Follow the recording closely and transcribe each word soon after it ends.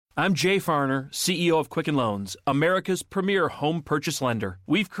I'm Jay Farner, CEO of Quicken Loans, America's premier home purchase lender.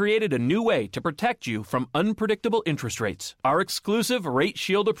 We've created a new way to protect you from unpredictable interest rates. Our exclusive Rate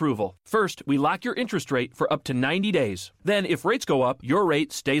Shield approval. First, we lock your interest rate for up to 90 days. Then, if rates go up, your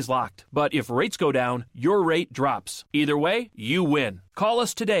rate stays locked. But if rates go down, your rate drops. Either way, you win. Call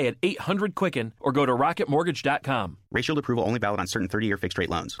us today at 800-QUICKEN or go to rocketmortgage.com. Rate Shield approval only valid on certain 30-year fixed-rate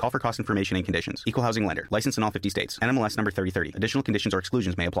loans. Call for cost information and conditions. Equal housing lender. Licensed in all 50 states. NMLS number 3030. Additional conditions or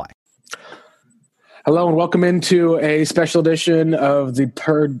exclusions may apply. Hello and welcome into a special edition of the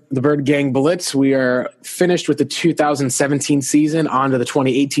Bird Gang Blitz. We are finished with the 2017 season, on to the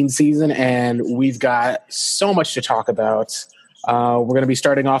 2018 season, and we've got so much to talk about. We're going to be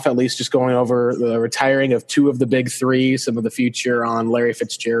starting off at least just going over the retiring of two of the big three, some of the future on Larry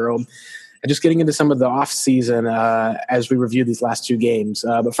Fitzgerald, and just getting into some of the off-season as we review these last two games.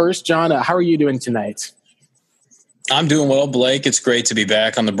 But first, John, how are you doing tonight? I'm doing well, Blake. It's great to be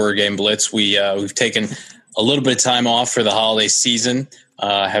back on the Bird Game Blitz. We've taken a little bit of time off for the holiday season,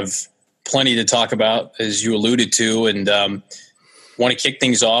 have plenty to talk about, as you alluded to, and want to kick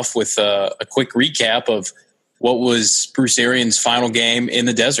things off with a quick recap of what was Bruce Arians' final game in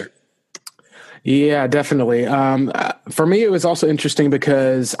the desert. Yeah, definitely. For me, it was also interesting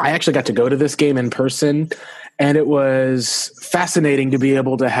because I actually got to go to this game in person, and it was fascinating to be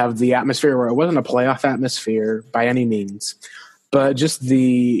able to have the atmosphere where it wasn't a playoff atmosphere by any means, but just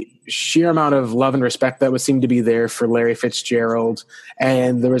the sheer amount of love and respect that would seem to be there for Larry Fitzgerald.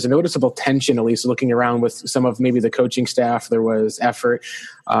 And there was a noticeable tension, at least looking around with some of maybe the coaching staff. There was effort.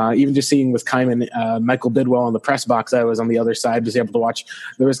 Even just seeing with Kaiman, Michael Bidwell in the press box, I was on the other side, was able to watch.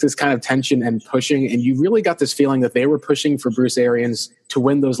 There was this kind of tension and pushing, and you really got this feeling that they were pushing for Bruce Arians to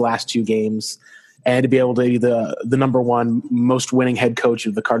win those last two games and to be able to be the number one most winning head coach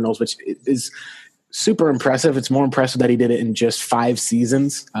of the Cardinals, which is super impressive. It's more impressive that he did it in just 5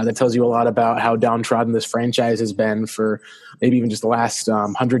 seasons. That tells you a lot about how downtrodden this franchise has been for maybe even just the last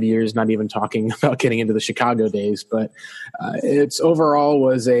 100 years, not even talking about getting into the Chicago days. But it's overall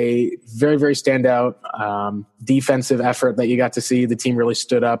was a very, very standout defensive effort that you got to see. The team really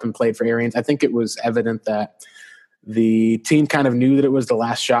stood up and played for Arians. I think it was evident that the team kind of knew that it was the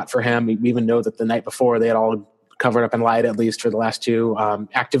last shot for him. We even know that the night before they had all covered up and lied, at least for the last two,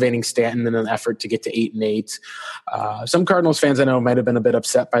 activating Stanton in an effort to get to 8-8. Some Cardinals fans I know might have been a bit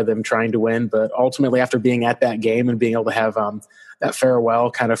upset by them trying to win, but ultimately after being at that game and being able to have that farewell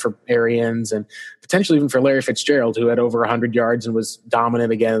kind of for Arians and potentially even for Larry Fitzgerald, who had over 100 yards and was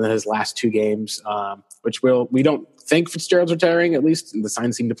dominant again in his last 2 games, which we don't think Fitzgerald's retiring, at least the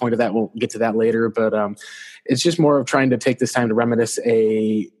signs seem to point to that. We'll get to that later, but it's just more of trying to take this time to reminisce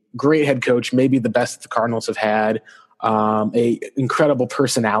a great head coach, maybe the best the Cardinals have had, a incredible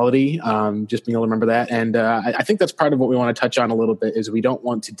personality, just being able to remember that. And I think that's part of what we want to touch on a little bit is we don't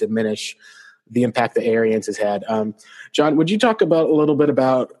want to diminish the impact that Arians has had. John, would you talk about a little bit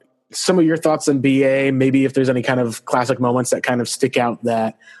about some of your thoughts on BA, maybe if there's any kind of classic moments that kind of stick out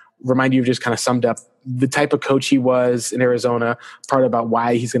that remind you of just kind of summed up the type of coach he was in Arizona, part about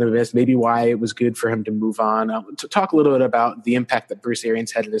why he's going to be missed, maybe why it was good for him to move on. To talk a little bit about the impact that Bruce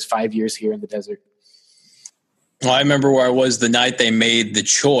Arians had in his 5 years here in the desert. Well, I remember where I was the night they made the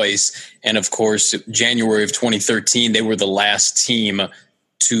choice. And of course, January of 2013, they were the last team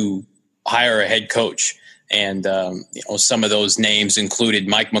to hire a head coach. And some of those names included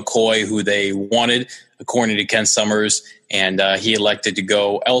Mike McCoy, who they wanted, according to Ken Summers, and he elected to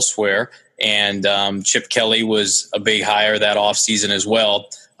go elsewhere. And Chip Kelly was a big hire that offseason as well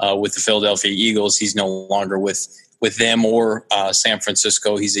with the Philadelphia Eagles. He's no longer with them or San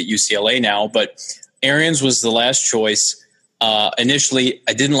Francisco. He's at UCLA now. But Arians was the last choice. Initially,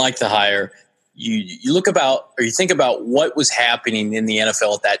 I didn't like the hire. You look about, or you think about what was happening in the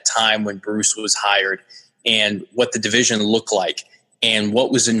NFL at that time when Bruce was hired and what the division looked like and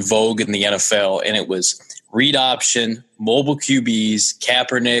what was in vogue in the NFL. And it was read option, mobile QBs,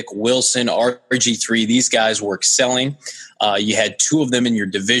 Kaepernick, Wilson, RG3. These guys were excelling. You had 2 of them in your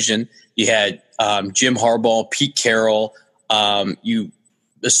division. You had Jim Harbaugh, Pete Carroll. You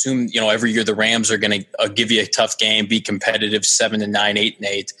assume, every year the Rams are going to give you a tough game, be competitive, 7-9,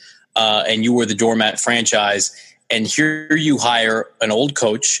 8-8. And you were the doormat franchise. And here you hire an old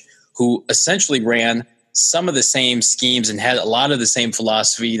coach who essentially ran some of the same schemes and had a lot of the same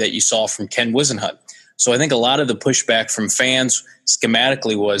philosophy that you saw from Ken Whisenhunt. So I think a lot of the pushback from fans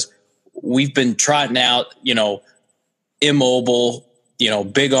schematically was we've been trotting out, immobile,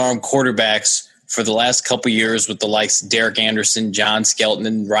 big arm quarterbacks for the last couple of years with the likes of Derek Anderson, John Skelton,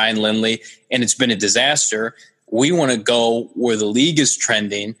 and Ryan Lindley, and it's been a disaster. We want to go where the league is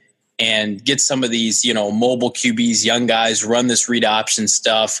trending and get some of these, mobile QBs, young guys, run this read option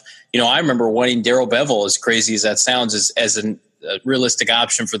stuff. I remember wanting Darrell Bevell, as crazy as that sounds, as a realistic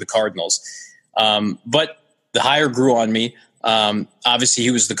option for the Cardinals. But the hire grew on me. Obviously,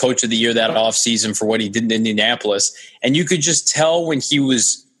 he was the coach of the year that offseason for what he did in Indianapolis. And you could just tell when he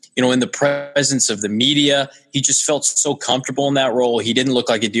was, in the presence of the media, he just felt so comfortable in that role. He didn't look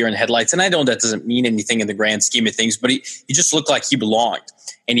like a deer in headlights. And I know that doesn't mean anything in the grand scheme of things, but he just looked like he belonged.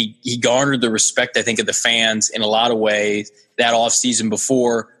 And he garnered the respect, I think, of the fans in a lot of ways that offseason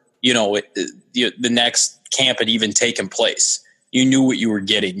before, the next camp had even taken place. You knew what you were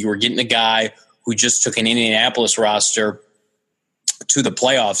getting. You were getting a guy who just took an Indianapolis roster to the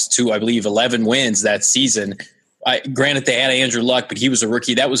playoffs to, I believe, 11 wins that season. Granted, they had Andrew Luck, but he was a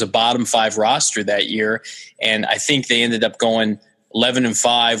rookie. That was a bottom 5 roster that year. And I think they ended up going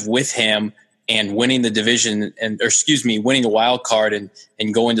 11-5 with him and winning the division winning the wild card and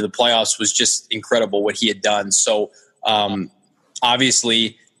going to the playoffs was just incredible what he had done. So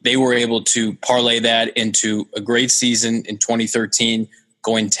obviously they were able to parlay that into a great season in 2013,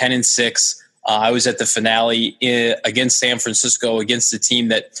 going 10-6. I was at the finale against San Francisco, against a team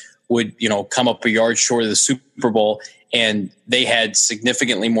that would, come up a yard short of the Super Bowl, and they had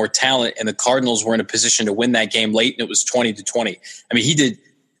significantly more talent, and the Cardinals were in a position to win that game late, and it was 20-20. I mean, he did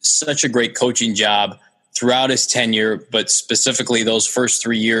such a great coaching job throughout his tenure, but specifically those first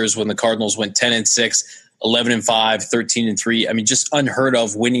 3 years when the Cardinals went 10-6, 11-5, 13-3. I mean, just unheard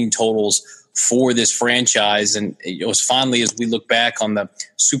of winning totals for this franchise. And as fondly as we look back on the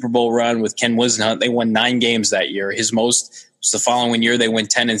Super Bowl run with Ken Whisenhunt, they won 9 games that year. His most was the following year. They went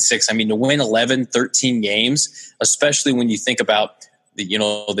 10-6. I mean, to win 11, 13 games, especially when you think about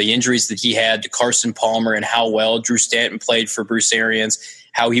the injuries that he had to Carson Palmer and how well Drew Stanton played for Bruce Arians,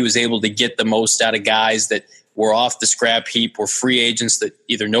 how he was able to get the most out of guys that were off the scrap heap, were free agents that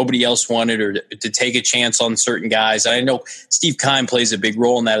either nobody else wanted or to take a chance on certain guys. And I know Steve Keim plays a big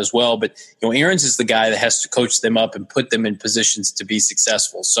role in that as well, but Arians is the guy that has to coach them up and put them in positions to be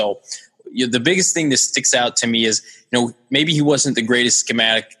successful. So the biggest thing that sticks out to me is, maybe he wasn't the greatest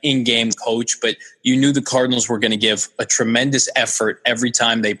schematic in-game coach, but you knew the Cardinals were going to give a tremendous effort every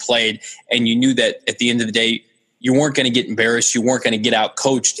time they played, and you knew that at the end of the day, you weren't going to get embarrassed. You weren't going to get out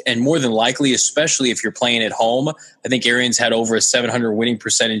coached. And more than likely, especially if you're playing at home, I think Arians had over a 700 winning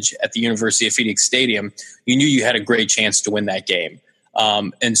percentage at the University of Phoenix Stadium. You knew you had a great chance to win that game.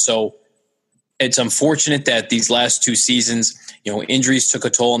 And so it's unfortunate that these last 2 seasons, injuries took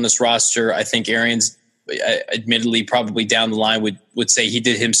a toll on this roster. I think Arians, admittedly, probably down the line would say he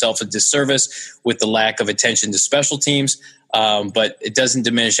did himself a disservice with the lack of attention to special teams. But it doesn't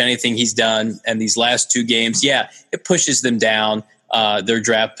diminish anything he's done. And these last 2 games, it pushes them down their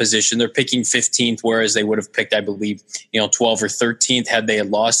draft position. They're picking 15th, whereas they would have picked, I believe, 12 or 13th had they had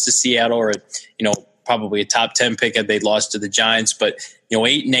lost to Seattle, or, probably a top 10 pick had they lost to the Giants. But,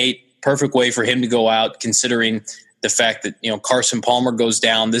 8-8, perfect way for him to go out, considering the fact that, Carson Palmer goes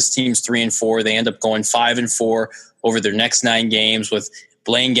down. This team's 3-4. They end up going 5-4 over their next 9 games with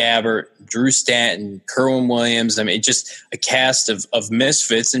Blaine Gabbert, Drew Stanton, Kerwin Williams. I mean, it's just a cast of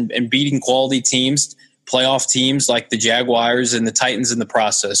misfits and beating quality teams, playoff teams like the Jaguars and the Titans in the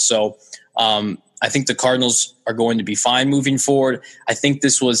process. So I think the Cardinals are going to be fine moving forward. I think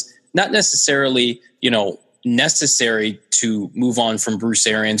this was not necessarily, necessary to move on from Bruce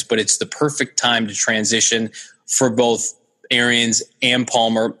Arians, but it's the perfect time to transition for both Arians and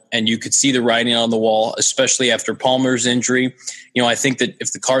Palmer, and you could see the writing on the wall, especially after Palmer's injury. I think that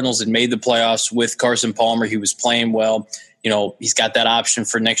if the Cardinals had made the playoffs with Carson Palmer, he was playing well. He's got that option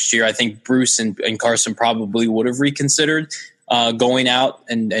for next year. I think Bruce and Carson probably would have reconsidered going out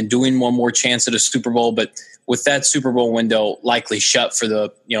and doing one more chance at a Super Bowl. But with that Super Bowl window likely shut for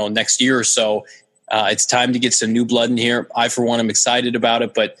the next year or so, it's time to get some new blood in here. I, for one, am excited about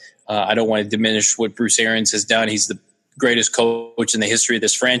it, but I don't want to diminish what Bruce Arians has done. He's the greatest coach in the history of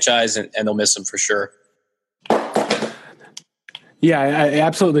this franchise, and they'll miss him for sure. Yeah, I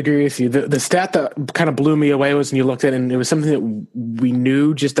absolutely agree with you. The stat that kind of blew me away was when you looked at it, and it was something that we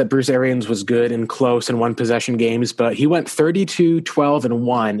knew, just that Bruce Arians was good and close in one-possession games, but he went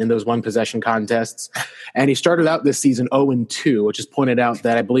 32-12-1 in those one-possession contests, and he started out this season 0-2, which is pointed out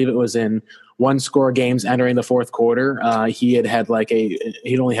that I believe it was in one-score games entering the fourth quarter. He'd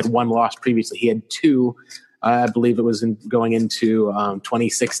only had 1 loss previously. He had 2. I believe it was going into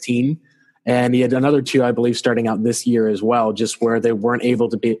 2016. And he had another 2, I believe, starting out this year as well, just where they weren't able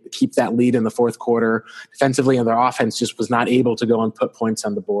to keep that lead in the fourth quarter defensively, and their offense just was not able to go and put points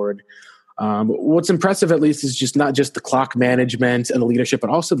on the board. What's impressive, at least, is just not just the clock management and the leadership, but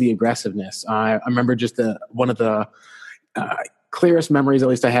also the aggressiveness. I remember just one of the clearest memories, at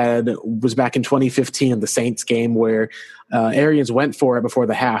least I had, was back in 2015 in the Saints game where Arians went for it before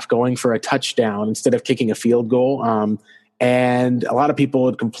the half, going for a touchdown instead of kicking a field goal. And a lot of people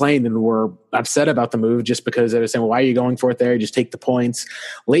had complained and were upset about the move just because they were saying, well, why are you going for it there? Just take the points.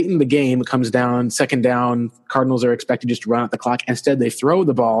 Late in the game, it comes down, second down. Cardinals are expected just to run out the clock. Instead, they throw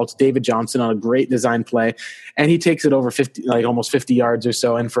the ball to David Johnson on a great design play, and he takes it over 50, like almost 50 yards or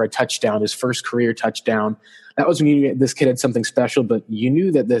so, and for a touchdown, his first career touchdown. That was when you knew this kid had something special, but you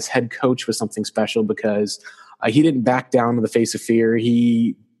knew that this head coach was something special because he didn't back down in the face of fear.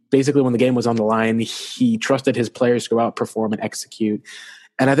 He basically, when the game was on the line, he trusted his players to go out, perform, and execute.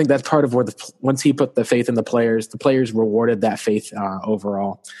 And I think that's part of where once he put the faith in the players rewarded that faith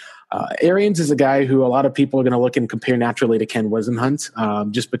overall. Arians is a guy who a lot of people are going to look and compare naturally to Ken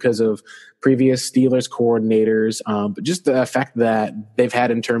Wisenhunt, just because of previous Steelers coordinators, but just the effect that they've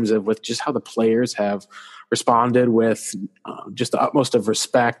had in terms of with just how the players have responded with just the utmost of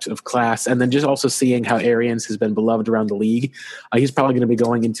respect, of class, and then just also seeing how Arians has been beloved around the league. He's probably going to be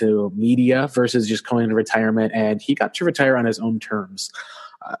going into media versus just going into retirement, and he got to retire on his own terms.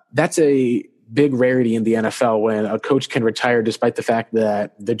 That's a big rarity in the NFL when a coach can retire despite the fact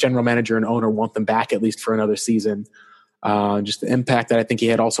that the general manager and owner want them back at least for another season. Just the impact that I think he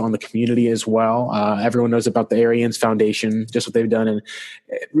had also on the community as well. Everyone knows about the Arians Foundation, just what they've done. And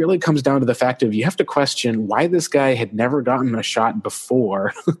it really comes down to the fact of you have to question why this guy had never gotten a shot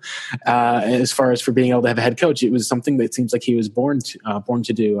before as far as for being able to have a head coach. It was something that seems like he was born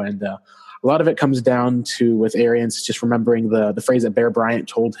to do. And a lot of it comes down to, with Arians, just remembering the phrase that Bear Bryant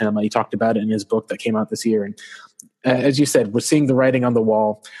told him. He talked about it in his book that came out this year. And as you said, we're seeing the writing on the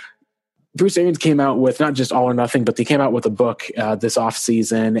wall. Bruce Arians came out with not just All or Nothing, but he came out with a book this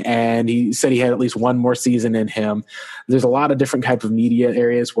offseason, and he said he had at least one more season in him. There's a lot of different type of media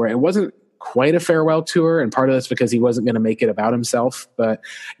areas where it wasn't quite a farewell tour, and part of that's because he wasn't going to make it about himself, but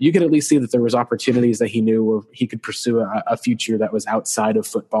you could at least see that there was opportunities that he knew where he could pursue a future that was outside of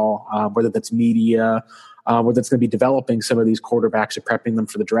football, whether that's media, whether it's going to be developing some of these quarterbacks or prepping them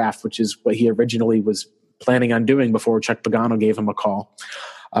for the draft, which is what he originally was planning on doing before Chuck Pagano gave him a call.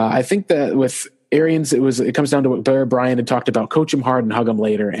 I think that with Arians, it comes down to what Bear Bryant had talked about: coach him hard and hug him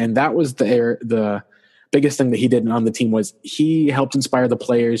later. And that was the biggest thing that he did on the team, was he helped inspire the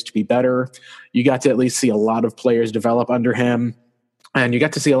players to be better. You got to at least see a lot of players develop under him, and you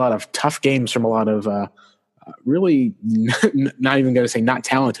got to see a lot of tough games from a lot of really not even going to say not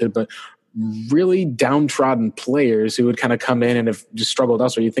talented, but really downtrodden players who would kind of come in and have just struggled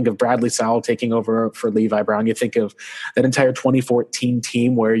elsewhere. You think of Bradley Sowell taking over for Levi Brown. You think of that entire 2014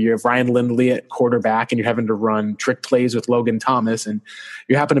 team where you have Ryan Lindley at quarterback and you're having to run trick plays with Logan Thomas, and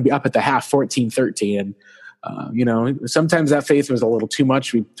you happen to be up at the half 14-13. And sometimes that faith was a little too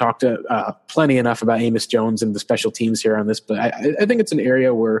much. We talked plenty enough about Amos Jones and the special teams here on this, but I think it's an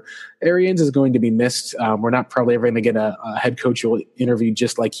area where Arians is going to be missed. We're not probably ever going to get a head coach interview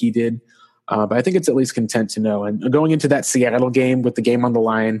just like he did. But I think it's at least content to know. And going into that Seattle game with the game on the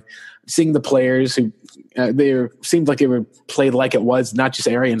line, seeing the players who they seemed like it were played like it was not just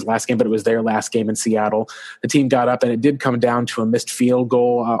Arians' last game, but it was their last game in Seattle. The team got up, and it did come down to a missed field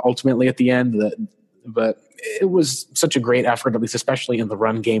goal ultimately at the end. But it was such a great effort, at least especially in the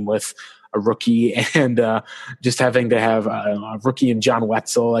run game with a rookie, and just having to have a rookie and John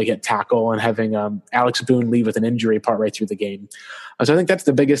Wetzel at tackle, and having Alex Boone leave with an injury part right through the game. So I think that's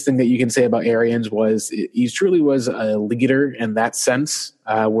the biggest thing that you can say about Arians, was he truly was a leader in that sense,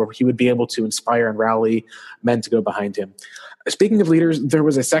 where he would be able to inspire and rally men to go behind him. Speaking of leaders, there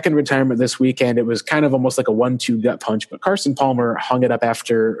was a second retirement this weekend. It was kind of almost like a 1-2 gut punch, but Carson Palmer hung it up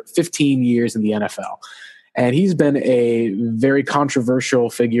after 15 years in the NFL. And he's been a very controversial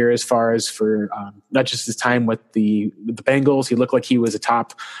figure as far as for not just his time with the Bengals. He looked like he was a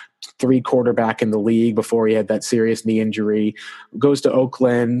top 3 quarterback in the league before he had that serious knee injury. Goes to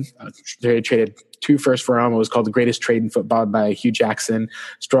Oakland. They traded 2 firsts for him. It was called the greatest trade in football by Hugh Jackson.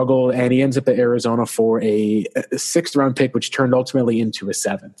 Struggled, and he ends up at Arizona for a 6th round pick, which turned ultimately into a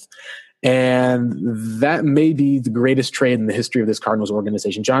 7th. And that may be the greatest trade in the history of this Cardinals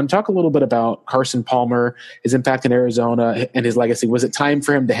organization. John, talk a little bit about Carson Palmer, his impact in Arizona, and his legacy. Was it time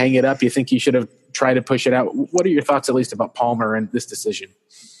for him to hang it up? You think he should have tried to push it out? What are your thoughts, at least, about Palmer and this decision?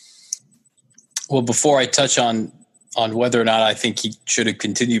 Well, before I touch on whether or not I think he should have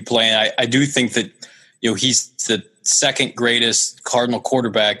continued playing, I do think that he's the second greatest Cardinal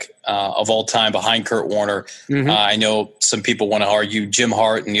quarterback of all time behind Kurt Warner. Mm-hmm. I know some people want to argue Jim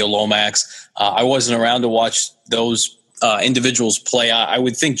Hart and Neil Lomax. I wasn't around to watch those individuals play. I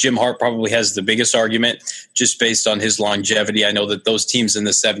would think Jim Hart probably has the biggest argument just based on his longevity. I know that those teams in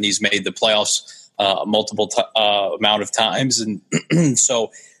the 70s made the playoffs amount of times. And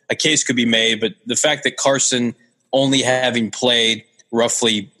so a case could be made, but the fact that Carson only having played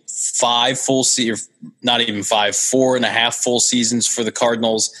roughly 4.5 full seasons for the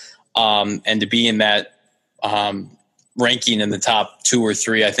Cardinals, and to be in that ranking in the top 2 or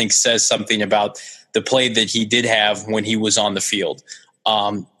 3, I think says something about the play that he did have when he was on the field.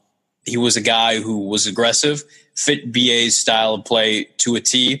 He was a guy who was aggressive, fit BA's style of play to a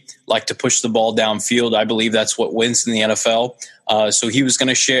T, like to push the ball downfield. I believe that's what wins in the NFL. So he was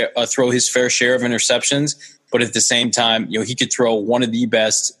going to throw his fair share of interceptions, but at the same time, he could throw one of the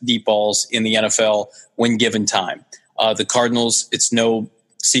best deep balls in the NFL when given time. The Cardinals, it's no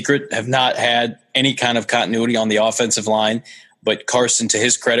secret, have not had any kind of continuity on the offensive line, but Carson, to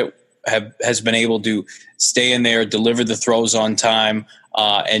his credit, has been able to stay in there, deliver the throws on time,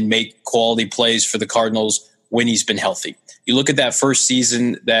 and make quality plays for the Cardinals when he's been healthy. You look at that first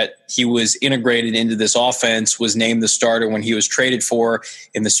season that he was integrated into this offense, was named the starter when he was traded for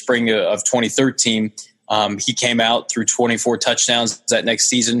in the spring of 2013. He came out through 24 touchdowns that next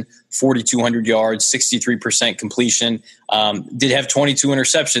season, 4,200 yards, 63% completion. Did have 22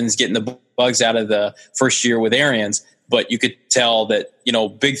 interceptions, getting the bugs out of the first year with Arians. But you could tell that,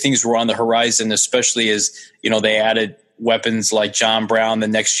 big things were on the horizon, especially as, they added weapons like John Brown. The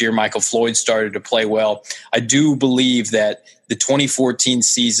next year, Michael Floyd started to play well. I do believe that the 2014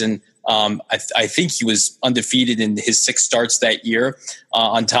 season, I think he was undefeated in his 6 starts that year.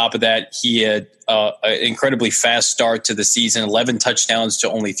 On top of that, he had an incredibly fast start to the season, 11 touchdowns to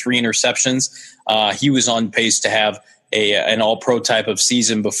only 3 interceptions. He was on pace to have an all-pro type of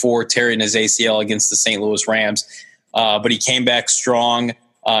season before tearing his ACL against the St. Louis Rams. But he came back strong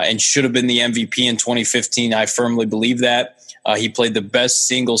and should have been the MVP in 2015. I firmly believe that. He played the best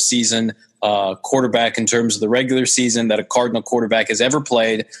single season quarterback in terms of the regular season that a Cardinal quarterback has ever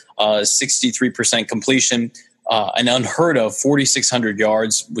played, 63% completion, an unheard of 4,600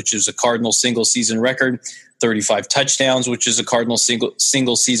 yards, which is a Cardinal single season record, 35 touchdowns, which is a Cardinal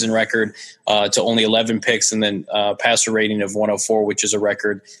single season record, to only 11 picks, and then passer rating of 104, which is a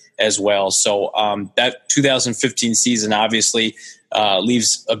record as well. So that 2015 season obviously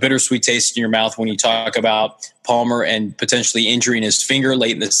leaves a bittersweet taste in your mouth when you talk about Palmer and potentially injuring his finger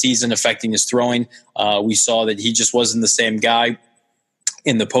late in the season, affecting his throwing. We saw that he just wasn't the same guy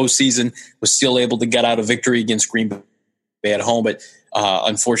in the postseason, was still able to get out a victory against Green Bay at home. But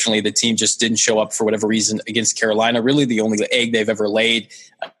unfortunately, the team just didn't show up for whatever reason against Carolina. Really the only egg they've ever laid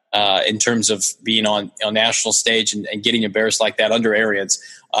in terms of being on national stage and getting embarrassed like that under Arians.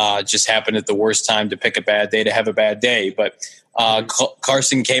 Just happened at the worst time to pick a bad day to have a bad day. But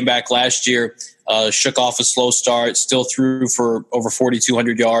Carson came back last year, shook off a slow start, still threw for over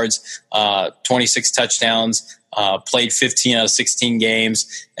 4,200 yards, 26 touchdowns, played 15 out of 16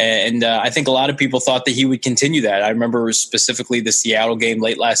 games. And I think a lot of people thought that he would continue that. I remember specifically the Seattle game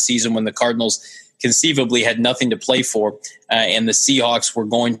late last season when the Cardinals conceivably had nothing to play for, and the Seahawks were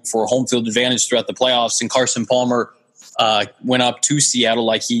going for home field advantage throughout the playoffs, and Carson Palmer went up to Seattle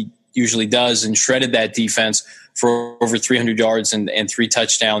like he usually does and shredded that defense for over 300 yards and 3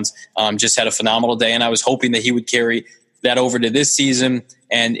 touchdowns. Just had a phenomenal day, and I was hoping that he would carry that over to this season.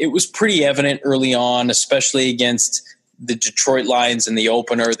 And it was pretty evident early on, especially against the Detroit Lions in the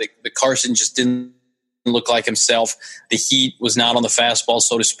opener, that Carson just didn't look like himself. The heat was not on the fastball,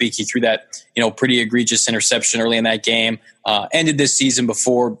 so to speak. He threw that, pretty egregious interception early in that game. Ended this season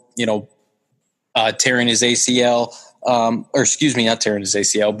before, tearing his ACL, not tearing his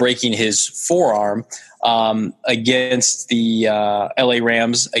ACL, breaking his forearm against the LA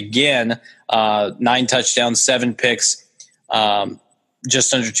Rams. Again, 9 touchdowns, 7 picks,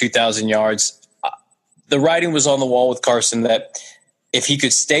 just under 2,000 yards. The writing was on the wall with Carson that if he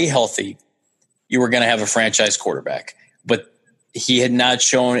could stay healthy, you were going to have a franchise quarterback. But he had not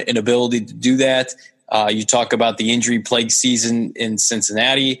shown an ability to do that. You talk about the injury-plagued season in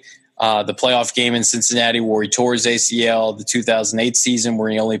Cincinnati, the playoff game in Cincinnati where he tore his ACL, the 2008 season where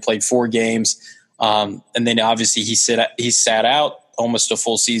he only played 4 games. And then obviously he sat out almost a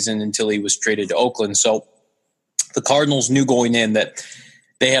full season until he was traded to Oakland. So the Cardinals knew going in that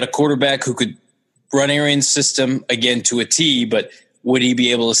they had a quarterback who could run Arians' system again to a T, but would he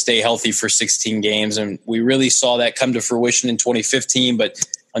be able to stay healthy for 16 games? And we really saw that come to fruition in 2015, but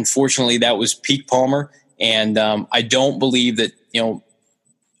unfortunately that was peak Palmer. And I don't believe that,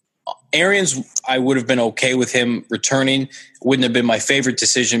 Arians, I would have been okay with him returning. Wouldn't have been my favorite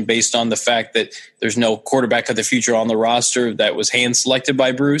decision based on the fact that there's no quarterback of the future on the roster that was hand-selected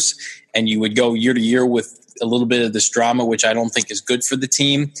by Bruce, and you would go year to year with a little bit of this drama, which I don't think is good for the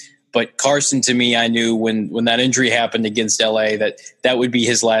team. But Carson, to me, I knew when that injury happened against LA that would be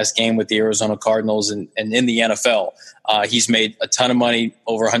his last game with the Arizona Cardinals and in the NFL. He's made a ton of money,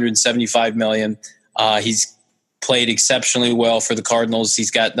 over $175 million. He's played exceptionally well for the Cardinals.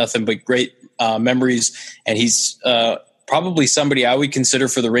 He's got nothing but great memories, and he's probably somebody I would consider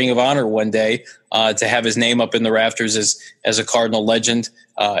for the Ring of Honor one day, to have his name up in the rafters as a Cardinal legend.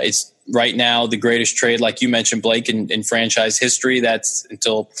 It's right now the greatest trade, like you mentioned, Blake, in franchise history. That's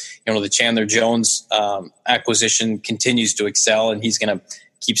until the Chandler Jones acquisition continues to excel, and he's going to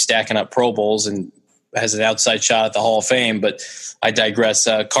keep stacking up Pro Bowls and has an outside shot at the Hall of Fame. But I digress.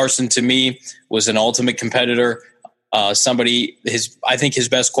 Carson, to me, was an ultimate competitor. I think his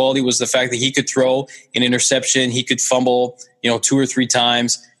best quality was the fact that he could throw an interception. He could fumble, 2 or 3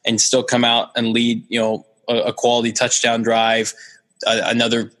 times and still come out and lead, a quality touchdown drive.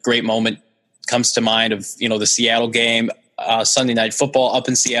 Another great moment comes to mind of, the Seattle game, Sunday Night Football up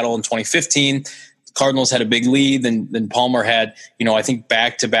in Seattle in 2015. The Cardinals had a big lead. Then Palmer had, I think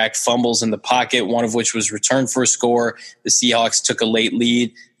back-to-back fumbles in the pocket, one of which was returned for a score. The Seahawks took a late lead.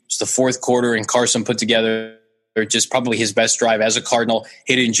 It was the fourth quarter, and Carson put together just probably his best drive as a Cardinal,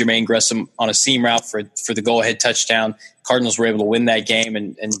 hit in Jermaine Gresham on a seam route for the go-ahead touchdown. Cardinals were able to win that game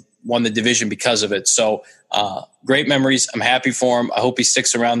and won the division because of it. So great memories. I'm happy for him. I hope he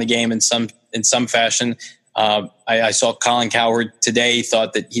sticks around the game in some fashion. I saw Colin Cowherd today. He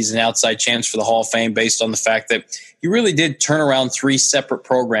thought that he's an outside chance for the Hall of Fame based on the fact that he really did turn around 3 separate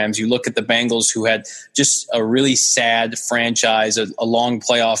programs. You look at the Bengals, who had just a really sad franchise, a long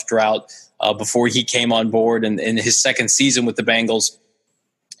playoff drought, before he came on board, and in his second season with the Bengals,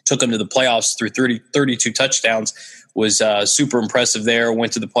 took him to the playoffs through 32 touchdowns, was super impressive there,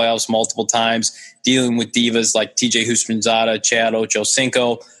 went to the playoffs multiple times, dealing with divas like TJ Houshmandzadeh, Chad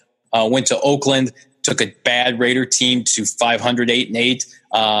Ochocinco, went to Oakland, took a bad Raider team to 500,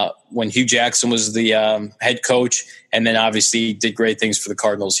 8-8 when Hugh Jackson was the head coach, and then obviously did great things for the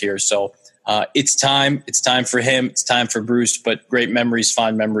Cardinals here. So it's time for him. It's time for Bruce, but great memories,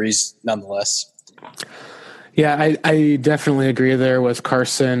 fond memories nonetheless. Yeah, I definitely agree there with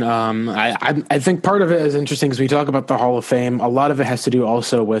Carson. I think part of it is interesting because we talk about the Hall of Fame. A lot of it has to do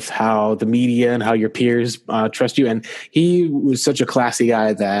also with how the media and how your peers trust you. And he was such a classy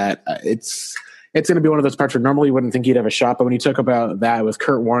guy that it's going to be one of those parts where normally you wouldn't think he'd have a shot. But when you talk about that with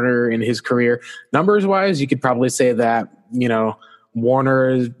Kurt Warner in his career, numbers wise, you could probably say that,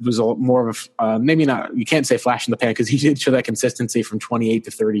 Warner was more of a, maybe not, you can't say flash in the pan because he did show that consistency from 28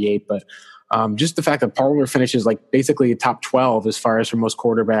 to 38. But just the fact that Palmer finishes like basically top 12 as far as for most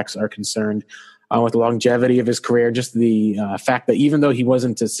quarterbacks are concerned, with the longevity of his career, just the fact that even though he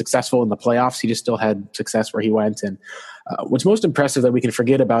wasn't as successful in the playoffs, he just still had success where he went. And what's most impressive that we can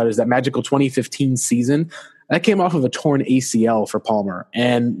forget about is that magical 2015 season that came off of a torn ACL for Palmer.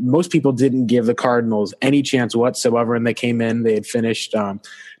 And most people didn't give the Cardinals any chance whatsoever. And they came in, they had finished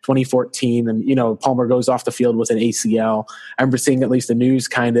 2014, and, Palmer goes off the field with an ACL. I remember seeing at least the news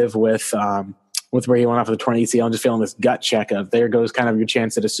kind of with where he went off of the torn ACL and just feeling this gut check of there goes kind of your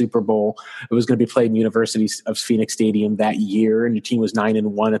chance at a Super Bowl. It was going to be played in University of Phoenix Stadium that year, and your team was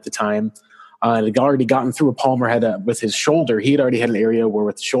 9-1 at the time. It had already gotten through. Palmer had with his shoulder. He had already had an area where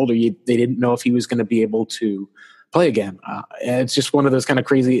with the shoulder, they didn't know if he was going to be able to play again. And it's just one of those kind of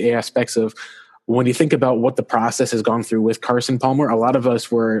crazy aspects of when you think about what the process has gone through with Carson Palmer. A lot of us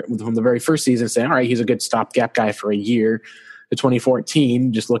were from the very first season saying, all right, he's a good stopgap guy for a year. To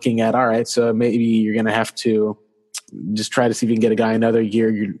 2014, just looking at, all right, so maybe you're going to have to just try to see if you can get a guy another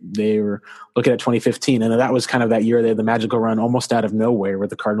year. They were looking at 2015, and that was kind of that year they had the magical run almost out of nowhere where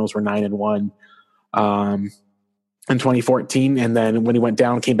the Cardinals were 9-1 in 2014. And then when he went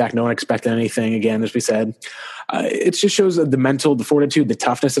down, came back, no one expected anything again, as we said. It just shows the fortitude, the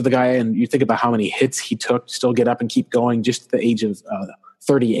toughness of the guy. And you think about how many hits he took to still get up and keep going just at the age of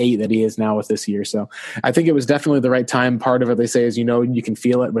 38 that he is now with this year. So I think it was definitely the right time. Part of it, they say, is, you can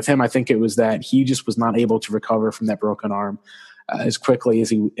feel it with him. I think it was that he just was not able to recover from that broken arm as quickly as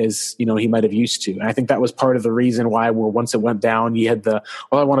he might have used to. And I think that was part of the reason why once it went down, you had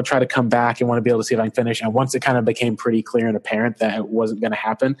I want to try to come back and want to be able to see if I can finish. And once it kind of became pretty clear and apparent that it wasn't going to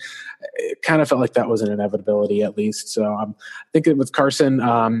happen, it kind of felt like that was an inevitability at least. So I think with Carson,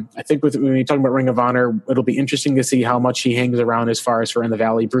 I think when you're talking about Ring of Honor, it'll be interesting to see how much he hangs around as far as for in the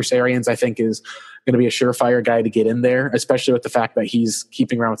Valley. Bruce Arians, I think, is going to be a surefire guy to get in there, especially with the fact that he's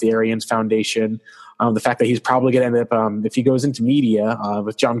keeping around with the Arians Foundation. The fact that he's probably going to end up, if he goes into media,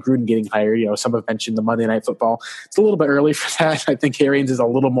 with John Gruden getting hired, some have mentioned the Monday Night Football. It's a little bit early for that. I think Arians is a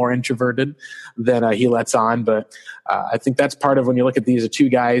little more introverted than he lets on. But I think that's part of when you look at these two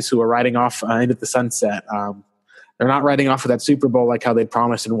guys who are riding off into the sunset. they're not riding off of that Super Bowl like how they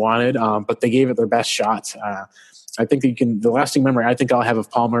promised and wanted, but they gave it their best shot. I think that the lasting memory I think I'll have of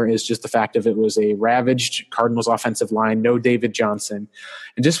Palmer is just the fact of it was a ravaged Cardinals offensive line, no David Johnson.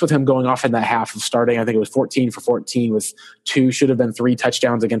 And just with him going off in that half of starting, I think it was 14 for 14 with 3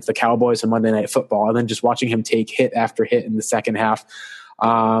 touchdowns against the Cowboys on Monday Night Football. And then just watching him take hit after hit in the second half,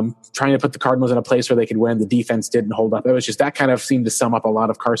 trying to put the Cardinals in a place where they could win. The defense didn't hold up. It was just that kind of seemed to sum up a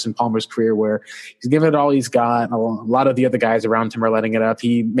lot of Carson Palmer's career, where he's given it all he's got. A lot of the other guys around him are letting it up.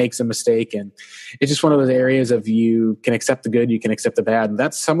 He makes a mistake, and it's just one of those areas of you can accept the good, you can accept the bad. And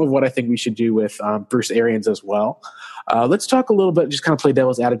that's some of what I think we should do with Bruce Arians as well. Let's talk a little bit, just kind of play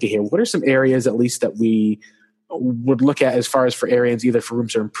devil's advocate here. What are some areas at least that we would look at as far as for Arians, either for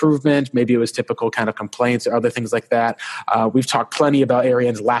rooms for improvement, maybe it was typical kind of complaints or other things like that. We've talked plenty about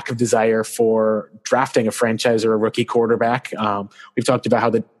Arians' lack of desire for drafting a franchise or a rookie quarterback. We've talked about how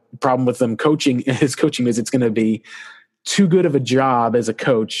the problem with them his coaching is it's going to be too good of a job as a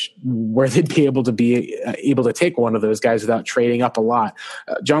coach where they'd be able to take one of those guys without trading up a lot.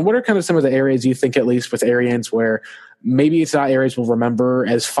 John, what are kind of some of the areas you think, at least with Arians, where maybe it's not areas we'll remember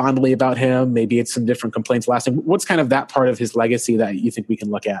as fondly about him? Maybe it's some different complaints lasting. What's kind of that part of his legacy that you think we can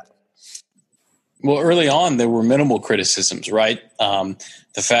look at? Well, early on, there were minimal criticisms, right? The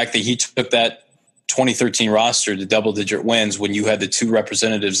fact that he took that 2013 roster to double-digit wins when you had the 2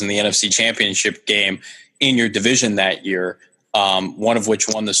 representatives in the NFC Championship game in your division that year, one of which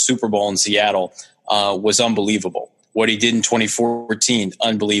won the Super Bowl in Seattle, was unbelievable. What he did in 2014,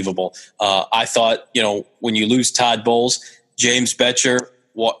 unbelievable. I thought, when you lose Todd Bowles, James Bettcher,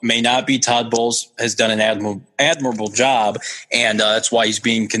 what may not be Todd Bowles, has done an admirable job, and that's why he's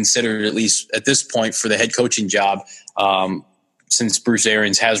being considered, at least at this point, for the head coaching job since Bruce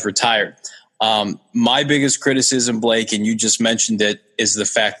Arians has retired. My biggest criticism, Blake, and you just mentioned it, is the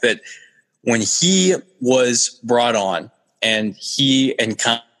fact that when he was brought on and he and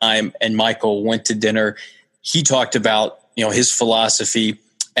Keim and Michael went to dinner, he talked about, his philosophy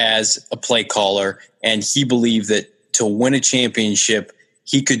as a play caller, and he believed that to win a championship,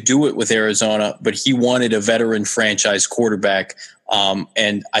 he could do it with Arizona, but he wanted a veteran franchise quarterback.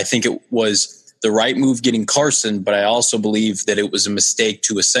 And I think it was the right move getting Carson, but I also believe that it was a mistake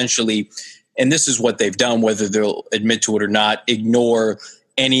to essentially, and this is what they've done, whether they'll admit to it or not, ignore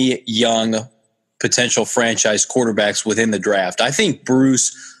any young potential franchise quarterbacks within the draft. I think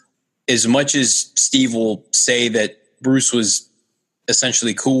Bruce, as much as Steve will say that Bruce was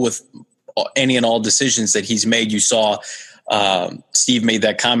essentially cool with any and all decisions that he's made, you saw Steve made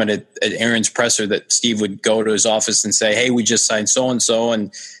that comment at Aaron's presser that Steve would go to his office and say, hey, we just signed so-and-so,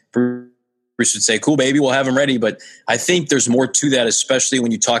 and Bruce would say, cool, baby, we'll have him ready. But I think there's more to that, especially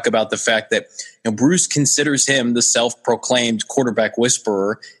when you talk about the fact that Bruce considers him the self-proclaimed quarterback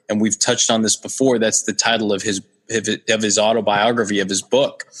whisperer, and we've touched on this before. That's the title of his autobiography, of his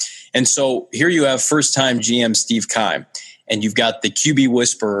book. And so here you have first-time GM Steve Keim, and you've got the QB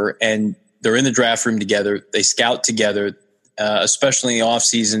whisperer, and they're in the draft room together. They scout together, especially in the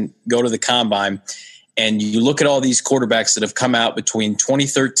offseason, go to the combine, and you look at all these quarterbacks that have come out between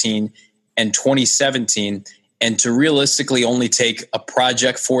 2013 and 2017, and to realistically only take a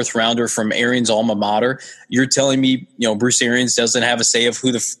project 4th rounder from Arians' alma mater, you're telling me, Bruce Arians doesn't have a say of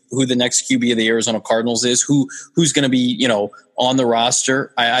who the next QB of the Arizona Cardinals is, who's going to be, on the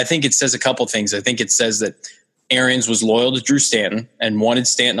roster. I think it says a couple things. I think it says that Arians was loyal to Drew Stanton and wanted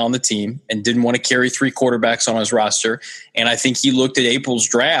Stanton on the team and didn't want to carry 3 quarterbacks on his roster. And I think he looked at April's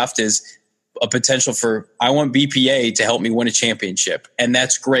draft as a potential for, I want BPA to help me win a championship. And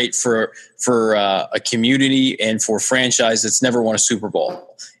that's great for a community and for a franchise that's never won a Super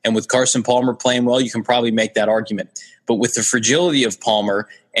Bowl. And with Carson Palmer playing well, you can probably make that argument. But with the fragility of Palmer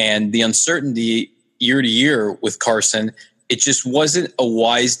and the uncertainty year to year with Carson, it just wasn't a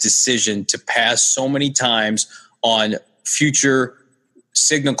wise decision to pass so many times on future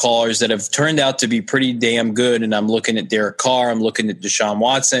signal callers that have turned out to be pretty damn good. And I'm looking at Derek Carr. I'm looking at Deshaun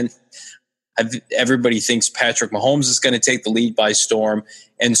Watson. Everybody thinks Patrick Mahomes is going to take the lead by storm.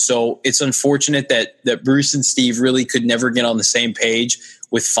 And so it's unfortunate that Bruce and Steve really could never get on the same page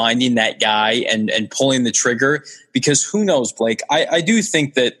with finding that guy and pulling the trigger, because who knows, Blake? I do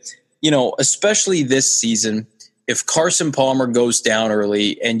think that, especially this season, if Carson Palmer goes down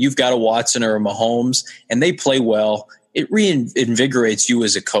early and you've got a Watson or a Mahomes and they play well, it reinvigorates you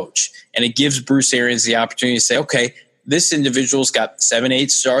as a coach. And it gives Bruce Arians the opportunity to say, okay, this individual's got 7-8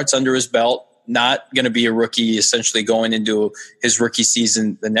 starts under his belt, not going to be a rookie essentially going into his rookie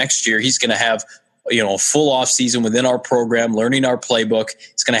season the next year. He's going to have a full off season within our program, learning our playbook.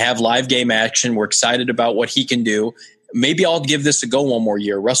 He's going to have live game action. We're excited about what he can do. maybe I'll give this a go one more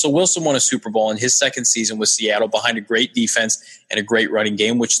year. Russell Wilson won a Super Bowl in his second season with Seattle behind a great defense and a great running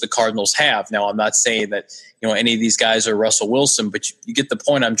game, which the Cardinals have. Now, I'm not saying that any of these guys are Russell Wilson, but you get the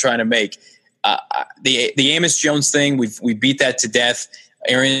point I'm trying to make. The Amos Jones thing, we beat that to death.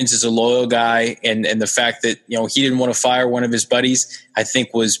 Arians is a loyal guy, and the fact that he didn't want to fire one of his buddies, I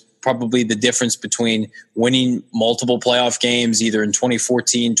think, was probably the difference between winning multiple playoff games either in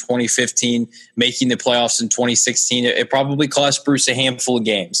 2014, 2015, making the playoffs in 2016. It probably cost Bruce a handful of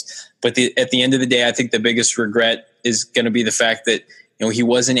games. But at the end of the day, I think the biggest regret is going to be the fact that he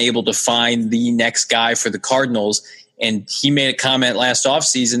wasn't able to find the next guy for the Cardinals. And he made a comment last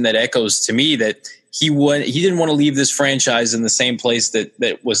offseason that echoes to me that he didn't want to leave this franchise in the same place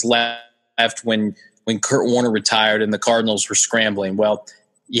that was left when Kurt Warner retired and the Cardinals were scrambling. Well,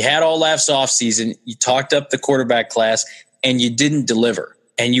 you had all last offseason, you talked up the quarterback class, and you didn't deliver.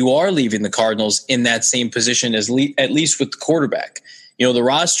 And you are leaving the Cardinals in that same position at least with the quarterback. The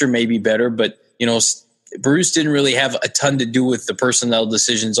roster may be better, but Bruce didn't really have a ton to do with the personnel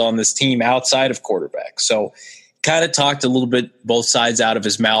decisions on this team outside of quarterback. So kind of talked a little bit both sides out of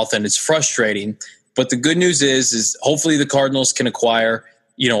his mouth, and it's frustrating. But the good news is hopefully the Cardinals can acquire,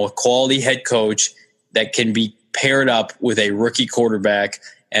 a quality head coach that can be paired up with a rookie quarterback.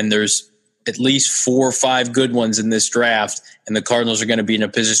 And there's at least 4 or 5 good ones in this draft, and the Cardinals are going to be in a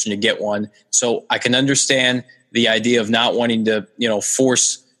position to get one. So I can understand the idea of not wanting to,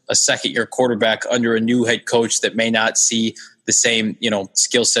 force a second-year quarterback under a new head coach that may not see the same,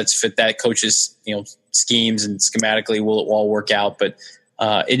 skill sets fit that coach's, schemes, and schematically will it all work out. But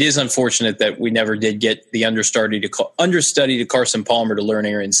it is unfortunate that we never did get the understudy to Carson Palmer to learn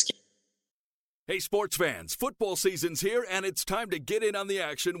Aaron's scheme. Hey, sports fans, football season's here, and it's time to get in on the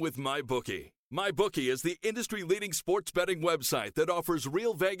action with MyBookie. MyBookie is the industry-leading sports betting website that offers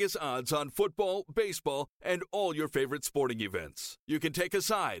real Vegas odds on football, baseball, and all your favorite sporting events. You can take a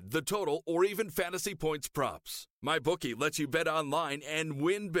side, the total, or even fantasy points props. MyBookie lets you bet online and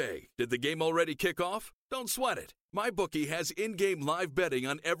win big. Did the game already kick off? Don't sweat it. MyBookie has in-game live betting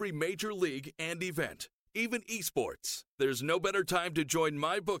on every major league and event, even esports. There's no better time to join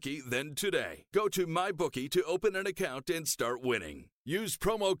MyBookie than today. Go to MyBookie to open an account and start winning. Use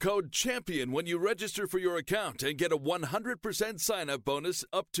promo code CHAMPION when you register for your account and get a 100% sign-up bonus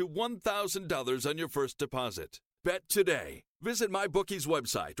up to $1,000 on your first deposit. Bet today. Visit MyBookie's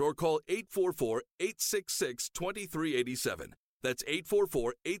website or call 844-866-2387. That's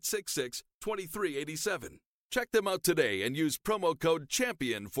 844-866-2387. Check them out today and use promo code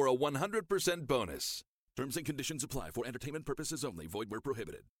CHAMPION for a 100% bonus. Terms and conditions apply for entertainment purposes only. Void where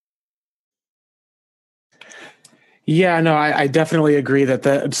prohibited. Yeah, no, I definitely agree that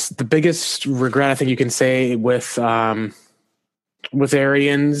that's the biggest regret I think you can say with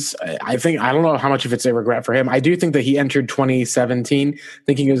Arians. I don't know how much of it's a regret for him. I do think that he entered 2017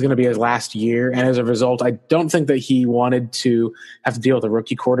 thinking it was going to be his last year. And as a result, I don't think that he wanted to have to deal with a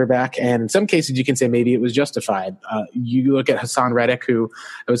rookie quarterback. And in some cases, you can say maybe it was justified. You look at Hassan Reddick, who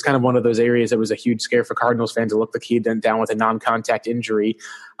it was kind of one of those areas that was a huge scare for Cardinals fans. It looked like he'd been down with a non-contact injury,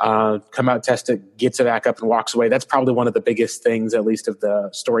 come out, test it, gets it back up and walks away. That's probably one of the biggest things, at least of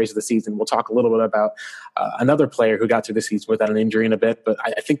the stories of the season. We'll talk a little bit about another player who got through the season without an injury in a bit, but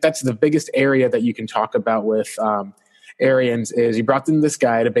I think that's the biggest area that you can talk about with Arians is you brought in this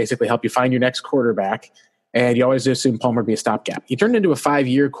guy to basically help you find your next quarterback, and you always assume Palmer would be a stopgap. He turned into a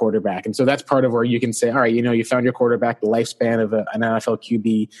 5-year quarterback, and so that's part of where you can say, all right, you found your quarterback. The lifespan of an NFL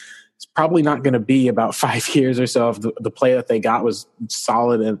QB is probably not going to be about 5 years or so. If the play that they got was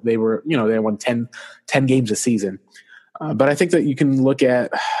solid, and they were, they won 10 games a season. But I think that you can look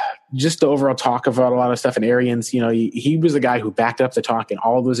at just the overall talk about a lot of stuff. And Arians, he was a guy who backed up the talk in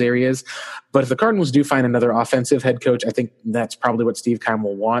all those areas. But if the Cardinals do find another offensive head coach, I think that's probably what Steve Keim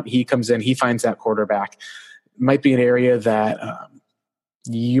will want. He comes in, he finds that quarterback. Might be an area that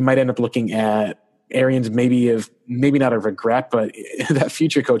you might end up looking at Arians maybe not a regret, but that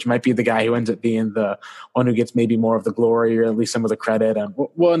future coach might be the guy who ends up being the one who gets maybe more of the glory or at least some of the credit. And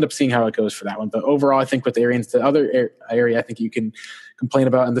we'll end up seeing how it goes for that one. But overall, I think with Arians, the other area I think you can complain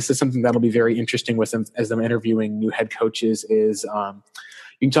about, and this is something that'll be very interesting with them as them interviewing new head coaches, is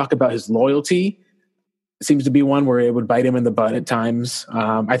you can talk about his loyalty. It seems to be one where it would bite him in the butt at times.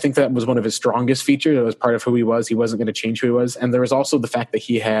 I think that was one of his strongest features. It was part of who he was. He wasn't going to change who he was. And there was also the fact that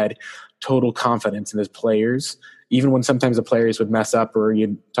he had total confidence in his players, even when sometimes the players would mess up or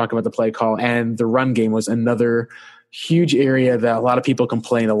you'd talk about the play call. And the run game was another huge area that a lot of people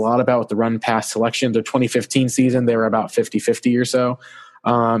complain a lot about with the run pass selection. The 2015 season, they were about 50-50 or so.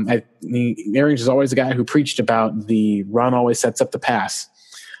 Arians is always a guy who preached about the run always sets up the pass.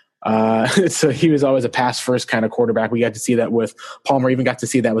 So he was always a pass-first kind of quarterback. We got to see that with Palmer, even got to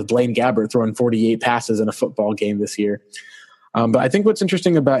see that with Blaine Gabbert throwing 48 passes in a football game this year. But I think what's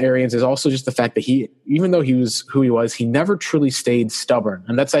interesting about Arians is also just the fact that even though he was who he was, he never truly stayed stubborn.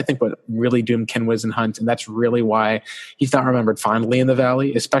 And that's, I think, what really doomed Ken Whisenhunt. And that's really why he's not remembered fondly in the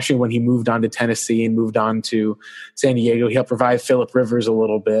Valley, especially when he moved on to Tennessee and moved on to San Diego. He helped revive Phillip Rivers a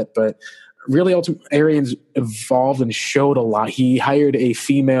little bit, but really, Arians evolved and showed a lot. He hired a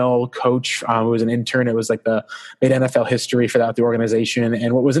female coach who was an intern. It was like the made NFL history for the organization.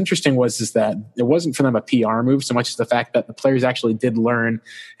 And what was interesting was that it wasn't for them a PR move so much as the fact that the players actually did learn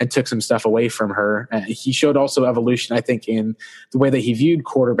and took some stuff away from her. He showed also evolution, I think, in the way that he viewed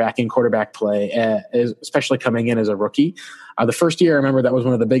quarterback play, especially coming in as a rookie. The first year, I remember that was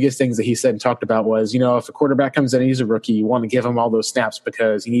one of the biggest things that he said and talked about was, if a quarterback comes in and he's a rookie, you want to give him all those snaps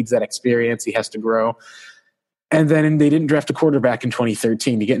because he needs that experience. He has to grow. And then they didn't draft a quarterback in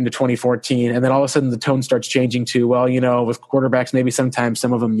 2013. You get into 2014, and then all of a sudden the tone starts changing to, with quarterbacks, maybe sometimes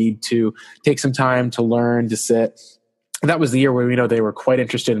some of them need to take some time to learn, to sit. And that was the year where they were quite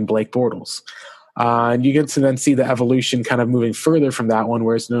interested in Blake Bortles. And you get to then see the evolution kind of moving further from that one,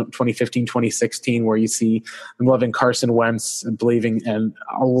 where it's 2015, 2016, where you see them loving Carson Wentz and believing, and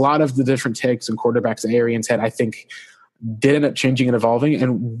a lot of the different takes and quarterbacks that Arians had, I think, did end up changing and evolving.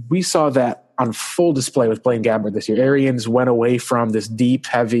 And we saw that on full display with Blaine Gabbert this year. Arians went away from this deep,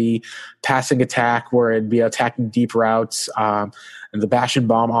 heavy passing attack where it'd be attacking deep routes, and the bash and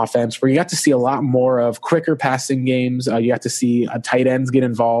bomb offense, where you got to see a lot more of quicker passing games. You got to see tight ends get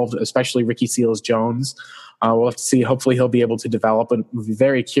involved, especially Ricky Seals-Jones. We'll have to see. Hopefully he'll be able to develop, and I'm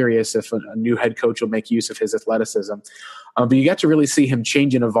very curious if a new head coach will make use of his athleticism. But you got to really see him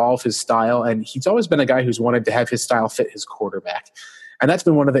change and evolve his style, and he's always been a guy who's wanted to have his style fit his quarterback. And that's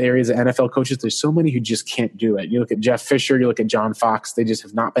been one of the areas of NFL coaches. There's so many who just can't do it. You look at Jeff Fisher, you look at John Fox, they just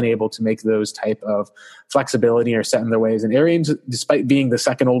have not been able to make those type of flexibility or set in their ways. And Arians, despite being the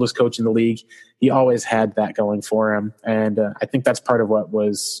second oldest coach in the league, he always had that going for him. And I think that's part of what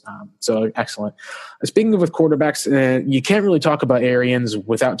was so excellent. Speaking of with quarterbacks, you can't really talk about Arians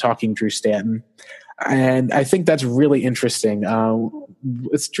without talking Drew Stanton. And I think that's really interesting.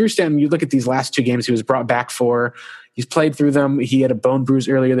 It's Drew Stanton. You look at these last two games he was brought back for. He's played through them. He had a bone bruise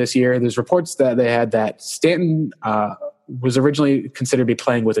earlier this year. There's reports that they had that Stanton was originally considered to be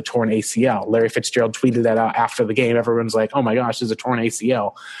playing with a torn ACL. Larry Fitzgerald tweeted that out after the game. Everyone's like, oh my gosh, there's a torn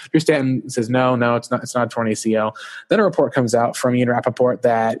ACL. Drew Stanton says, no, it's not a torn ACL. Then a report comes out from Ian Rappaport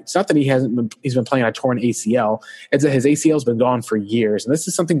that it's not that he's been playing on a torn ACL. It's that his ACL has been gone for years. And this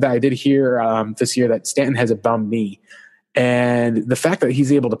is something that I did hear this year, that Stanton has a bum knee. And the fact that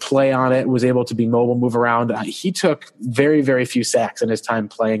he's able to play on it, was able to be mobile, move around. He took very, very few sacks in his time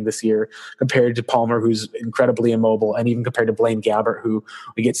playing this year compared to Palmer, who's incredibly immobile, and even compared to Blaine Gabbert, who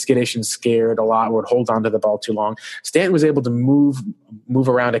would get skittish and scared a lot, would hold on to the ball too long. Stanton was able to move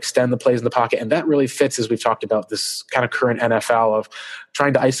around, extend the plays in the pocket, and that really fits, as we've talked about, this kind of current NFL of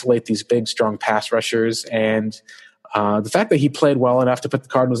trying to isolate these big, strong pass rushers. And the fact that he played well enough to put the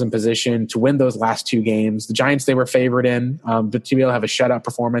Cardinals in position to win those last two games, the Giants they were favored in, but to be able to have a shutout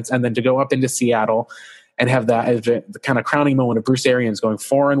performance, and then to go up into Seattle and have that as the kind of crowning moment of Bruce Arians going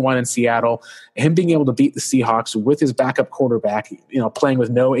 4-1 in Seattle, him being able to beat the Seahawks with his backup quarterback, playing with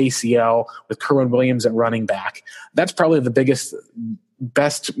no ACL, with Kerwin Williams at running back. That's probably the biggest,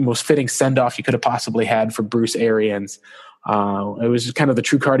 best, most fitting send-off you could have possibly had for Bruce Arians. It was just kind of the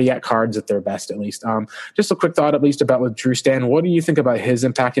true cardiac cards at their best, at least. Just a quick thought, at least, about with Drew Stanton. What do you think about his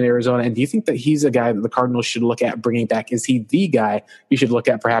impact in Arizona? And do you think that he's a guy that the Cardinals should look at bringing back? Is he the guy you should look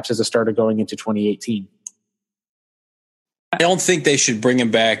at perhaps as a starter going into 2018? I don't think they should bring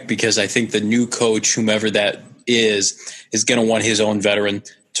him back, because I think the new coach, whomever that is going to want his own veteran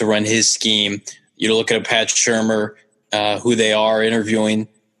to run his scheme. You look at a Pat Shurmur, who they are interviewing.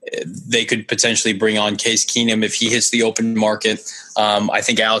 They could potentially bring on Case Keenum if he hits the open market. I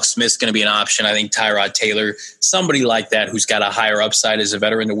think Alex Smith's going to be an option. I think Tyrod Taylor, somebody like that who's got a higher upside as a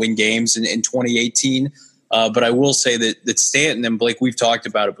veteran to win games in 2018. But I will say that Stanton, and Blake, we've talked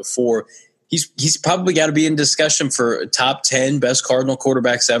about it before, he's probably got to be in discussion for top 10 best Cardinal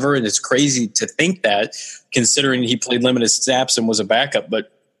quarterbacks ever. And it's crazy to think that, considering he played limited snaps and was a backup.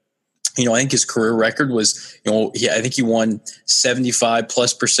 But I think his career record was, I think he won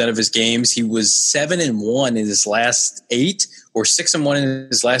 75+% of his games. He was 7-1 in his last 8 or 6-1 in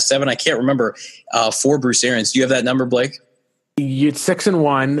his last 7. I can't remember for Bruce Arians. Do you have that number, Blake? It's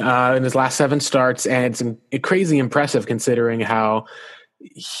 6-1 in his last 7 starts, and it's crazy impressive considering how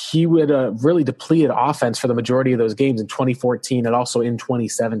he would really depleted offense for the majority of those games in 2014 and also in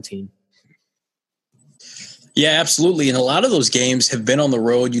 2017. Yeah, absolutely. And a lot of those games have been on the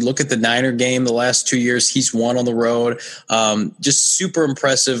road. You look at the Niner game the last 2 years, he's won on the road. Just super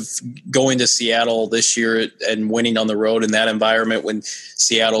impressive going to Seattle this year and winning on the road in that environment when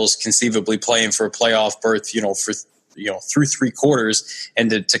Seattle's conceivably playing for a playoff berth, through 3 quarters,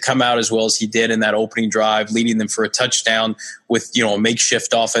 and to come out as well as he did in that opening drive, leading them for a touchdown with, a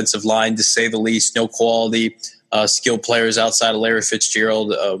makeshift offensive line, to say the least, no quality skilled players outside of Larry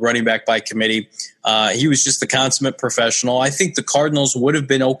Fitzgerald, running back by committee. He was just the consummate professional. I think the Cardinals would have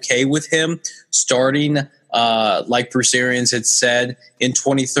been okay with him starting, like Bruce Arians had said, in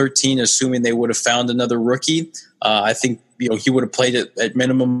 2013, assuming they would have found another rookie. I think he would have played at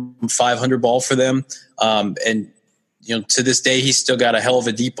minimum 500 ball for them. And to this day, he's still got a hell of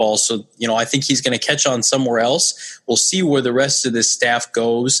a deep ball. So, I think he's going to catch on somewhere else. We'll see where the rest of this staff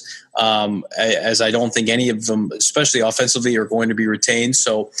goes, as I don't think any of them, especially offensively, are going to be retained.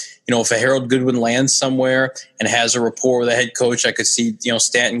 So, if a Harold Goodwin lands somewhere and has a rapport with the head coach, I could see,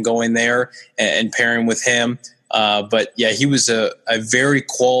 Stanton going there and pairing with him. But, yeah, he was a very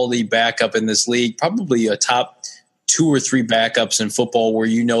quality backup in this league, probably a top 2 or 3 backups in football where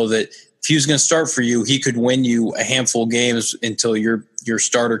that if he was going to start for you, he could win you a handful of games until your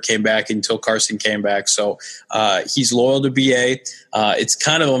starter came back, until Carson came back. So he's loyal to BA. It's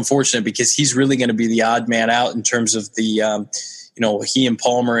kind of unfortunate because he's really going to be the odd man out in terms of the, he and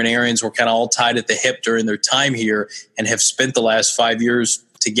Palmer and Arians were kind of all tied at the hip during their time here and have spent the last 5 years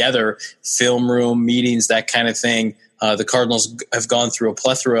together, film room, meetings, that kind of thing. The Cardinals have gone through a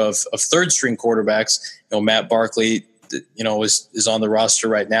plethora of third-string quarterbacks. Matt Barkley, is on the roster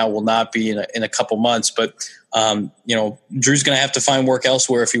right now, will not be in a couple months. But, Drew's going to have to find work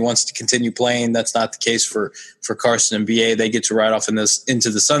elsewhere if he wants to continue playing. That's not the case for Carson and BA. They get to ride off into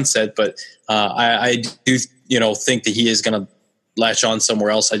the sunset. But I do, think that he is going to latch on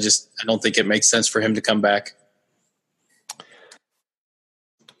somewhere else. I don't think it makes sense for him to come back.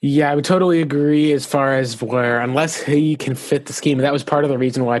 Yeah, I would totally agree as far as where, unless he can fit the scheme, that was part of the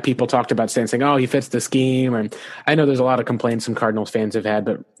reason why people talked about Stan saying, he fits the scheme. And I know there's a lot of complaints some Cardinals fans have had,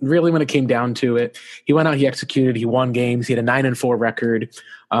 but really when it came down to it, he went out, he executed, he won games, he had a 9-4 record.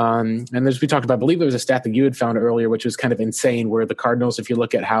 And as we talked about, I believe there was a stat that you had found earlier, which was kind of insane, where the Cardinals, if you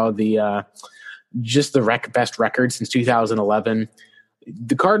look at how the best record since 2011,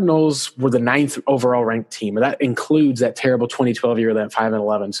 the Cardinals were the 9th overall ranked team. And that includes that terrible 2012 year, that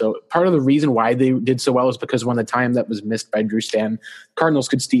 5-11. So part of the reason why they did so well is because when the time that was missed by Drew Stanton, Cardinals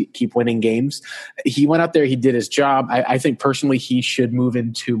could keep winning games. He went out there, he did his job. I think personally he should move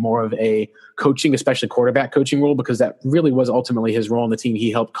into more of a coaching, especially quarterback coaching role, because that really was ultimately his role on the team.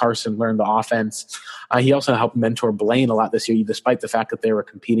 He helped Carson learn the offense. He also helped mentor Blaine a lot this year, despite the fact that they were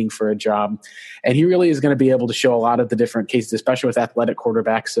competing for a job. And he really is going to be able to show a lot of the different cases, especially with athletic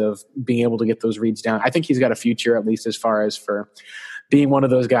quarterbacks, of being able to get those reads down. I think he's got a future, at least as far as for being one of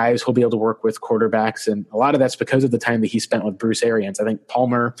those guys who'll be able to work with quarterbacks. And a lot of that's because of the time that he spent with Bruce Arians. I think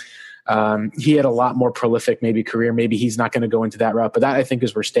Palmer, he had a lot more prolific maybe career. Maybe he's not going to go into that route, but that I think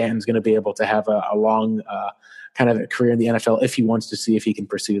is where Stanton's going to be able to have a long kind of a career in the NFL if he wants to see if he can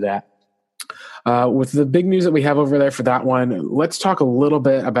pursue that. With the big news that we have over there for that one, let's talk a little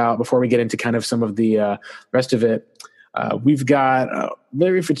bit about, before we get into kind of some of the rest of it, we've got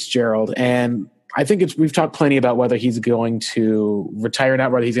Larry Fitzgerald, and I think we've talked plenty about whether he's going to retire or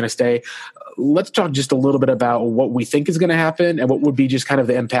not, whether he's going to stay. Let's talk just a little bit about what we think is going to happen and what would be just kind of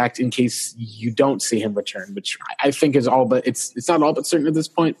the impact in case you don't see him return, which I think is all but it's not all but certain at this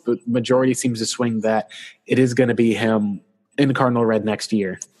point, but majority seems to swing that it is going to be him in Cardinal red next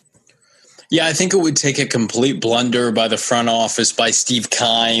year. Yeah, I think it would take a complete blunder by the front office, by Steve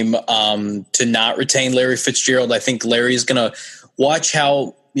Keim, to not retain Larry Fitzgerald. I think Larry is going to watch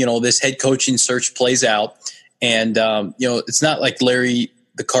how, this head coaching search plays out. And, it's not like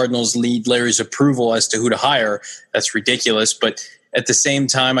the Cardinals need Larry's approval as to who to hire. That's ridiculous. But at the same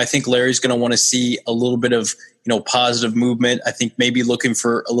time, I think Larry's going to want to see a little bit of, positive movement. I think maybe looking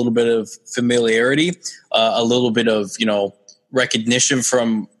for a little bit of familiarity, a little bit of, recognition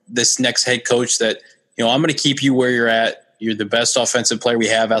from this next head coach that, I'm going to keep you where you're at. You're the best offensive player we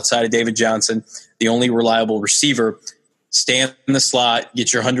have outside of David Johnson, the only reliable receiver. Stay in the slot,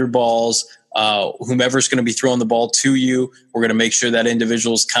 get your 100 balls. Whomever's going to be throwing the ball to you, we're going to make sure that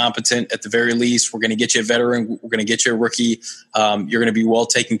individual is competent at the very least. We're going to get you a veteran. We're going to get you a rookie. You're going to be well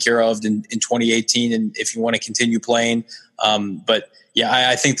taken care of in 2018, and if you want to continue playing. But, yeah,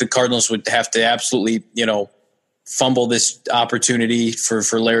 I think the Cardinals would have to absolutely, fumble this opportunity for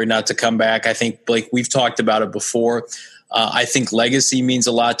Larry not to come back. I think, Blake, we've talked about it before. I think legacy means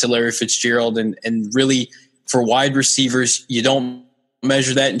a lot to Larry Fitzgerald, and really for wide receivers, you don't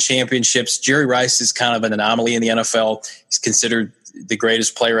measure that in championships. Jerry Rice is kind of an anomaly in the NFL. He's considered the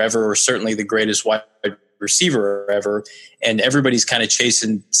greatest player ever, or certainly the greatest wide receiver ever, and everybody's kind of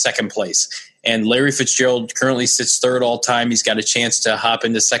chasing second place. And Larry Fitzgerald currently sits third all time. He's got a chance to hop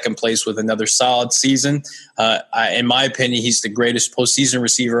into second place with another solid season. In my opinion, he's the greatest postseason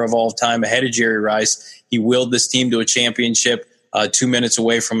receiver of all time, ahead of Jerry Rice. He willed this team to a championship, 2 minutes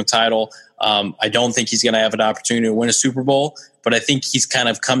away from a title. I don't think he's going to have an opportunity to win a Super Bowl, but I think he's kind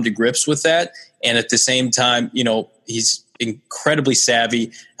of come to grips with that. And at the same time, he's incredibly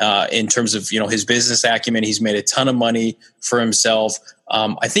savvy in terms of his business acumen. He's made a ton of money for himself.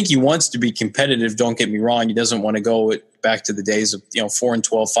 I think he wants to be competitive. Don't get me wrong; he doesn't want to go back to the days of 4-12,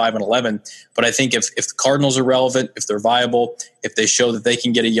 5-11. But I think if the Cardinals are relevant, if they're viable, if they show that they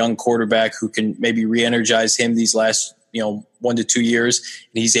can get a young quarterback who can maybe re-energize him these last 1 to 2 years,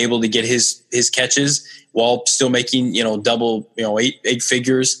 and he's able to get his catches while still making double eight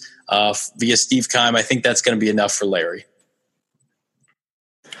figures via Steve Keim, I think that's going to be enough for Larry.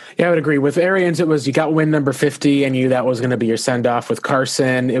 Yeah, I would agree. With Arians, it was you got win number 50 and you knew that was going to be your send-off. With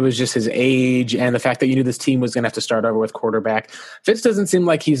Carson, it was just his age and the fact that you knew this team was going to have to start over with quarterback. Fitz doesn't seem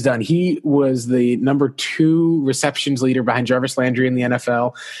like he's done. He was the number 2 receptions leader behind Jarvis Landry in the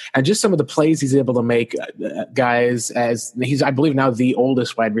NFL. And just some of the plays he's able to make, guys, as he's, I believe, now the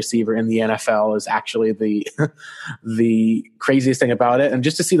oldest wide receiver in the NFL is actually the craziest thing about it. And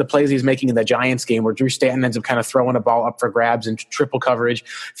just to see the plays he's making in the Giants game where Drew Stanton ends up kind of throwing a ball up for grabs and triple coverage,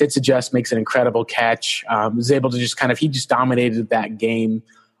 Fitz adjusts, makes an incredible catch, was able to just he just dominated that game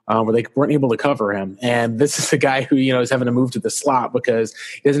where they weren't able to cover him. And this is the guy who, is having to move to the slot because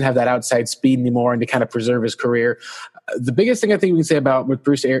he doesn't have that outside speed anymore and to kind of preserve his career. The biggest thing I think we can say about with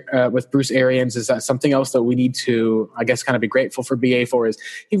Bruce Arians is that something else that we need to, I guess, kind of be grateful for BA for is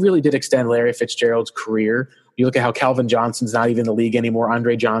he really did extend Larry Fitzgerald's career. You look at how Calvin Johnson's not even in the league anymore.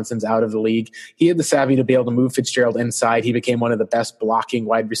 Andre Johnson's out of the league. He had the savvy to be able to move Fitzgerald inside. He became one of the best blocking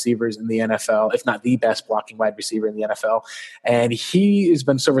wide recievers in the NFL, if not the best blocking wide receiver in the NFL. And he has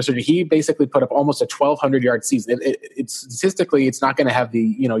been so versatile. He basically put up almost a 1,200-yard season. Statistically, it's not going to have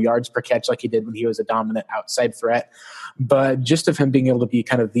the yards per catch like he did when he was a dominant outside threat. But just of him being able to be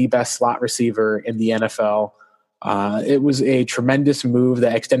kind of the best slot receiver in the NFL, it was a tremendous move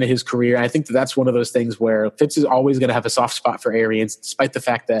that extended his career. And I think that's one of those things where Fitz is always going to have a soft spot for Arians, despite the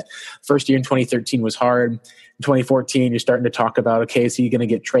fact that first year in 2013 was hard. In 2014, you're starting to talk about, okay, is he going to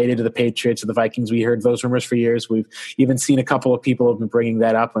get traded to the Patriots or the Vikings? We heard those rumors for years. We've even seen a couple of people have been bringing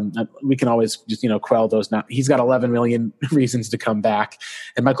that up, and we can always just, quell those. Now, he's got 11 million reasons to come back,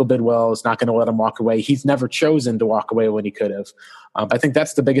 and Michael Bidwell is not going to let him walk away. He's never chosen to walk away when he could have. I think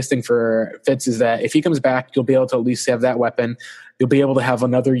that's the biggest thing for Fitz is that if he comes back, you'll be able to at least have that weapon. You'll be able to have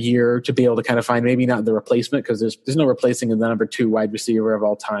another year to be able to kind of find maybe not the replacement because there's no replacing the number 2 wide receiver of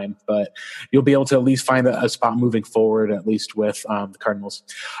all time, but you'll be able to at least find a spot moving forward, at least with the Cardinals.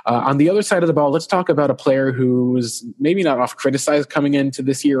 On the other side of the ball, let's talk about a player who was maybe not off criticized coming into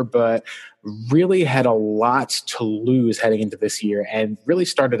this year, but really had a lot to lose heading into this year and really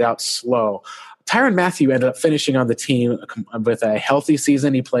started out slow. Tyrann Mathieu ended up finishing on the team with a healthy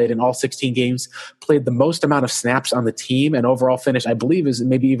season. He played in all 16 games, played the most amount of snaps on the team, and overall finish, I believe, is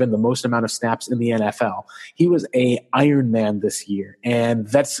maybe even the most amount of snaps in the NFL. He was a Iron Man this year, and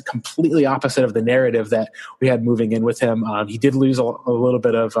that's completely opposite of the narrative that we had moving in with him. He did lose a little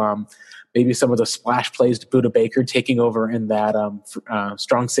bit of maybe some of the splash plays to Budda Baker taking over in that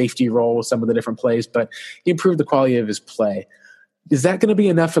strong safety role with some of the different plays, but he improved the quality of his play. Is that going to be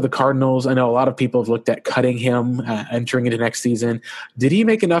enough for the Cardinals? I know a lot of people have looked at cutting him entering into next season. Did he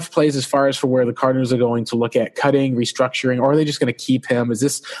make enough plays as far as for where the Cardinals are going to look at cutting, restructuring, or are they just going to keep him? Is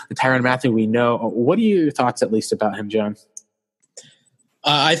this the Tyrann Mathieu we know? What are your thoughts at least about him, John?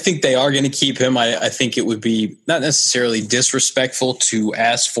 I think they are going to keep him. I think it would be not necessarily disrespectful to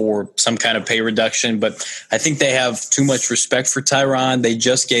ask for some kind of pay reduction, but I think they have too much respect for Tyrann. They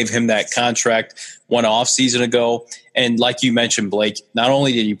just gave him that contract one off season ago. And like you mentioned, Blake, not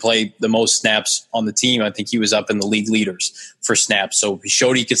only did he play the most snaps on the team, I think he was up in the league leaders for snaps. So he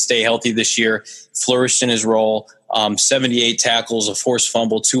showed he could stay healthy this year, flourished in his role, 78 tackles, a forced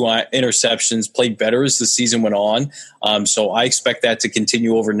fumble, 2 interceptions, played better as the season went on. So I expect that to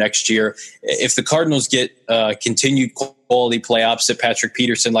continue over next year. If the Cardinals get continued quality play opposite Patrick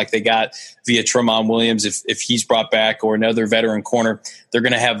Peterson like they got via Tramon Williams, if he's brought back, or another veteran corner, they're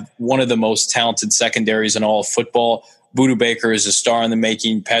going to have one of the most talented secondaries in all of football. Budda Baker is a star in the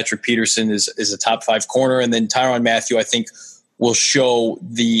making. Patrick Peterson is a top 5 corner. And then Tyrann Mathieu, I think, will show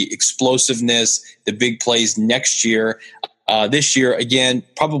the explosiveness, the big plays next year. This year, again,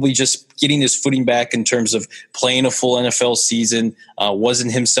 probably just getting his footing back in terms of playing a full NFL season.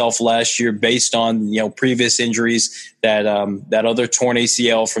 Wasn't himself last year based on previous injuries, that other torn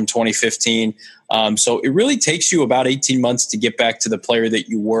ACL from 2015. So it really takes you about 18 months to get back to the player that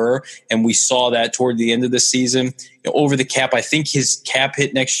you were, and we saw that toward the end of the season. Over the cap, I think his cap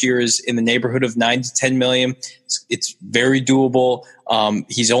hit next year is in the neighborhood of $9 to $10 million. It's very doable.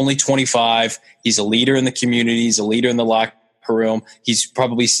 He's only 25. He's a leader in the community. He's a leader in the locker room. He's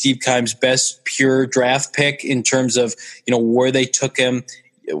probably Steve Keim's best pure draft pick in terms of where they took him,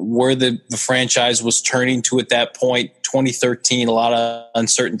 where the franchise was turning to at that point. 2013, a lot of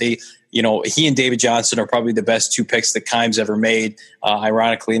uncertainty. He and David Johnson are probably the best two picks that Keim's ever made,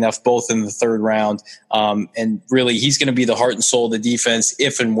 ironically enough, both in the third round. And really, he's going to be the heart and soul of the defense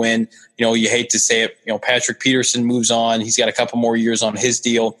if and when, you hate to say it, Patrick Peterson moves on. He's got a couple more years on his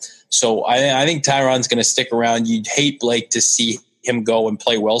deal. So I think Tyron's going to stick around. You'd hate Blake to see him go and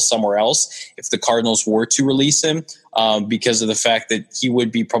play well somewhere else if the Cardinals were to release him, because of the fact that he would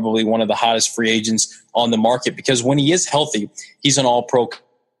be probably one of the hottest free agents on the market, because when he is healthy, he's an all-pro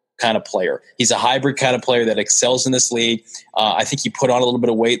kind of player. He's a hybrid kind of player that excels in this league. I think he put on a little bit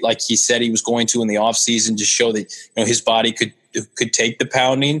of weight like he said he was going to in the offseason to show that his body could take the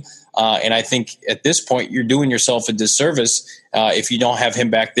pounding. And I think at this point you're doing yourself a disservice if you don't have him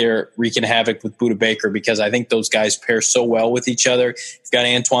back there wreaking havoc with Budda Baker, because I think those guys pair so well with each other. You've got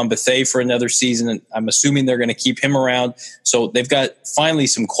Antoine Bethea for another season, and I'm assuming they're going to keep him around. So they've got finally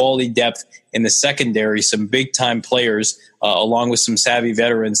some quality depth in the secondary, some big-time players, along with some savvy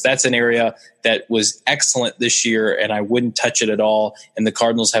veterans. That's an area that was excellent this year, and I wouldn't touch it at all. And the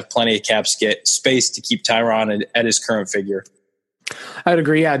Cardinals have plenty of cap space to keep Tyron at his current figure. I'd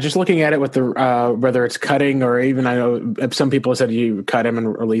agree. Yeah, just looking at it with the whether it's cutting or even, I know some people have said you cut him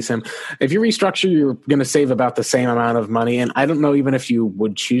and release him. If you restructure, you're going to save about the same amount of money. And I don't know even if you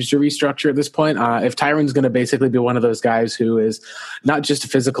would choose to restructure at this point. If Tyron's going to basically be one of those guys who is not just a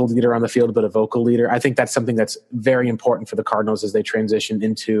physical leader on the field, but a vocal leader, I think that's something that's very important for the Cardinals as they transition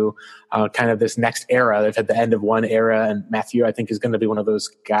into kind of this next era. They've had the end of one era, and Mathieu, I think, is going to be one of those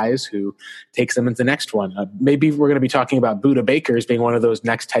guys who takes them into the next one. Maybe we're going to be talking about Budda Baker as being one of those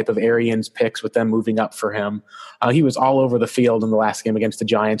next type of Arians picks with them moving up for him. He was all over the field in the last game against the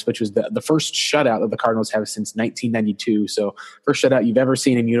Giants, which was the first shutout that the Cardinals have since 1992. So first shutout you've ever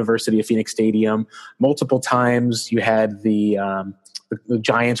seen in University of Phoenix Stadium. Multiple times you had the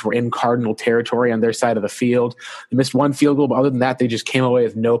Giants were in Cardinal territory on their side of the field. They missed one field goal, but other than that, they just came away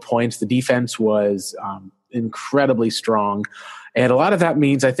with no points. The defense was incredibly strong. And a lot of that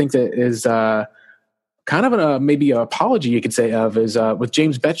means, I think, that is kind of maybe an apology you could say of is with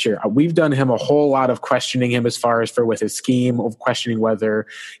James Bettcher. We've done him a whole lot of questioning him as far as with his scheme, of questioning whether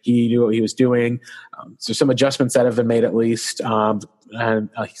he knew what he was doing. So some adjustments that have been made at least. And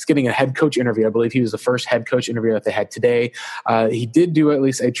he's getting a head coach interview. I believe he was the first head coach interview that they had today. He did do at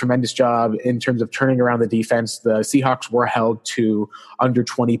least a tremendous job in terms of turning around the defense. The Seahawks were held to under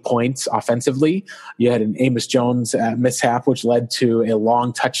 20 points offensively. You had an Amos Jones mishap, which led to a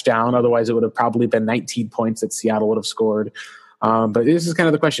long touchdown. Otherwise, it would have probably been 19 points that Seattle would have scored. But this is kind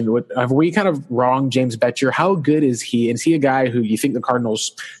of the question. Have we kind of wronged James Bettcher? How good is he? And is he a guy who you think the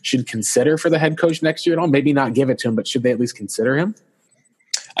Cardinals should consider for the head coach next year at all? Maybe not give it to him, but should they at least consider him?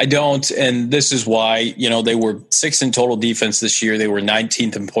 I don't, and this is why, they were 6th in total defense this year. They were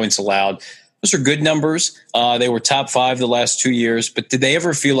 19th in points allowed. Those are good numbers. They were top 5 the last 2 years, but did they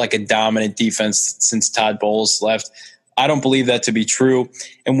ever feel like a dominant defense since Todd Bowles left? I don't believe that to be true.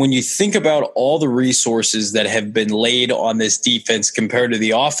 And when you think about all the resources that have been laid on this defense compared to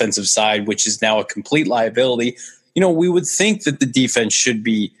the offensive side, which is now a complete liability, we would think that the defense should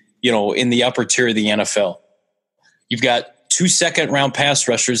be, in the upper tier of the NFL. You've got 2 second-round pass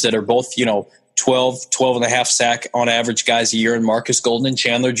rushers that are both, 12 and a half sack on average guys a year in Marcus Golden and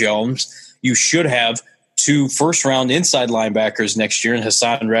Chandler Jones. You should have 2 first-round inside linebackers next year in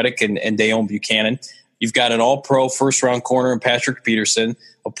Hassan Reddick and Dayon Buchanan. You've got an all-pro first-round corner in Patrick Peterson,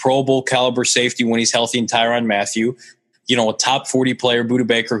 a Pro Bowl caliber safety when he's healthy in Tyrann Mathieu, a top 40 player, Budda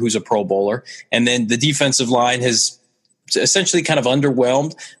Baker, who's a Pro Bowler. And then the defensive line has essentially kind of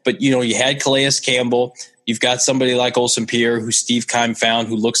underwhelmed, but, you had Calais Campbell. You've got somebody like Olsen Pierre, who Steve Keim found,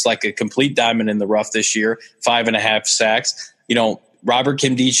 who looks like a complete diamond in the rough this year, 5.5 sacks. Robert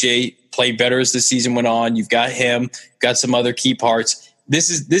Nkemdiche played better as the season went on. You've got him, got some other key parts.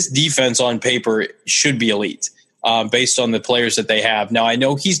 This defense on paper should be elite based on the players that they have. Now, I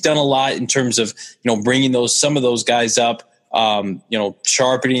know he's done a lot in terms of, bringing some of those guys up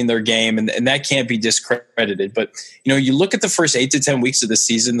sharpening their game, and that can't be discredited. But, you look at the first 8 to 10 weeks of the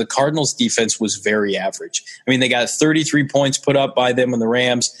season, the Cardinals defense was very average. I mean, they got 33 points put up by them and the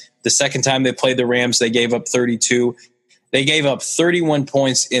Rams. The second time they played the Rams, they gave up 32. They gave up 31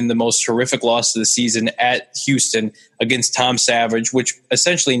 points in the most horrific loss of the season at Houston against Tom Savage, which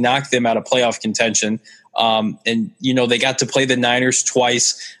essentially knocked them out of playoff contention. They got to play the Niners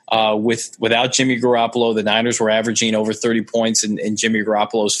twice without Jimmy Garoppolo. The Niners were averaging over 30 points in Jimmy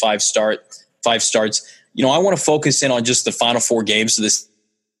Garoppolo's five starts. I want to focus in on just the final 4 games of this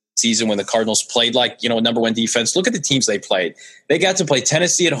season when the Cardinals played number 1 defense. Look at the teams they played. They got to play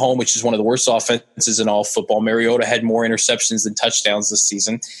Tennessee at home, which is one of the worst offenses in all football. Mariota had more interceptions than touchdowns this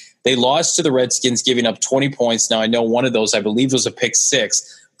season. They lost to the Redskins, giving up 20 points. Now, I know one of those, I believe, was a pick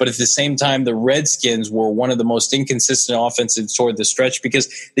 6. But at the same time, the Redskins were one of the most inconsistent offensive toward the stretch because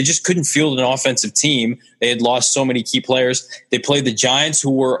they just couldn't field an offensive team. They had lost so many key players. They played the Giants, who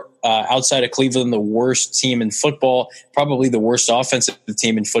were outside of Cleveland, the worst team in football, probably the worst offensive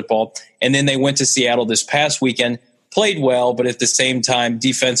team in football. And then they went to Seattle this past weekend, played well, but at the same time,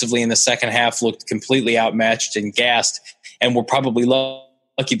 defensively in the second half looked completely outmatched and gassed, and were probably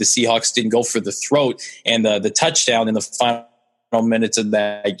lucky the Seahawks didn't go for the throat and the touchdown in the final minutes of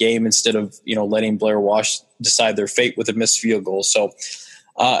that game instead of letting Blair Walsh decide their fate with a missed field goal. So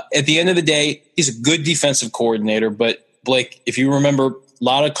at the end of the day, he's a good defensive coordinator. But Blake, if you remember, a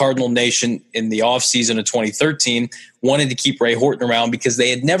lot of Cardinal Nation in the offseason of 2013 wanted to keep Ray Horton around because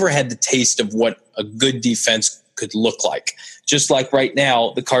they had never had the taste of what a good defense could look like. Just like right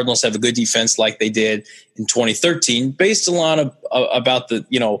now, the Cardinals have a good defense like they did in 2013, based a lot about the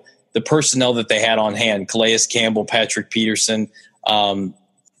personnel that they had on hand: Calais Campbell, Patrick Peterson,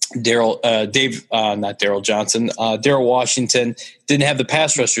 Daryl Washington. Didn't have the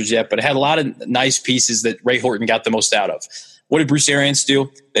pass rushers yet, but had a lot of nice pieces that Ray Horton got the most out of. What did Bruce Arians do?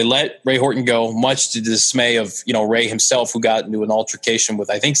 They let Ray Horton go, much to the dismay of Ray himself, who got into an altercation with,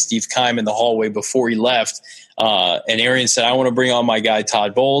 I think, Steve Keim in the hallway before he left. And Arians said, "I want to bring on my guy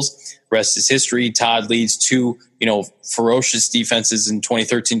Todd Bowles." Rest is history. Todd leads 2 ferocious defenses in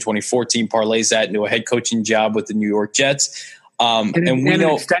 2013-2014, parlays that into a head coaching job with the New York Jets. And we know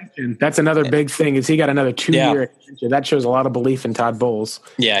an extension. That's another big thing, is he got another 2-year extension. That shows a lot of belief in Todd Bowles.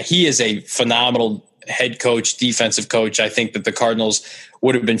 Yeah, he is a phenomenal head coach, defensive coach. I think that the Cardinals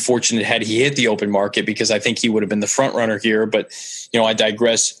would have been fortunate had he hit the open market, because I think he would have been the front runner here. But, I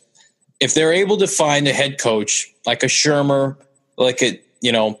digress. If they're able to find a head coach like a Shermer, like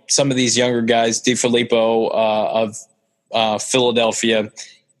some of these younger guys, DeFilippo of Philadelphia,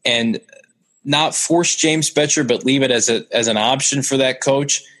 and not force James Bettcher, but leave it as an option for that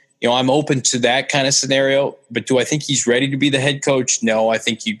coach, I'm open to that kind of scenario. But do I think he's ready to be the head coach? No, I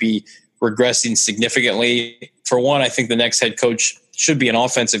think you'd be regressing significantly. For one, I think the next head coach should be an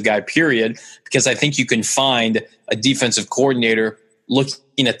offensive guy, period, because I think you can find a defensive coordinator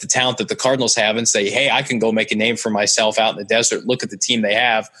looking at the talent that the Cardinals have and say, hey, I can go make a name for myself out in the desert. Look at the team they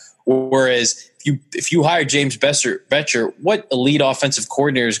have. Whereas if you hire James Bettcher, what elite offensive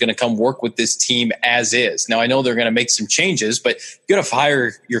coordinator is going to come work with this team as is? Now, I know they're going to make some changes, but you got to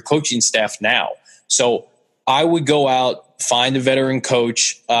hire your coaching staff now. So I would go out, find a veteran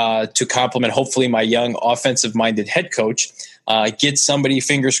coach to complement, hopefully, my young offensive-minded head coach. Get somebody,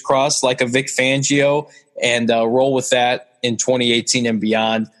 fingers crossed, like a Vic Fangio, and roll with that in 2018 and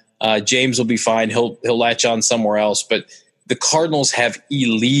beyond. James will be fine. He'll latch on somewhere else. But the Cardinals have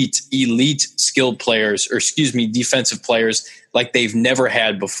elite skilled players, defensive players like they've never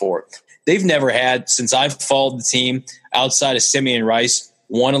had before. They've never had, since I've followed the team, outside of Simeon Rice,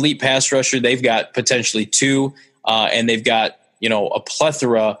 one elite pass rusher. They've got potentially 2, and they've got a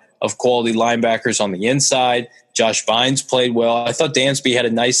plethora of quality linebackers on the inside. Josh Bynes played well. I thought Dansby had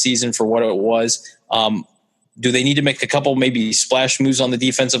a nice season for what it was. Do they need to make a couple maybe splash moves on the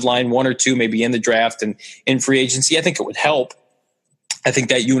defensive line, 1 or 2 maybe in the draft and in free agency? I think it would help. I think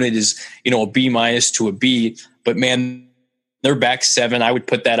that unit is, a B- to a B. But, man, their back 7, I would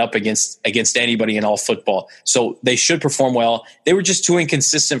put that up against anybody in all football. So they should perform well. They were just too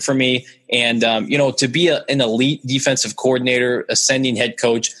inconsistent for me. And, to be an elite defensive coordinator, ascending head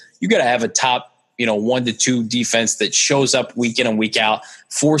coach, you got to have a top 1 to 2 defense that shows up week in and week out,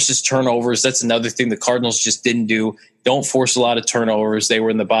 forces turnovers. That's another thing the Cardinals just didn't do. Don't force a lot of turnovers. They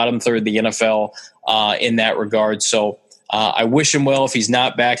were in the bottom third of the NFL in that regard. So I wish him well if he's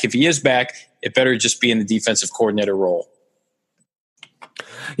not back. If he is back, it better just be in the defensive coordinator role.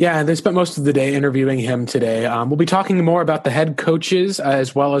 Yeah, they spent most of the day interviewing him today. We'll be talking more about the head coaches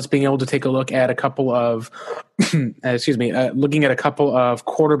as well as being able to take a look at a couple of, looking at a couple of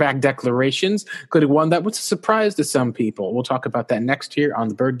quarterback declarations, including one that was a surprise to some people. We'll talk about that next here on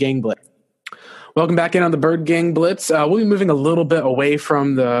the Bird Gang Blitz. Welcome back in on the Bird Gang Blitz. We'll be moving a little bit away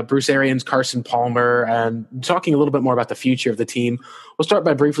from the Bruce Arians, Carson Palmer, and talking a little bit more about the future of the team. We'll start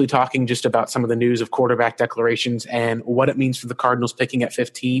by briefly talking just about some of the news of quarterback declarations and what it means for the Cardinals picking at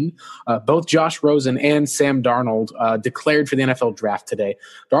 15. Both Josh Rosen and Sam Darnold declared for the NFL draft today.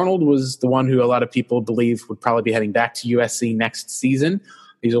 Darnold was the one who a lot of people believe would probably be heading back to USC next season.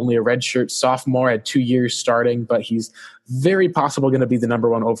 He's only a redshirt sophomore, had 2 years starting, but he's very possible going to be the number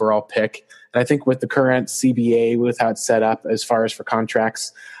 1 overall pick. And I think with the current CBA, with how it's set up as far as for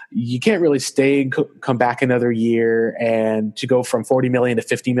contracts, you can't really stay and come back another year and to go from $40 million to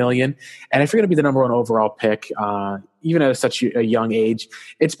 $50 million. And if you're going to be the number 1 overall pick, even at such a young age,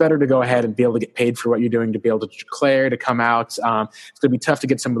 it's better to go ahead and be able to get paid for what you're doing, to be able to declare, to come out. It's going to be tough to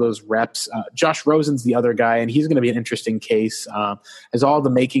get some of those reps. Josh Rosen's the other guy, and he's going to be an interesting case. Has all the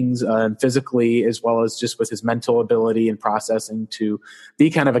makings physically as well as just with his mental ability and processing to be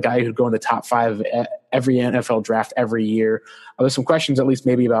kind of a guy who'd go in the top 5 every NFL draft every year. There's some questions, at least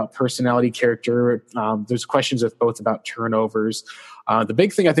maybe about personality, character. There's questions of both about turnovers. The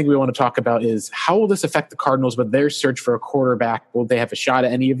big thing I think we want to talk about is how will this affect the Cardinals with their search for a quarterback? Will they have a shot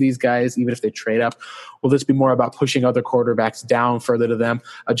at any of these guys, even if they trade up? Will this be more about pushing other quarterbacks down further to them?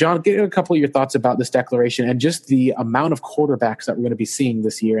 John, get a couple of your thoughts about this declaration and just the amount of quarterbacks that we're going to be seeing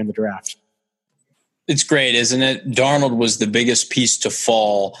this year in the draft. It's great, isn't it? Darnold was the biggest piece to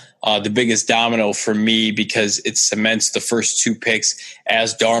fall, the biggest domino for me, because it cements the first 2 picks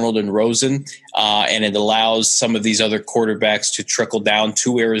as Darnold and Rosen, and it allows some of these other quarterbacks to trickle down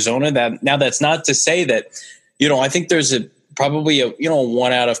to Arizona. Now, that's not to say that, I think there's probably a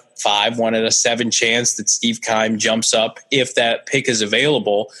 1 out of 5, 1 out of 7 chance that Steve Keim jumps up if that pick is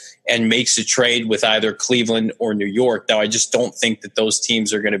available and makes a trade with either Cleveland or New York. Now, I just don't think that those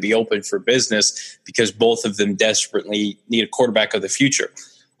teams are going to be open for business because both of them desperately need a quarterback of the future.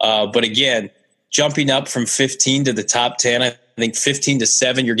 But again, jumping up from 15 to the top 10, I think 15 to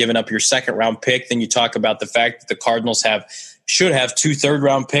 7, you're giving up your second-round pick. Then you talk about the fact that the Cardinals should have 2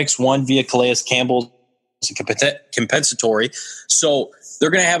 third-round picks, one via Calais Campbell, compensatory. So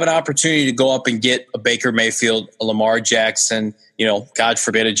they're going to have an opportunity to go up and get a Baker Mayfield, a Lamar Jackson, God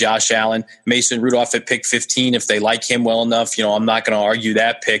forbid, a Josh Allen, Mason Rudolph at pick 15 if they like him well enough. I'm not going to argue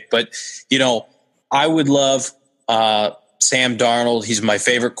that pick. But, I would love Sam Darnold. He's my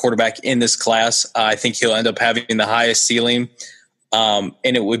favorite quarterback in this class. I think he'll end up having the highest ceiling. And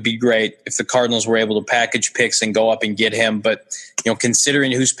it would be great if the Cardinals were able to package picks and go up and get him. But,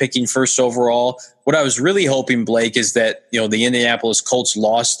 considering who's picking first overall, what I was really hoping, Blake, is that, the Indianapolis Colts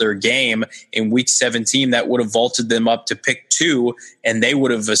lost their game in week 17. That would have vaulted them up to pick 2, and they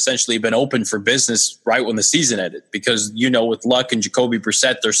would have essentially been open for business right when the season ended because, with Luck and Jacoby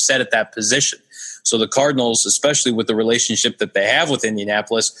Brissett, they're set at that position. So the Cardinals, especially with the relationship that they have with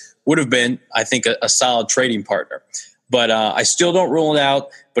Indianapolis, would have been, I think, a solid trading partner. But I still don't rule it out.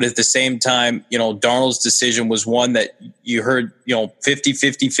 But at the same time, Darnold's decision was one that you heard,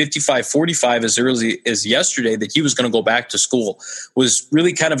 50-50, 55-45 as early as yesterday that he was going to go back to school. Was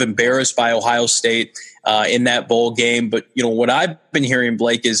really kind of embarrassed by Ohio State in that bowl game. But, what I've been hearing,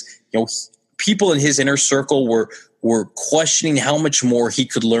 Blake, is, people in his inner circle were questioning how much more he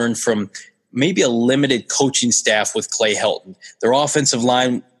could learn from maybe a limited coaching staff with Clay Helton. Their offensive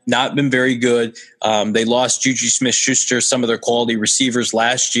line not been very good. They lost Juju Smith-Schuster, some of their quality receivers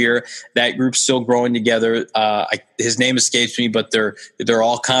last year. That group's still growing together. His name escapes me, but they're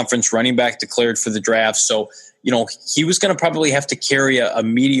all conference running back declared for the draft. So, he was going to probably have to carry a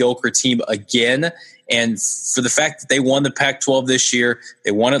mediocre team again. And for the fact that they won the Pac-12 this year,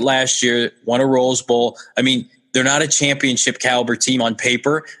 they won it last year, won a Rose Bowl. I mean, they're not a championship caliber team on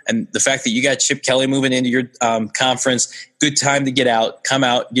paper. And the fact that you got Chip Kelly moving into your conference, good time to get out, come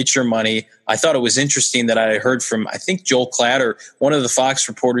out, get your money. I thought it was interesting that I heard from, I think, Joel Klatt or one of the Fox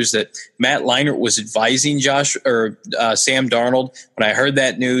reporters that Matt Leinart was advising Sam Darnold. When I heard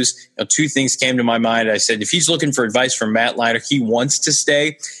that news, 2 things came to my mind. I said, if he's looking for advice from Matt Leinart, he wants to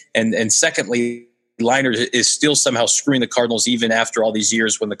stay. And secondly, Leinart is still somehow screwing the Cardinals even after all these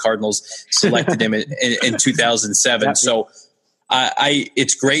years when the Cardinals selected him in 2007. So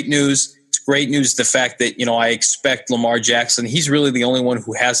it's great news. It's great news, the fact that, I expect Lamar Jackson. He's really the only one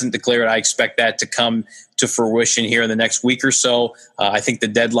who hasn't declared. I expect that to come to fruition here in the next week or so. I think the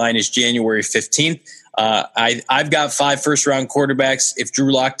deadline is January 15th. I've got 5 first-round quarterbacks. If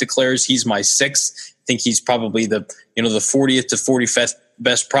Drew Lock declares, he's my 6th. I think he's probably the 40th to 45th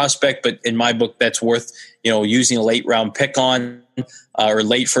best prospect, but in my book, that's worth, using a late round pick on or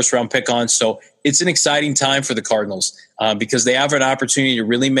late first round pick on. So it's an exciting time for the Cardinals because they have an opportunity to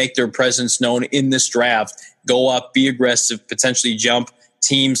really make their presence known in this draft, go up, be aggressive, potentially jump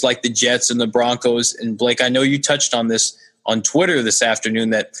teams like the Jets and the Broncos. And Blake, I know you touched on this on Twitter this afternoon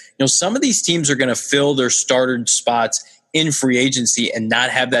that, some of these teams are going to fill their starter spots in free agency and not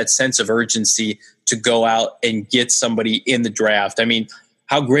have that sense of urgency to go out and get somebody in the draft. I mean,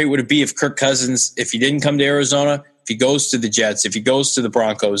 how great would it be if Kirk Cousins, if he didn't come to Arizona, if he goes to the Jets, if he goes to the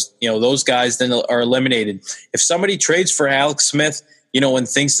Broncos, those guys then are eliminated. If somebody trades for Alex Smith, and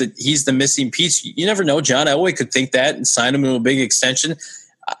thinks that he's the missing piece, you never know. John Elway could think that and sign him to a big extension.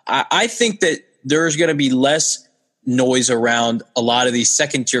 I think that there's going to be less noise around a lot of these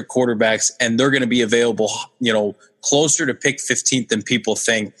second-tier quarterbacks, and they're going to be available, closer to pick 15th than people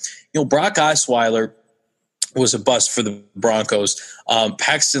think. Brock Osweiler was a bust for the Broncos.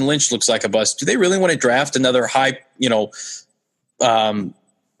 Paxton Lynch looks like a bust. Do they really want to draft another high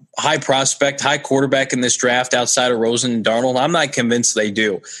prospect, high quarterback in this draft outside of Rosen and Darnold? I'm not convinced they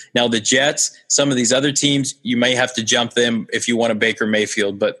do. Now, the Jets, some of these other teams, you may have to jump them if you want a Baker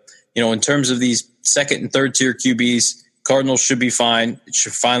Mayfield. But, in terms of these second and third tier QBs, Cardinals should be fine. It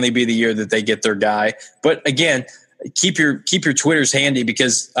should finally be the year that they get their guy. But again, keep your Twitters handy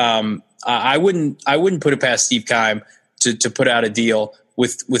because I wouldn't put it past Steve Keim to put out a deal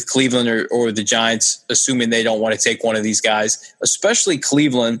with Cleveland or the Giants, assuming they don't want to take one of these guys, especially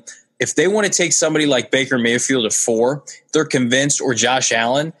Cleveland. If they want to take somebody like Baker Mayfield at 4, they're convinced, or Josh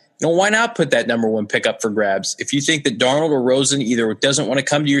Allen, why not put that number 1 pick up for grabs? If you think that Darnold or Rosen either doesn't want to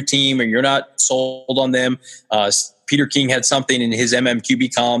come to your team or you're not sold on them, Peter King had something in his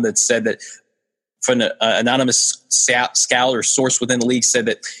MMQB column that said that from an anonymous scout or source within the league said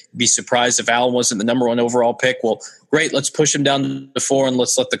that he'd be surprised if Allen wasn't the number 1 overall pick. Well, great. Let's push him down to 4 and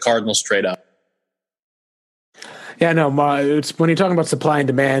let's let the Cardinals trade up. Yeah, no, it's when you're talking about supply and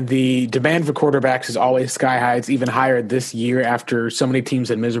demand, the demand for quarterbacks is always sky high. It's even higher this year after so many teams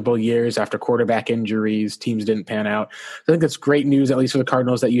had miserable years, after quarterback injuries, teams didn't pan out. I think that's great news, at least for the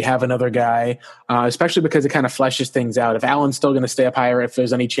Cardinals, that you have another guy, especially because it kind of fleshes things out. If Allen's still going to stay up higher, if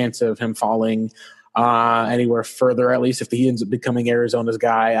there's any chance of him falling anywhere further, at least if he ends up becoming Arizona's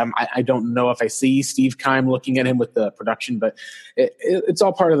guy. I don't know if I see Steve Keim looking at him with the production, but it's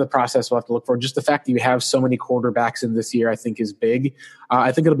all part of the process we'll have to look for. Just the fact that you have so many quarterbacks in this year, I think, is big.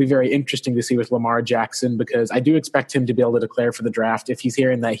 I think it'll be very interesting to see with Lamar Jackson because I do expect him to be able to declare for the draft if he's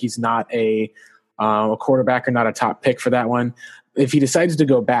hearing that he's not a quarterback or not a top pick for that one. If he decides to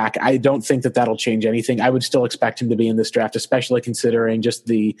go back, I don't think that that'll change anything. I would still expect him to be in this draft, especially considering just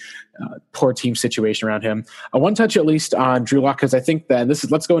the poor team situation around him. One touch at least on Drew Lock, because I think that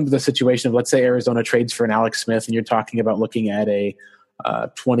let's go into the situation of, let's say Arizona trades for an Alex Smith, and you're talking about looking at a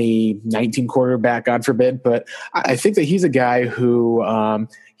 2019 quarterback, God forbid. But I think that he's a guy who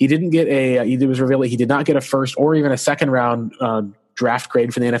he didn't get it was revealed that he did not get a first or even a second round draft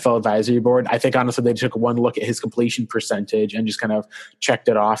grade for the NFL Advisory Board. I think honestly they took one look at his completion percentage and just kind of checked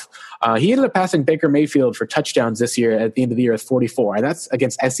it off. He ended up passing Baker Mayfield for touchdowns this year at the end of the year at 44, and that's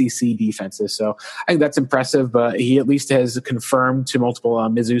against SEC defenses. So I think that's impressive, but he at least has confirmed to multiple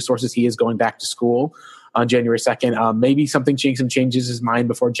Mizzou sources he is going back to school on January 2nd. Maybe something changes his mind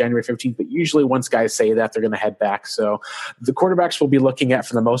before January 15th, but usually once guys say that, they're going to head back. So the quarterbacks we'll be looking at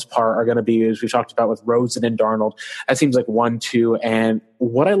for the most part are going to be, as we talked about with Rosen and Darnold, that seems like 1, 2. And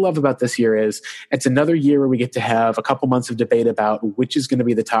what I love about this year is it's another year where we get to have a couple months of debate about which is going to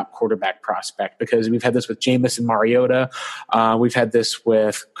be the top quarterback prospect, because we've had this with Jameis and Mariota. We've had this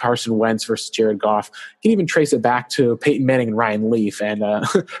with Carson Wentz versus Jared Goff. You can even trace it back to Peyton Manning and Ryan Leaf. And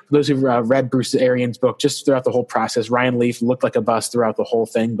for those who've read Bruce Arians' book, just throughout the whole process, Ryan Leaf looked like a bust throughout the whole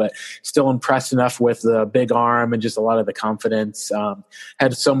thing, but still impressed enough with the big arm and just a lot of the confidence.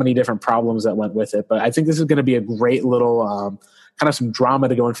 Had so many different problems that went with it. But I think this is going to be a great little kind of some drama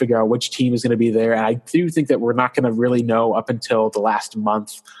to go and figure out which team is going to be there. And I do think that we're not going to really know up until the last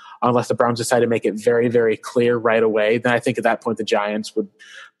month, unless the Browns decide to make it very, very clear right away. Then I think at that point the Giants would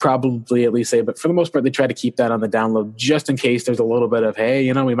probably at least say, but for the most part, they try to keep that on the down low just in case there's a little bit of,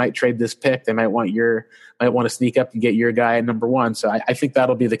 hey, we might trade this pick. They might want to sneak up and get your guy at number 1. So I think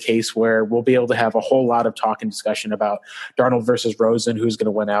that'll be the case where we'll be able to have a whole lot of talk and discussion about Darnold versus Rosen, who's going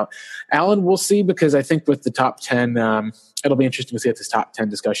to win out. Allen, we'll see, because I think with the top 10, it'll be interesting to see at this top 10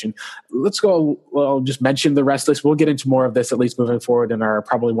 discussion. Let's go. I'll just mention the rest list. We'll get into more of this at least moving forward in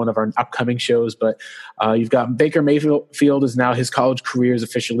probably one of our upcoming shows. But you've got Baker Mayfield is now, his college career is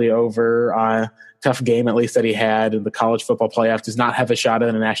officially officially over. Tough game, at least, that he had in the college football playoff. Does not have a shot at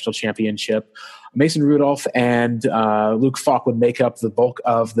a national championship. Mason Rudolph and Luke Falk would make up the bulk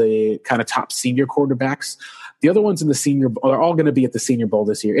of the kind of top senior quarterbacks. The other ones in the Senior Bowl are all going to be at the Senior Bowl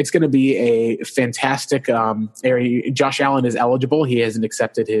this year. It's going to be a fantastic area. Josh Allen is eligible. He hasn't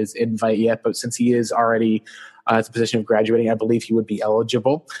accepted his invite yet, but since he is already at the position of graduating, I believe he would be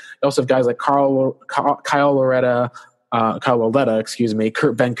eligible. You also have guys like Kyle Lauletta,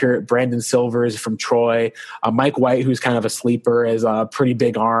 Kurt Benkert, Brandon Silvers from Troy, Mike White, who's kind of a sleeper, has a pretty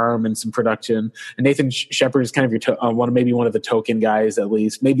big arm and some production, and Nathan Shepard is kind of your maybe one of the token guys at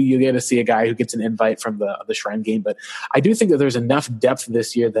least. Maybe you get to see a guy who gets an invite from the Shrine Game, but I do think that there's enough depth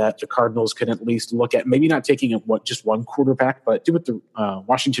this year that the Cardinals can at least look at maybe not taking just one quarterback, but do what the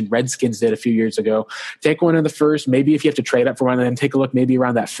Washington Redskins did a few years ago. Take one in the first, maybe if you have to trade up for one, and then take a look maybe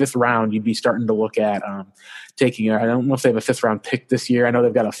around that fifth round, you'd be starting to look at taking. I don't know if they have a fifth round pick this year. I know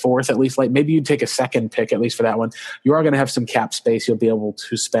they've got a fourth at least. Like maybe you'd take a second pick at least for that one. You are going to have some cap space you'll be able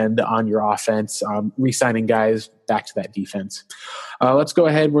to spend on your offense, re-signing guys back to that defense. Let's go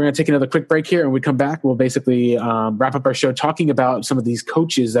ahead. We're going to take another quick break here, and when we come back, we'll basically wrap up our show talking about some of these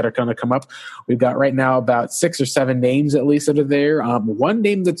coaches that are going to come up. We've got right now about 6 or 7 names at least that are there. One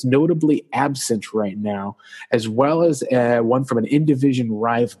name that's notably absent right now, as well as one from an in-division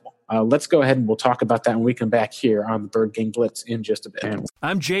rival. Let's go ahead and we'll talk about that when we come back here on the Bird Gang Blitz in just a bit.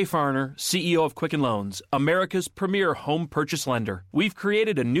 I'm Jay Farner, CEO of Quicken Loans, America's premier home purchase lender. We've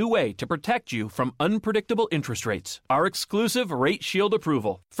created a new way to protect you from unpredictable interest rates. Our exclusive Rate Shield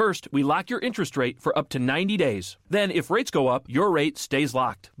approval. First, we lock your interest rate for up to 90 days. Then, if rates go up, your rate stays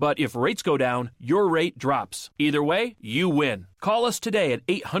locked. But if rates go down, your rate drops. Either way, you win. Call us today at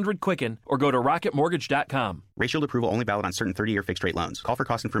 800-QUICKEN or go to rocketmortgage.com. Rate Shield approval only valid on certain 30-year fixed-rate loans. Call for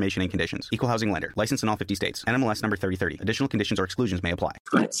cost information and conditions. Equal housing lender. Licensed in all 50 states. NMLS number 3030. Additional conditions or exclusions may apply.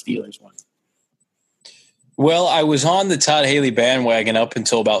 Steelers one. Well, I was on the Todd Haley bandwagon up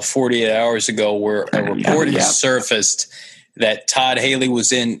until about 48 hours ago, where a report has surfaced that Todd Haley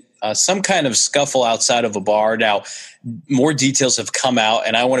was in some kind of scuffle outside of a bar. Now, more details have come out,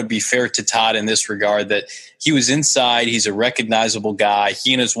 and I want to be fair to Todd in this regard that he was inside. He's a recognizable guy.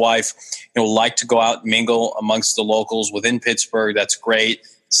 He and his wife, like to go out and mingle amongst the locals within Pittsburgh. That's great.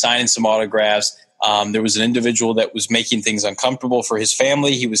 Signing some autographs. There was an individual that was making things uncomfortable for his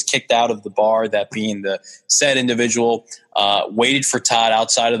family. He was kicked out of the bar, that being the said individual, waited for Todd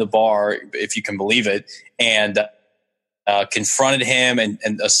outside of the bar, if you can believe it, and confronted him, and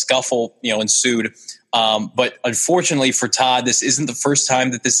a scuffle, ensued. But unfortunately for Todd, this isn't the first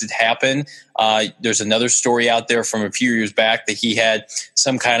time that this had happened. There's another story out there from a few years back that he had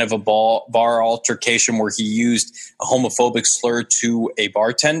some kind of a bar altercation where he used a homophobic slur to a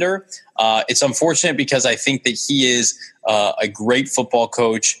bartender. It's unfortunate because I think that he is a great football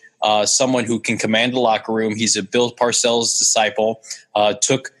coach, someone who can command the locker room. He's a Bill Parcells disciple,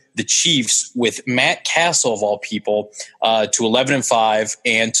 took the Chiefs with Matt Castle, of all people, to 11-5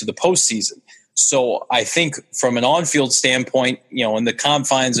 and to the postseason. So I think from an on-field standpoint, in the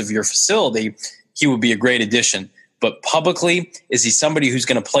confines of your facility, he would be a great addition. But publicly, is he somebody who's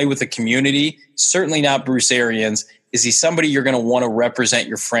going to play with the community? Certainly not Bruce Arians. Is he somebody you're going to want to represent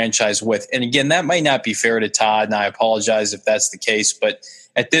your franchise with? And again, that might not be fair to Todd, and I apologize if that's the case. But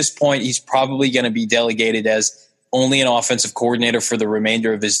at this point, he's probably going to be delegated as only an offensive coordinator for the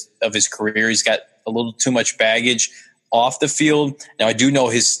remainder of his career. He's got a little too much baggage off the field. Now, I do know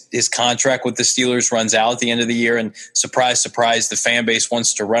his contract with the Steelers runs out at the end of the year, and surprise, surprise, the fan base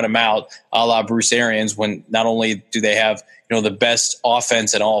wants to run him out, a la Bruce Arians, when not only do they have the best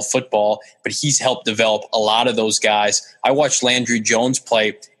offense in all football, but he's helped develop a lot of those guys. I watched Landry Jones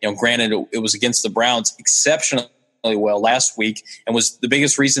play, granted it was against the Browns, exceptionally well last week, and was the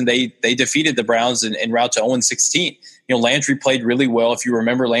biggest reason they defeated the Browns en route to 0-16. Landry played really well. If you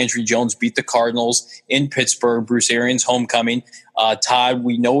remember, Landry Jones beat the Cardinals in Pittsburgh, Bruce Arians' homecoming. Todd,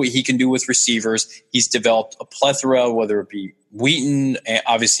 we know what he can do with receivers. He's developed a plethora, whether it be Wheaton,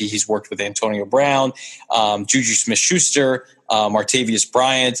 obviously he's worked with Antonio Brown, Juju Smith-Schuster, Martavius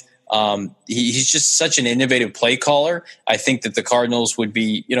Bryant. He's just such an innovative play caller. I think that the Cardinals would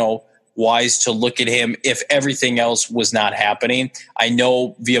be, wise to look at him if everything else was not happening. I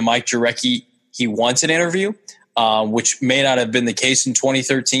know via Mike Jurecki, he wants an interview, which may not have been the case in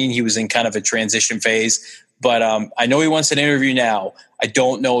 2013. He was in kind of a transition phase, but I know he wants an interview now. I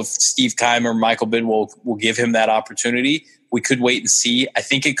don't know if Steve Keim or Michael Bidwell will give him that opportunity. We could wait and see. I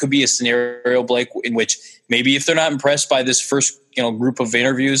think it could be a scenario, Blake, in which maybe if they're not impressed by this first group of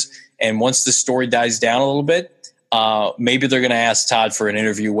interviews, and once the story dies down a little bit, maybe they're going to ask Todd for an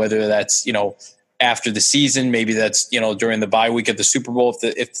interview, whether that's, after the season. Maybe that's, during the bye week of the Super Bowl if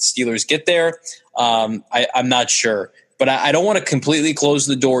the Steelers get there. I'm not sure. But I don't want to completely close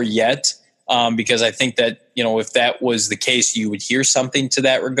the door yet, because I think that, if that was the case, you would hear something to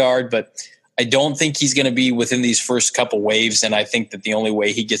that regard. But I don't think he's going to be within these first couple waves. And I think that the only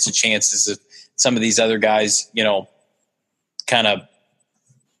way he gets a chance is if some of these other guys, kind of,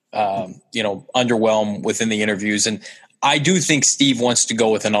 underwhelm within the interviews. And I do think Steve wants to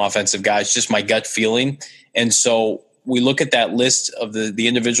go with an offensive guy. It's just my gut feeling. And so we look at that list of the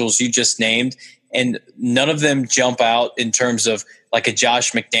individuals you just named, and none of them jump out in terms of like a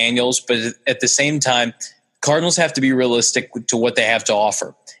Josh McDaniels. But at the same time, Cardinals have to be realistic to what they have to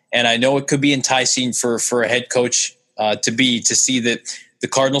offer. And I know it could be enticing for a head coach to see that the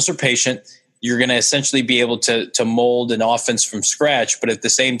Cardinals are patient. You're going to essentially be able to mold an offense from scratch. But at the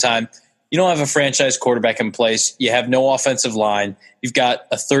same time, you don't have a franchise quarterback in place. You have no offensive line. You've got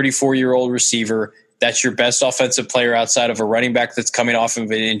a 34-year-old receiver. That's your best offensive player outside of a running back that's coming off of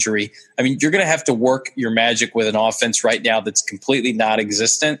an injury. I mean, you're going to have to work your magic with an offense right now that's completely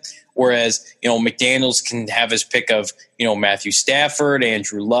non-existent. Whereas, McDaniels can have his pick of, Matthew Stafford,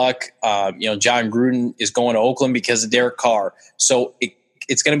 Andrew Luck. John Gruden is going to Oakland because of Derek Carr. So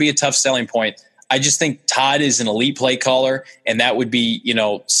it's going to be a tough selling point. I just think Todd is an elite play caller, and that would be,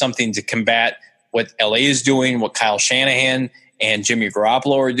 something to combat what LA is doing, what Kyle Shanahan and Jimmy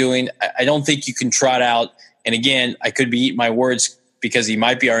Garoppolo are doing. I don't think you can trot out, and again, I could be eating my words because he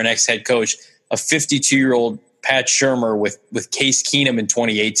might be our next head coach, a 52-year-old Pat Shurmur with Case Keenum in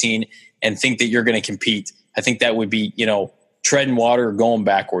 2018 and think that you're going to compete. I think that would be, treading water or going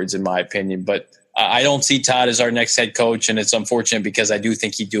backwards, in my opinion. But I don't see Todd as our next head coach, and it's unfortunate because I do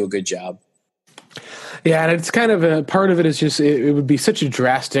think he'd do a good job. Yeah, and it's kind of a part of it is just it would be such a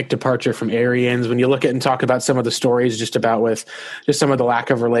drastic departure from Arians when you look at and talk about some of the stories just about with just some of the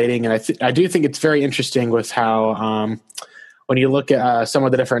lack of relating. And I do think it's very interesting with how when you look at some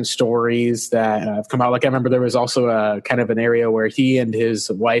of the different stories that have come out. Like I remember there was also a kind of an area where he and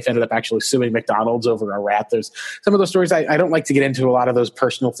his wife ended up actually suing McDonald's over a rat. There's some of those stories. I don't like to get into a lot of those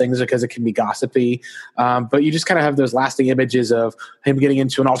personal things because it can be gossipy. But you just kind of have those lasting images of him getting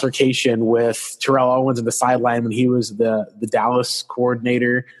into an altercation with Terrell Owens in the sideline when he was the Dallas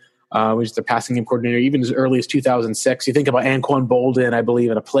coordinator. Which is the passing game coordinator, even as early as 2006. You think about Anquan Bolden, I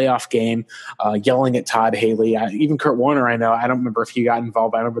believe, in a playoff game, yelling at Todd Haley. Even Kurt Warner, I know. I don't remember if he got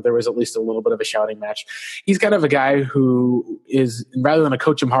involved. I remember there was at least a little bit of a shouting match. He's kind of a guy who is, rather than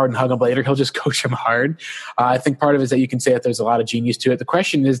coach him hard and hug him later, he'll just coach him hard. I think part of it is that you can say that there's a lot of genius to it. The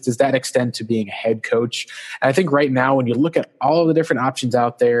question is, does that extend to being a head coach? And I think right now, when you look at all of the different options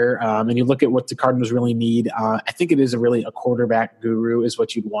out there and you look at what the Cardinals really need, I think it is a quarterback guru is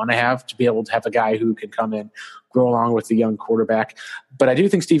what you'd want to have to be able to have a guy who can come in, grow along with the young quarterback. But I do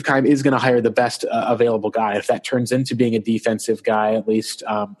think Steve Keim is going to hire the best available guy. If that turns into being a defensive guy, at least,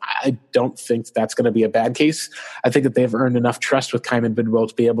 I don't think that's going to be a bad case. I think that they've earned enough trust with Keim and Bidwell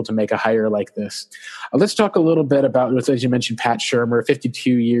to be able to make a hire like this. Let's talk a little bit about, as you mentioned, Pat Shurmur,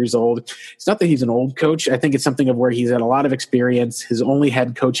 52 years old. It's not that he's an old coach. I think it's something of where he's had a lot of experience. His only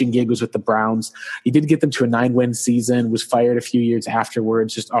head coaching gig was with the Browns. He did get them to a 9-win season, was fired a few years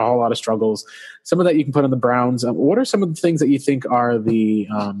afterwards, just a whole lot of struggles. Some of that you can put on the Browns. What are some of the things that you think are the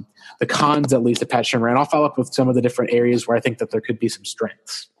cons, at least, of Pat Shurmur? And I'll follow up with some of the different areas where I think that there could be some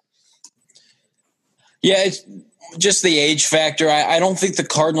strengths. Yeah, it's just the age factor. I don't think the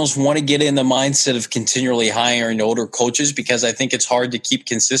Cardinals want to get in the mindset of continually hiring older coaches because I think it's hard to keep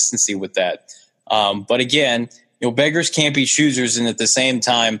consistency with that. But again, beggars can't be choosers. And at the same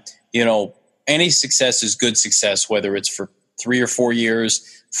time, any success is good success, whether it's for 3 or 4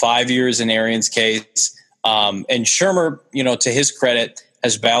 years, 5 years in Arians' case. And Shurmur, to his credit,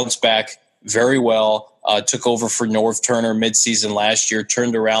 has bounced back very well. Took over for Norv Turner midseason last year,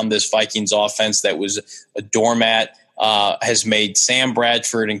 turned around this Vikings offense that was a doormat, has made Sam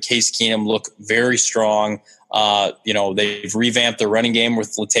Bradford and Case Keenum look very strong. They've revamped their running game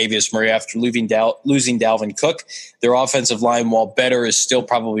with Latavius Murray after losing Dalvin Cook. Their offensive line, while better, is still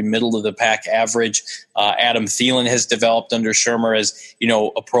probably middle of the pack average. Adam Thielen has developed under Shurmur as,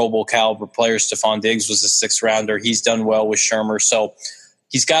 a Pro Bowl caliber player. Stephon Diggs was a 6th rounder. He's done well with Shurmur. So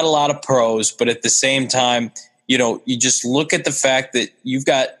he's got a lot of pros, but at the same time, you just look at the fact that you've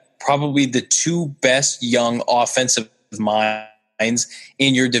got probably the 2 best young offensive minds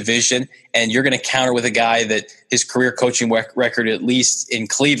in your division, and you're going to counter with a guy that his career coaching record, at least in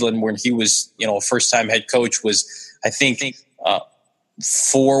Cleveland, when he was, a first-time head coach, was, I think,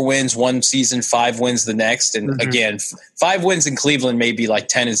 4 wins one season, 5 wins the next. And again, 5 wins in Cleveland may be like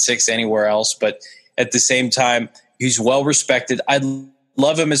 10-6 anywhere else, but at the same time, he's well respected. I'd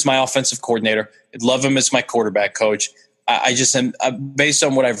love him as my offensive coordinator. I'd love him as my quarterback coach. I just am, based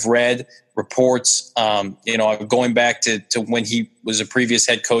on what I've read, reports, going back to when he was a previous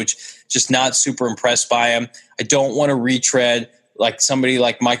head coach, just not super impressed by him. I don't want to retread like somebody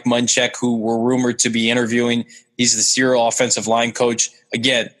like Mike Munchak, who we're rumored to be interviewing. He's the serial offensive line coach.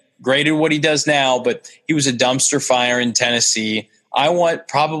 Again, great at what he does now, but he was a dumpster fire in Tennessee. I want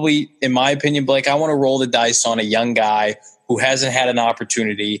probably, in my opinion, Blake, I want to roll the dice on a young guy who hasn't had an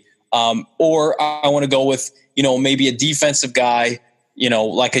opportunity, or I want to go with, maybe a defensive guy,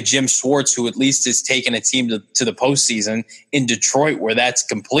 like a Jim Schwartz, who at least has taken a team to the postseason in Detroit, where that's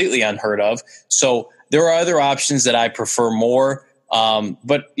completely unheard of. So there are other options that I prefer more.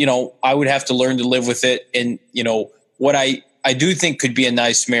 But I would have to learn to live with it. And, what I do think could be a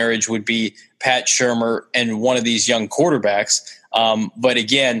nice marriage would be Pat Shurmur and one of these young quarterbacks. But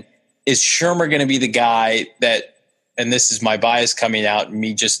again, is Shurmur going to be the guy that, and this is my bias coming out and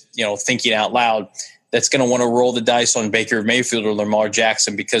me just, thinking out loud, that's going to want to roll the dice on Baker Mayfield or Lamar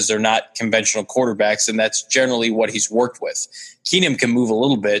Jackson because they're not conventional quarterbacks, and that's generally what he's worked with. Keenum can move a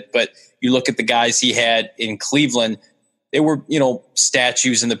little bit, but you look at the guys he had in Cleveland, they were,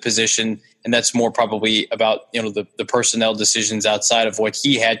 statues in the position, and that's more probably about, the personnel decisions outside of what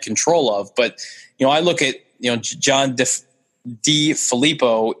he had control of. But, I look at, John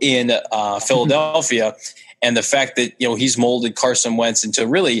DeFilippo in Philadelphia and the fact that, he's molded Carson Wentz into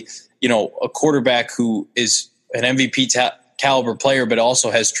really, a quarterback who is an MVP caliber player, but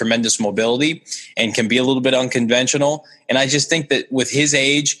also has tremendous mobility and can be a little bit unconventional. And I just think that with his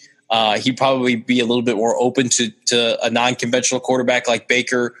age, he'd probably be a little bit more open to a non-conventional quarterback like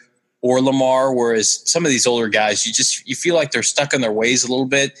Baker or Lamar, whereas some of these older guys, you feel like they're stuck in their ways a little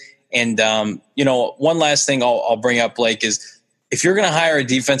bit. And, one last thing I'll bring up, Blake, is if you're going to hire a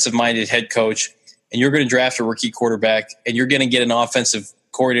defensive-minded head coach and you're going to draft a rookie quarterback and you're going to get an offensive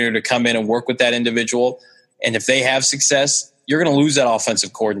coordinator to come in and work with that individual, and if they have success, you're going to lose that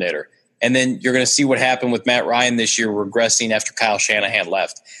offensive coordinator. And then you're going to see what happened with Matt Ryan this year, regressing after Kyle Shanahan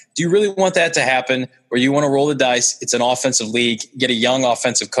left. Do you really want that to happen, or you want to roll the dice? It's an offensive league. Get a young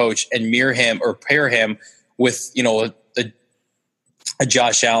offensive coach and mirror him or pair him with, a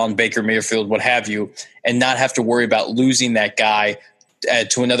Josh Allen, Baker Mayfield, what have you, and not have to worry about losing that guy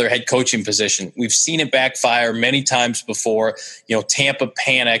to another head coaching position. We've seen it backfire many times before. Tampa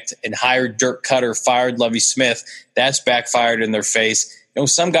panicked and hired Dirk Cutter, fired Lovie Smith. That's backfired in their face.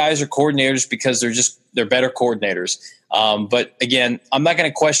 Some guys are coordinators because they're better coordinators. But again, I'm not going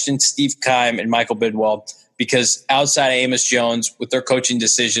to question Steve Keim and Michael Bidwell because outside of Amos Jones, with their coaching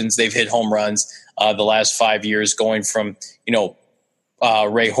decisions, they've hit home runs the last 5 years, going from,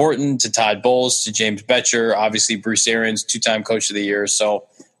 Ray Horton to Todd Bowles to James Bettcher, obviously Bruce Arians, 2-time coach of the year. So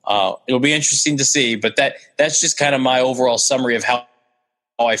it'll be interesting to see. But that's just kind of my overall summary of how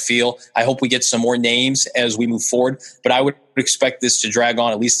I feel. I hope we get some more names as we move forward. But I would expect this to drag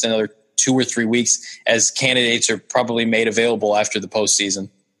on at least another 2 or 3 weeks as candidates are probably made available after the postseason.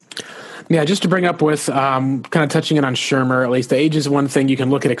 Yeah, just to bring up with kind of touching it on Shurmur, at least the age is one thing. You can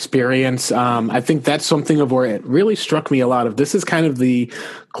look at experience. I think that's something of where it really struck me a lot of. This is kind of the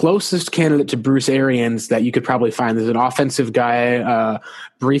closest candidate to Bruce Arians that you could probably find. There's an offensive guy,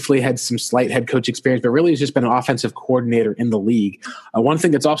 briefly had some slight head coach experience, but really has just been an offensive coordinator in the league. One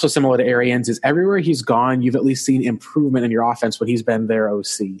thing that's also similar to Arians is everywhere he's gone, you've at least seen improvement in your offense when he's been their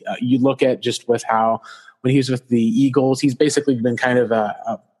OC. You look at just with how when he was with the Eagles, he's basically been kind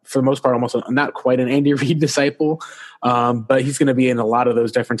of for the most part, almost not quite an Andy Reid disciple, but he's going to be in a lot of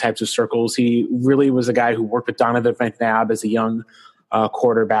those different types of circles. He really was a guy who worked with Donovan McNabb as a young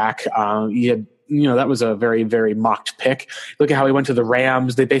quarterback. He had, that was a very, very mocked pick. Look at how he went to the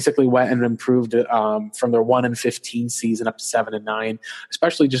Rams. They basically went and improved from their 1-15 season up to 7-9,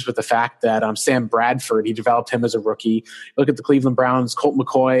 especially just with the fact that Sam Bradford, he developed him as a rookie. Look at the Cleveland Browns. Colt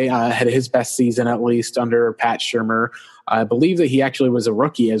McCoy had his best season, at least under Pat Shurmur. I believe that he actually was a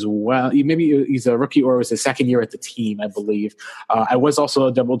rookie as well. Maybe he's a rookie or it was his second year at the team, I believe. I was also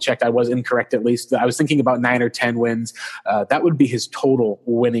double-checked. I was incorrect at least. I was thinking about 9 or 10 wins. That would be his total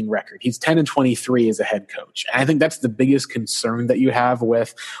winning record. He's 10-23 as a head coach. And I think that's the biggest concern that you have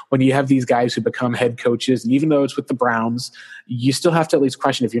with when you have these guys who become head coaches. And even though it's with the Browns, you still have to at least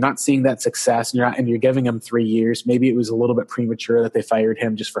question if you're not seeing that success and you're giving him 3 years, maybe it was a little bit premature that they fired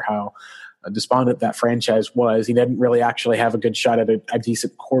him just for how despondent that franchise was. He didn't really actually have a good shot at a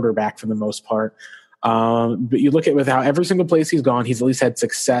decent quarterback for the most part. But you look at with how every single place he's gone, he's at least had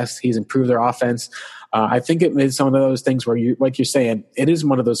success. He's improved their offense. I think it is some of those things where you, like you're saying, it is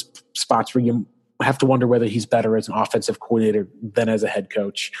one of those spots where you have to wonder whether he's better as an offensive coordinator than as a head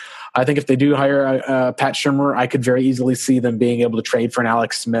coach. I think if they do hire Pat Shurmur, I could very easily see them being able to trade for an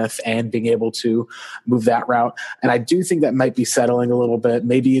Alex Smith and being able to move that route. And I do think that might be settling a little bit.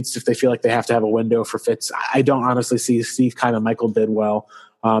 Maybe it's if they feel like they have to have a window for Fitz. I don't honestly see Steve Keim and Michael Bidwell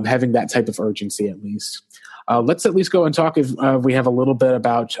having that type of urgency at least. Let's at least go and talk if we have a little bit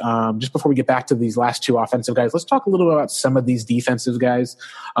about, just before we get back to these last two offensive guys, let's talk a little bit about some of these defensive guys.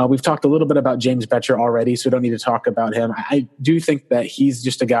 We've talked a little bit about James Bettcher already, so we don't need to talk about him. I do think that he's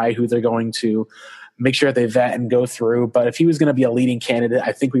just a guy who they're going to make sure they vet and go through. But if he was going to be a leading candidate,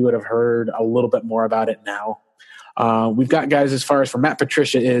 I think we would have heard a little bit more about it now. We've got guys as far as for Matt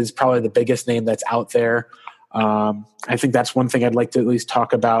Patricia is probably the biggest name that's out there. I think that's one thing I'd like to at least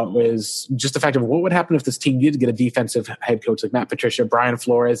talk about is just the fact of what would happen if this team did get a defensive head coach like Matt Patricia. Brian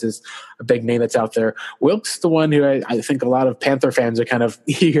Flores is a big name that's out there. Wilk's the one who I think a lot of Panther fans are kind of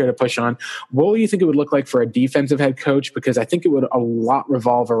eager to push on. What do you think it would look like for a defensive head coach? Because I think it would a lot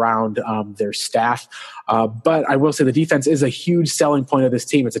revolve around their staff. But I will say the defense is a huge selling point of this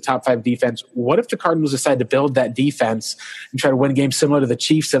team. It's a top 5 defense. What if the Cardinals decide to build that defense and try to win games similar to the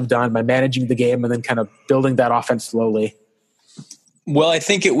Chiefs have done by managing the game and then kind of building that offense slowly? Well, I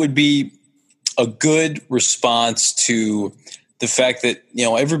think it would be a good response to the fact that,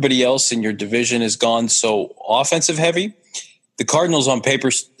 everybody else in your division has gone so offensive heavy. The Cardinals on paper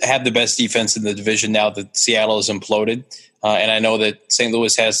have the best defense in the division now that Seattle has imploded. And I know that St.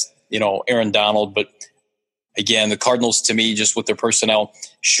 Louis has, Aaron Donald, but again, the Cardinals to me, just with their personnel,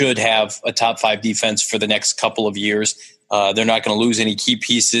 should have a top 5 defense for the next couple of years. They're not going to lose any key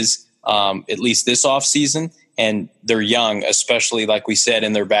pieces, at least this offseason. And they're young, especially like we said,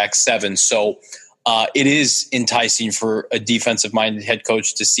 in their back 7. So it is enticing for a defensive-minded head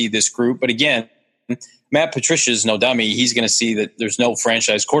coach to see this group. But again, Matt Patricia is no dummy. He's going to see that there's no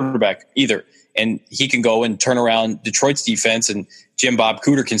franchise quarterback either. And he can go and turn around Detroit's defense, and Jim Bob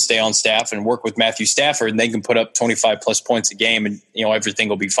Cooter can stay on staff and work with Matthew Stafford, and they can put up 25-plus points a game, and everything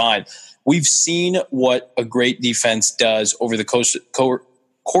will be fine. We've seen what a great defense does over the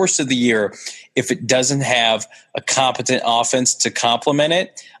course of the year. If it doesn't have a competent offense to complement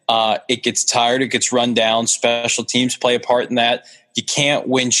it, it gets tired, it gets run down. Special teams play a part in that. You can't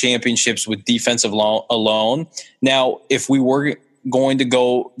win championships with defensive alone. Now, if we were going to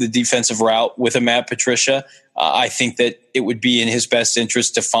go the defensive route with a Matt Patricia, I think that it would be in his best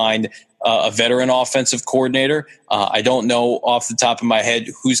interest to find a veteran offensive coordinator. I don't know off the top of my head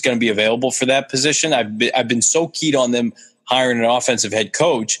who's going to be available for that position. I've been so keyed on them hiring an offensive head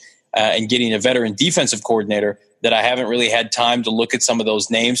coach and getting a veteran defensive coordinator that I haven't really had time to look at some of those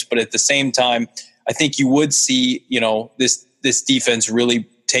names. But at the same time, I think you would see, this defense really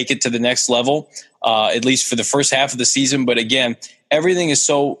take it to the next level, at least for the first half of the season. But again, everything is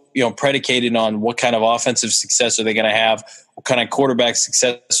so, predicated on what kind of offensive success are they going to have, what kind of quarterback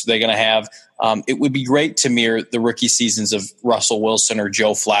success are they going to have. It would be great to mirror the rookie seasons of Russell Wilson or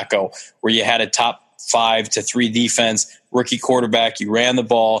Joe Flacco, where you had a top 5 to 3 defense, rookie quarterback, you ran the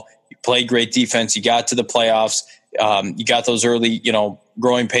ball, you played great defense, you got to the playoffs, you got those early,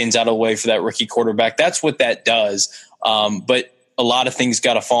 growing pains out of the way for that rookie quarterback. That's what that does. But a lot of things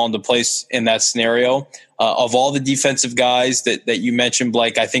got to fall into place in that scenario. Of all the defensive guys that you mentioned,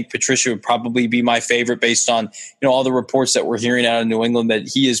 Blake, I think Patricia would probably be my favorite based on, all the reports that we're hearing out of New England, that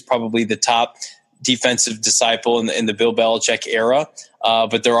he is probably the top defensive disciple in the Bill Belichick era.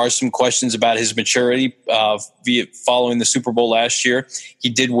 But there are some questions about his maturity following the Super Bowl last year. He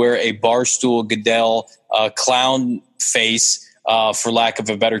did wear a Barstool Goodell clown face, for lack of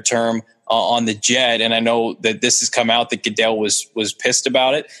a better term, on the jet. And I know that this has come out that Goodell was pissed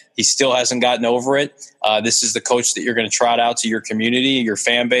about it. He still hasn't gotten over it. This is the coach that you're going to trot out to your community, your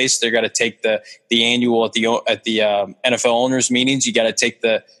fan base. They're going to take the annual at the NFL owners meetings. You got to take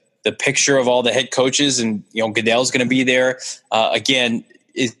the picture of all the head coaches, and Goodell's going to be there. Again,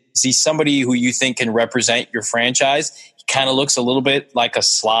 is he somebody who you think can represent your franchise? He kind of looks a little bit like a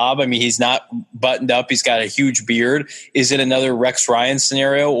slob. I mean, he's not buttoned up. He's got a huge beard. Is it another Rex Ryan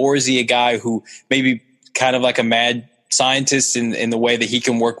scenario, or is he a guy who maybe kind of like a mad scientist in the way that he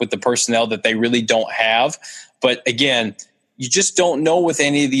can work with the personnel that they really don't have? But again, you just don't know with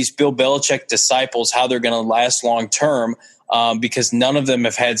any of these Bill Belichick disciples how they're going to last long term. Because none of them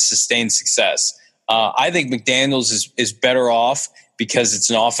have had sustained success. I think McDaniels is better off because it's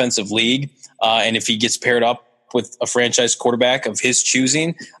an offensive league. And if he gets paired up with a franchise quarterback of his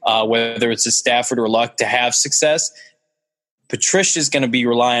choosing, whether it's a Stafford or Luck, to have success, Patricia is going to be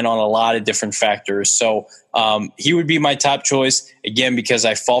relying on a lot of different factors. So he would be my top choice, again, because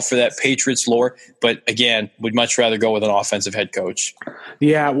I fall for that Patriots lore. But again, would much rather go with an offensive head coach.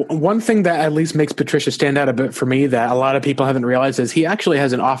 Yeah, one thing that at least makes Patricia stand out a bit for me that a lot of people haven't realized is he actually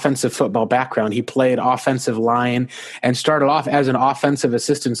has an offensive football background. He played offensive line and started off as an offensive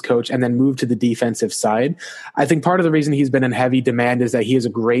assistance coach and then moved to the defensive side. I think part of the reason he's been in heavy demand is that he has a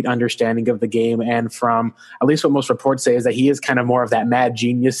great understanding of the game, and from at least what most reports say is that he is kind of more of that mad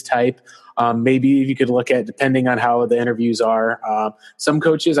genius type. Maybe you could look at, depending on how the interviews are, some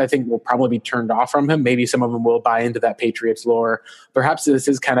coaches I think will probably be turned off from him. Maybe some of them will buy into that Patriots lore. Perhaps this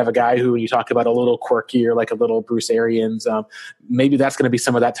is kind of a guy who, when you talk about a little quirkier, like a little Bruce Arians, maybe that's going to be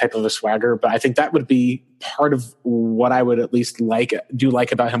some of that type of a swagger. But I think that would be part of what I would at least like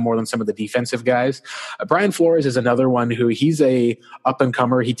about him more than some of the defensive guys. Brian Flores is another one who he's a up and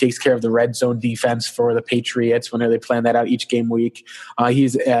comer. He takes care of the red zone defense for the Patriots when they plan that out each game week.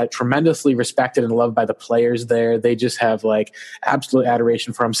 He's tremendously respected and loved by the players there. They just have like absolute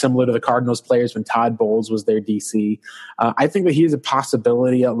adoration for him, similar to the Cardinals players when Todd Bowles was their DC. I think that he is a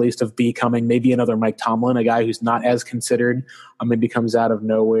possibility at least of becoming maybe another Mike Tomlin, a guy who's not as considered, maybe comes out of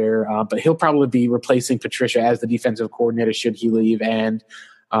nowhere, but he'll probably be replacing Patricia as the defensive coordinator should he leave and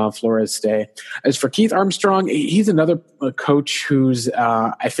Flores stay. As for Keith Armstrong, he's another coach who's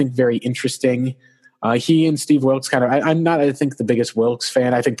I think very interesting. He and Steve Wilkes I'm not, I think, the biggest Wilkes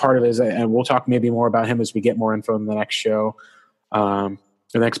fan. I think part of it is, and we'll talk maybe more about him as we get more info in the next show,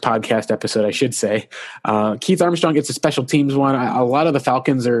 the next podcast episode, I should say. Keith Armstrong gets a special teams one. A lot of the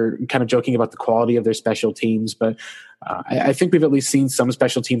Falcons are kind of joking about the quality of their special teams, but I think we've at least seen some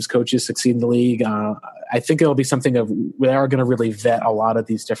special teams coaches succeed in the league. I think it'll be something of, we are going to really vet a lot of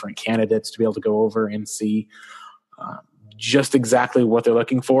these different candidates to be able to go over and see just exactly what they're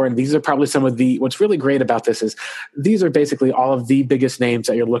looking for. And these are probably some of what's really great about this is these are basically all of the biggest names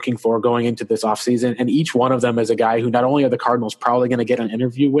that you're looking for going into this offseason. And each one of them is a guy who not only are the Cardinals probably going to get an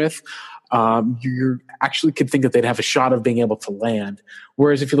interview with, you actually could think that they'd have a shot of being able to land.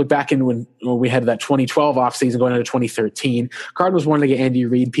 Whereas if you look back in when we had that 2012 offseason going into 2013, Cardinals wanted to get Andy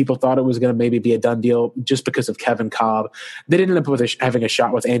Reid. People thought it was going to maybe be a done deal just because of Kevin Kolb. They didn't end up having a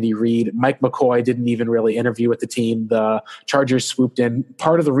shot with Andy Reid. Mike McCoy didn't even really interview with the team. The Chargers swooped in.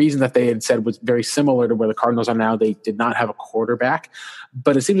 Part of the reason that they had said was very similar to where the Cardinals are now. They did not have a quarterback,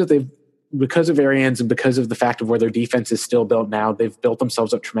 but it seems that they've, because of Arians and because of the fact of where their defense is still built now, they've built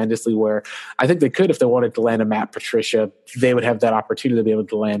themselves up tremendously where I think they could, if they wanted to land a Matt Patricia, they would have that opportunity to be able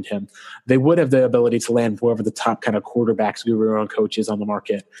to land him. They would have the ability to land whoever the top kind of quarterbacks, guru and coaches on the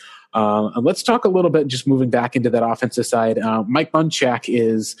market. And let's talk a little bit, just moving back into that offensive side. Mike Munchak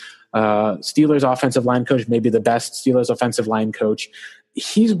is Steelers offensive line coach, maybe the best Steelers offensive line coach.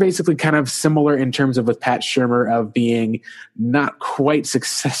 He's basically kind of similar in terms of with Pat Shurmur of being not quite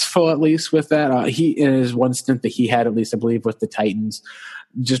successful, at least with that. He, in his one stint that he had, at least I believe, with the Titans,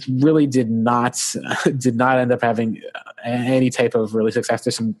 just really did not end up having any type of really success.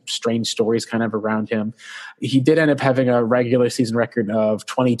 There's some strange stories kind of around him. He did end up having a regular season record of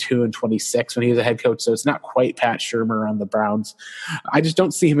 22-26 when he was a head coach, so it's not quite Pat Shurmur on the Browns. I just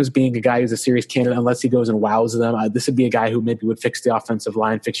don't see him as being a guy who's a serious candidate unless he goes and wows them. This would be a guy who maybe would fix the offensive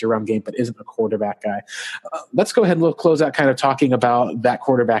line, fix your run game, but isn't a quarterback guy. Let's go ahead and close out kind of talking about that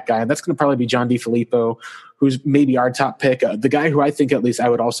quarterback guy, and that's going to probably be John DeFilippo, who's maybe our top pick. The guy who I think at least I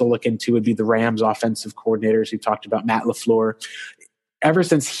would also look into would be the Rams offensive coordinators. We've talked about Matt LaFleur. Ever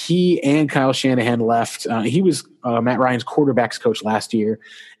since he and Kyle Shanahan left, he was Matt Ryan's quarterbacks coach last year,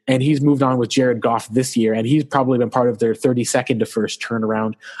 and he's moved on with Jared Goff this year, and he's probably been part of their 32nd to first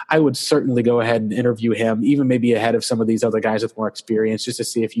turnaround. I would certainly go ahead and interview him, even maybe ahead of some of these other guys with more experience, just to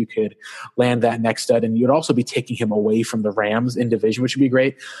see if you could land that next stud. And you'd also be taking him away from the Rams in division, which would be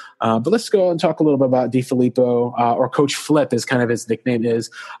great. But let's go and talk a little bit about DeFilippo, or Coach Flip is kind of his nickname is.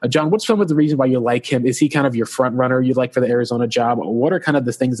 John, what's some of the reasons why you like him? Is he kind of your front runner you'd like for the Arizona job? What are kind of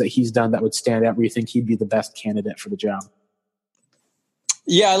the things that he's done that would stand out where you think he'd be the best candidate for the job?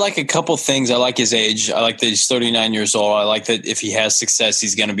 Yeah, I like a couple things. I like his age. I like that he's 39 years old. I like that if he has success,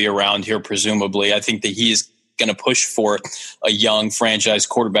 he's going to be around here, presumably. I think that he is going to push for a young franchise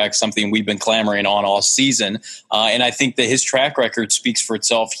quarterback, something we've been clamoring on all season. And I think that his track record speaks for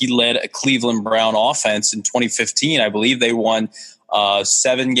itself. He led a Cleveland Brown offense in 2015. I believe they won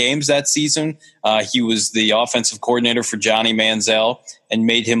 7 games that season. He was the offensive coordinator for Johnny Manziel and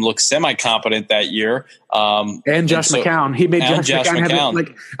made him look semi-competent that year. And Josh McCown. He made Josh McCown have,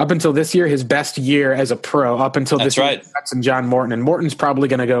 like, up until this year, his best year as a pro, up until this year. That's and John Morton. And Morton's probably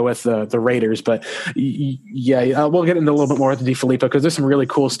going to go with the Raiders. But, yeah, we'll get into a little bit more with DeFilippo because there's some really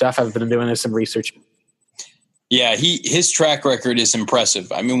cool stuff I've been doing some research. Yeah, his track record is impressive.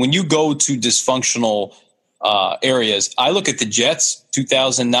 I mean, when you go to dysfunctional areas. I look at the Jets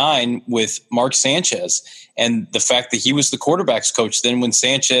 2009 with Mark Sanchez and the fact that he was the quarterback's coach then when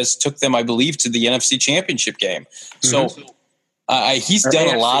Sanchez took them, I believe, to the NFC Championship game. So he's done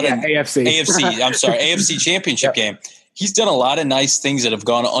AFC, a lot of AFC Championship game. He's done a lot of nice things that have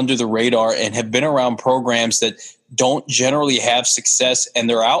gone under the radar and have been around programs that don't generally have success, and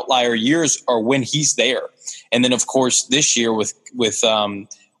their outlier years are when he's there. And then, of course, this year with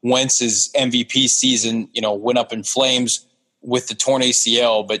Wentz's MVP season, went up in flames with the torn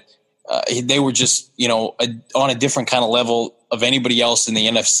ACL, but they were just, on a different kind of level of anybody else in the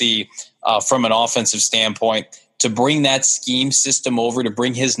NFC from an offensive standpoint. To bring that scheme system over, to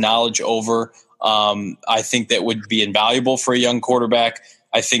bring his knowledge over, I think that would be invaluable for a young quarterback.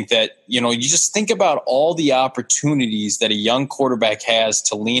 I think that, you just think about all the opportunities that a young quarterback has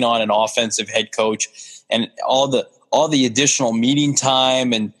to lean on an offensive head coach and all the additional meeting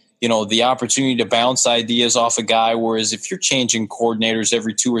time and, the opportunity to bounce ideas off a guy. Whereas if you're changing coordinators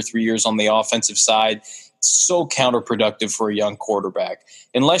every 2 or 3 years on the offensive side, it's so counterproductive for a young quarterback.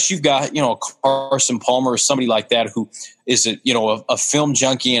 Unless you've got, Carson Palmer or somebody like that who is a film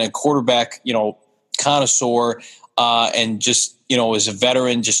junkie and a quarterback, connoisseur, and just, is a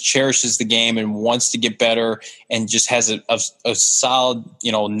veteran, just cherishes the game and wants to get better and just has a solid,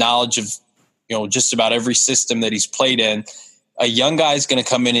 knowledge of, just about every system that he's played in. A young guy is going to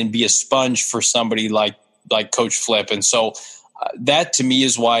come in and be a sponge for somebody like Coach Flip. And so that to me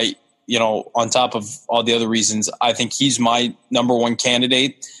is why, on top of all the other reasons, I think he's my number one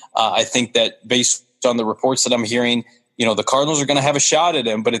candidate. I think that based on the reports that I'm hearing, the Cardinals are going to have a shot at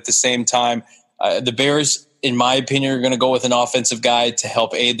him. But at the same time, the Bears, in my opinion, are going to go with an offensive guy to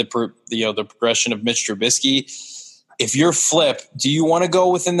help aid the progression of Mitch Trubisky. If you're Flip, do you want to go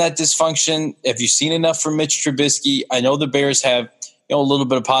within that dysfunction? Have you seen enough from Mitch Trubisky? I know the Bears have a little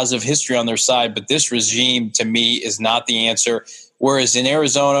bit of positive history on their side, but this regime to me is not the answer. Whereas in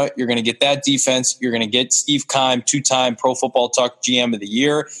Arizona, you're going to get that defense. You're going to get Steve Keim, 2-time Pro Football Talk GM of the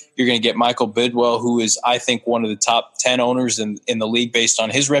Year. You're going to get Michael Bidwell, who is, I think, one of the top 10 owners in the league based on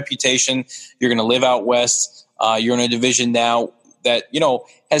his reputation. You're going to live out west. You're in a division now that,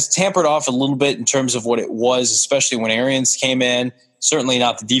 has tampered off a little bit in terms of what it was, especially when Arians came in. Certainly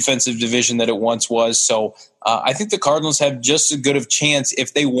not the defensive division that it once was. So I think the Cardinals have just as good of chance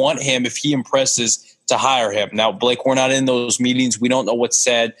if they want him, if he impresses, to hire him. Now, Blake, we're not in those meetings. We don't know what's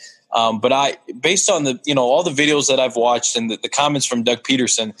said. But based on the, all the videos that I've watched and the comments from Doug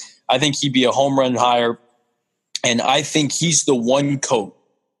Peterson, I think he'd be a home run hire. And I think he's the one coach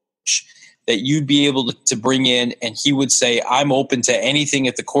that you'd be able to bring in, and he would say, I'm open to anything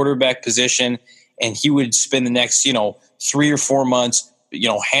at the quarterback position. And he would spend the next, 3 or 4 months,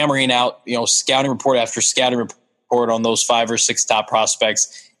 hammering out, scouting report after scouting report on those 5 or 6 top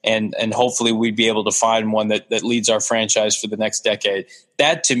prospects. And hopefully we'd be able to find one that leads our franchise for the next decade.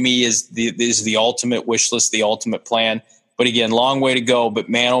 That to me is the ultimate wish list, the ultimate plan. But again, long way to go. But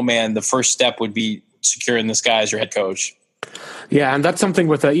man, oh man, the first step would be securing this guy as your head coach. Yeah, and that's something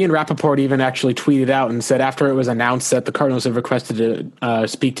with Ian Rappaport even actually tweeted out and said after it was announced that the Cardinals have requested to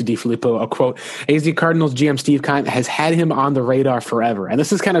speak to DeFilippo, a quote, AZ Cardinals GM Steve Keim has had him on the radar forever. And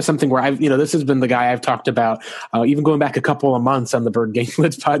this is kind of something where this has been the guy I've talked about even going back a couple of months on the Bird Game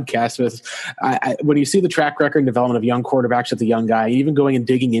Blitz podcast with when you see the track record and development of young quarterbacks with the young guy, even going and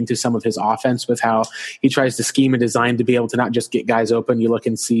digging into some of his offense with how he tries to scheme and design to be able to not just get guys open. You look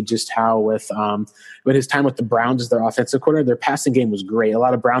and see just how with his time with the Browns as their offensive coordinator, their passing game was great. A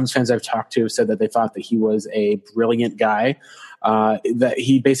lot of Browns fans I've talked to said that they thought that he was a brilliant guy, that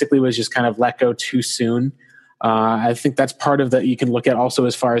he basically was just kind of let go too soon. I think that's part of that you can look at also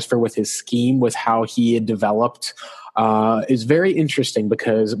as far as with his scheme, with how he had developed, is very interesting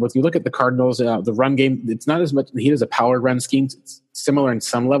because when you look at the Cardinals, the run game, it's not as much, he has a power run scheme. It's similar in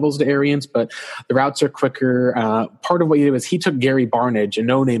some levels to Arians, but the routes are quicker. Part of what he did was he took Gary Barnidge, a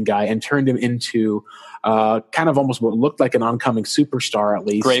no-name guy, and turned him into kind of almost what looked like an oncoming superstar, at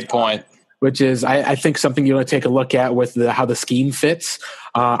least. Great point. Which is, I think, something you want to take a look at with how the scheme fits.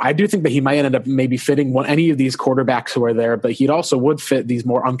 I do think that he might end up maybe fitting any of these quarterbacks who are there, but he also would fit these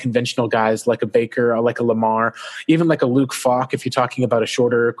more unconventional guys like a Baker or like a Lamar, even like a Luke Falk if you're talking about a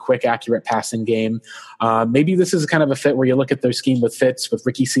shorter, quick, accurate passing game. Maybe this is kind of a fit where you look at their scheme with fits with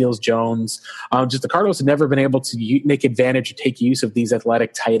Ricky Seals-Jones. Just the Cardinals have never been able to make advantage or take use of these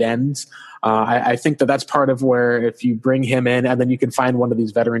athletic tight ends. I think that's part of where if you bring him in and then you can find one of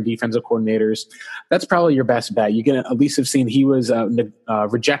these veteran defensive coordinators, that's probably your best bet. You can at least have seen he was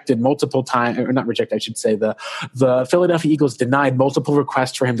rejected multiple times, or not rejected, I should say. The Philadelphia Eagles denied multiple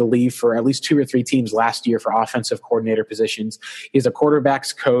requests for him to leave for at least 2 or 3 teams last year for offensive coordinator positions. He's a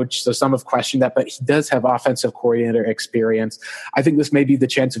quarterback's coach, so some have questioned that, but he does have offensive coordinator experience. I think this may be the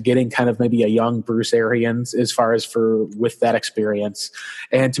chance of getting kind of maybe a young Bruce Arians as far as with that experience.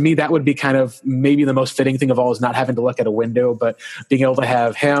 And to me, that would be kind of maybe the most fitting thing of all, is not having to look at a window, but being able to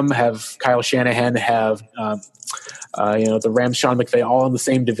have him, have Kyle Shanahan, have the Rams, Sean McVay, all in the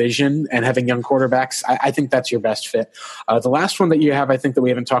same division, and having young quarterbacks. I think that's your best fit. The last one that you have, I think that we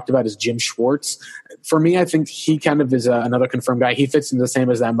haven't talked about, is Jim Schwartz. For me, I think he kind of is another confirmed guy. He fits in the same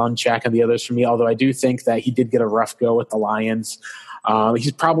as that Munchak and the others for me, although I do think that he did get a rough go with the Lions.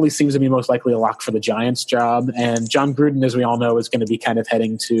 He probably seems to be most likely a lock for the Giants job. And John Gruden, as we all know, is going to be kind of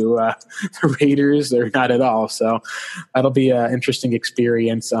heading to the Raiders, or not at all. So that'll be an interesting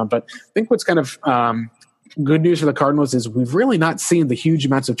experience. But I think what's kind of good news for the Cardinals is we've really not seen the huge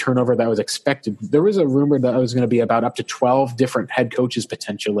amounts of turnover that was expected. There was a rumor that it was going to be about up to 12 different head coaches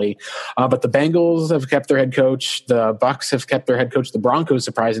potentially, but the Bengals have kept their head coach. The Bucs have kept their head coach. The Broncos,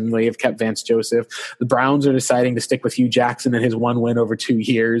 surprisingly, have kept Vance Joseph. The Browns are deciding to stick with Hugh Jackson and his 1 win over 2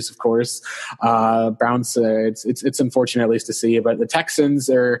 years, of course. Browns, it's unfortunate at least to see, but the Texans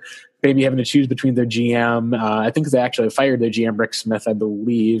are maybe having to choose between their GM. I think they actually fired their GM, Rick Smith, I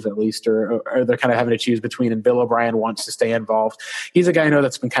believe, at least, or they're kind of having to choose between, and Bill O'Brien wants to stay involved. He's a guy I know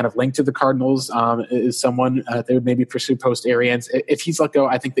that's been kind of linked to the Cardinals, is someone they would maybe pursue post Arians. If he's let go,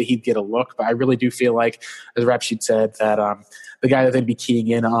 I think that he'd get a look, but I really do feel like, as Rap Sheet said, that the guy that they'd be keying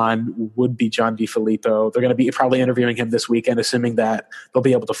in on would be John DeFilippo. They're going to be probably interviewing him this weekend, assuming that they'll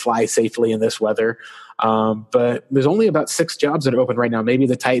be able to fly safely in this weather. But there's only about 6 jobs that are open right now. Maybe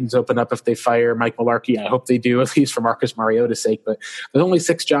the Titans open up if they fire Mike Mularkey. I hope they do, at least for Marcus Mariota's sake. But there's only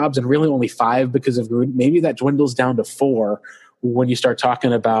 6 jobs, and really only 5 because of Gruden. Maybe that dwindles down to 4 when you start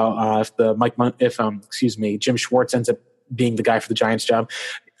talking about if Jim Schwartz ends up being the guy for the Giants job.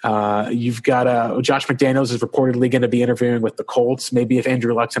 You've got Josh McDaniels is reportedly going to be interviewing with the Colts. Maybe if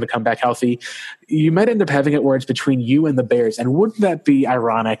Andrew Luck's going to come back healthy, you might end up having it where it's between you and the Bears. And wouldn't that be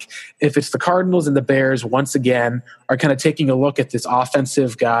ironic if it's the Cardinals and the Bears once again are kind of taking a look at this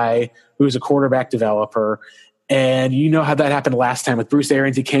offensive guy who's a quarterback developer? And you know how that happened last time with Bruce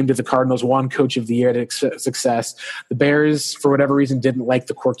Arians. He came to the Cardinals, won Coach of the Year to success. The Bears, for whatever reason, didn't like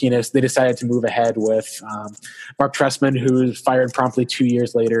the quirkiness. They decided to move ahead with Mark Trestman, who was fired promptly 2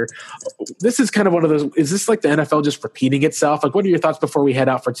 years later. This is kind of one of those – is this like the NFL just repeating itself? Like, what are your thoughts before we head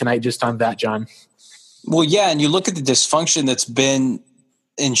out for tonight just on that, John? Well, yeah, and you look at the dysfunction that's been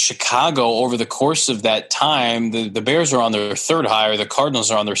in Chicago over the course of that time. The Bears are on their 3rd hire. The Cardinals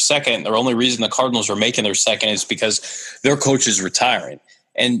are on their 2nd. The only reason the Cardinals are making their 2nd is because their coach is retiring.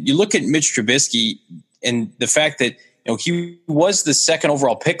 And you look at Mitch Trubisky and the fact that he was the 2nd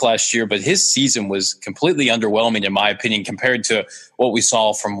overall pick last year, but his season was completely underwhelming, in my opinion, compared to what we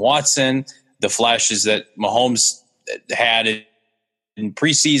saw from Watson, the flashes that Mahomes had in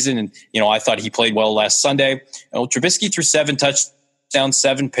preseason. And, I thought he played well last Sunday. Trubisky threw 7 touchdowns,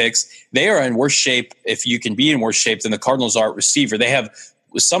 7 picks. They are in worse shape, if you can be in worse shape, than the Cardinals are at receiver. They have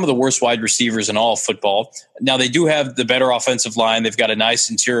some of the worst wide receivers in all of football. Now, they do have the better offensive line. They've got a nice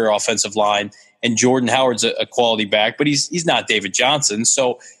interior offensive line, and Jordan Howard's a quality back, but he's not David Johnson.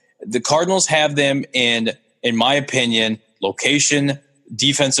 So the Cardinals have them in my opinion, location,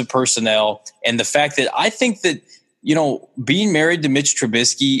 defensive personnel, and the fact that I think that being married to Mitch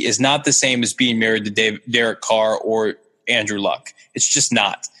Trubisky is not the same as being married to Derek Carr or Andrew Luck. It's just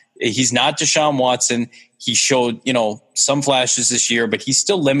not. He's not Deshaun Watson. He showed, some flashes this year, but he's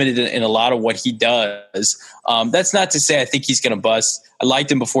still limited in a lot of what he does. That's not to say I think he's going to bust. I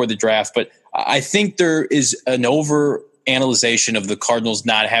liked him before the draft, but I think there is an over-analyzation of the Cardinals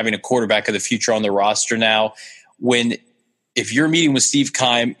not having a quarterback of the future on their roster now. If you're meeting with Steve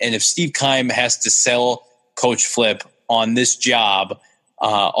Keim, and if Steve Keim has to sell Coach Flip on this job,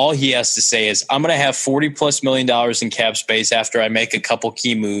 all he has to say is, I'm going to have $40+ million in cap space after I make a couple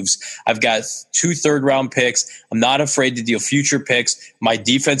key moves. I've got 2 third-round picks. I'm not afraid to deal future picks. My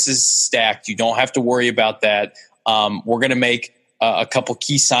defense is stacked. You don't have to worry about that. We're going to make a couple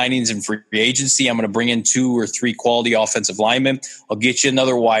key signings in free agency. I'm going to bring in 2 or 3 quality offensive linemen. I'll get you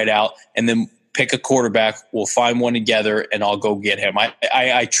another wideout, and then pick a quarterback. We'll find one together, and I'll go get him.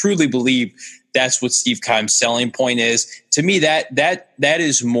 I truly believe that's what Steve Keim's selling point is. To me, that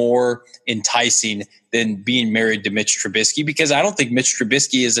is more enticing than being married to Mitch Trubisky, because I don't think Mitch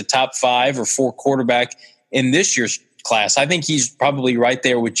Trubisky is a top 5 or 4 quarterback in this year's class. I think he's probably right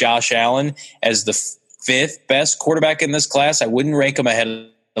there with Josh Allen as the fifth best quarterback in this class. I wouldn't rank him ahead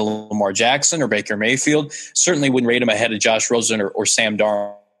of Lamar Jackson or Baker Mayfield. Certainly wouldn't rate him ahead of Josh Rosen or Sam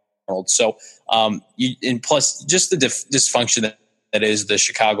Darnold. So, and plus just the dysfunction that is the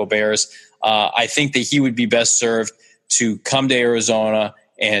Chicago Bears. I think that he would be best served to come to Arizona,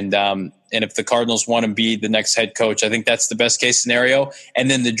 and if the Cardinals want to be the next head coach, I think that's the best case scenario. And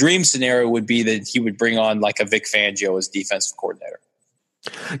then the dream scenario would be that he would bring on like a Vic Fangio as defensive coordinator.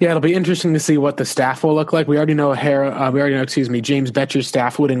 Yeah, it'll be interesting to see what the staff will look like. We already know James Betcher's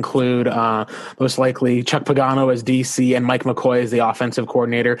staff would include most likely Chuck Pagano as DC and Mike McCoy as the offensive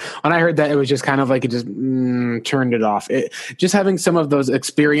coordinator. When I heard that, it was just kind of like it just turned it off. Just having some of those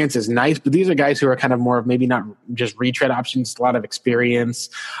experience is nice, but these are guys who are kind of more of maybe not just retread options, a lot of experience.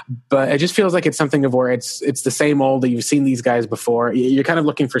 But it just feels like it's something of where it's the same old that you've seen these guys before. You're kind of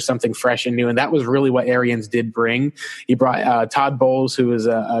looking for something fresh and new, and that was really what Arians did bring. He brought Todd Bowles, who was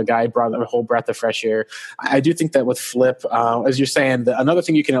a guy brought a whole breath of fresh air. I do think that with Flip, as you're saying, another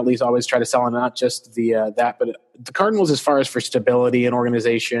thing you can at least always try to sell on, not just that, but the Cardinals, as far as for stability and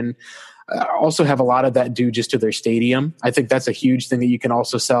organization, also have a lot of that due just to their stadium. I think that's a huge thing that you can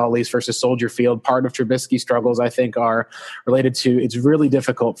also sell, at least versus Soldier Field. Part of Trubisky's struggles, I think, are related to it's really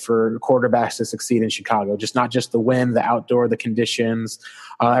difficult for quarterbacks to succeed in Chicago. Just not just the wind, the outdoor, the conditions,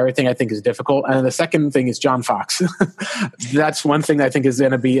 everything I think is difficult. And the second thing is John Fox. That's one thing that I think is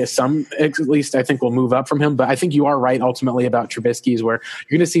going to be at least I think will move up from him. But I think you are right ultimately about Trubisky's where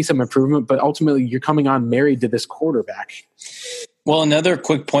you're going to see some improvement, but ultimately you're coming on married to this quarterback. Well, another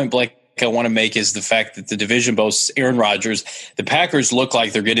quick point, Blake, I want to make is the fact that the division boasts Aaron Rodgers. The Packers look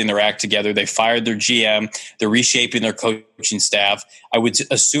like they're getting their act together. They fired their GM. They're reshaping their coaching staff. I would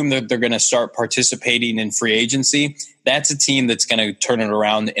assume that they're going to start participating in free agency. That's a team that's going to turn it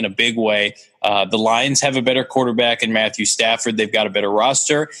around in a big way. The Lions have a better quarterback in Matthew Stafford. They've got a better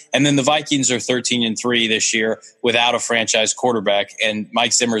roster. And then the Vikings are 13-3 this year without a franchise quarterback. And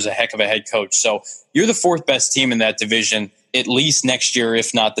Mike Zimmer is a heck of a head coach. So you're the fourth best team in that division, at least next year,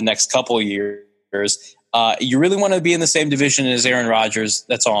 if not the next couple of years. You really want to be in the same division as Aaron Rodgers.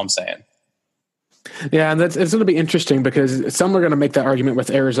 That's all I'm saying. Yeah, and it's going to be interesting because some are going to make that argument with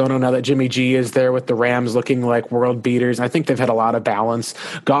Arizona now that Jimmy G is there with the Rams looking like world beaters. I think they've had a lot of balance.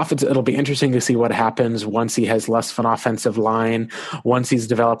 Goff, it'll be interesting to see what happens once he has less of an offensive line, once he's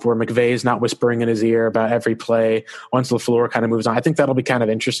developed where McVay's not whispering in his ear about every play, once LaFleur kind of moves on. I think that'll be kind of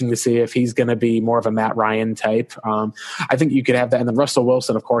interesting to see if he's going to be more of a Matt Ryan type. I think you could have that. And then Russell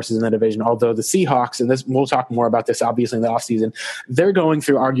Wilson, of course, is in the division, although the Seahawks, and we'll talk more about this obviously in the offseason, they're going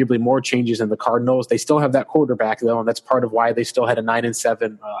through arguably more changes than the Cardinals. They still have that quarterback, though, and that's part of why they still had a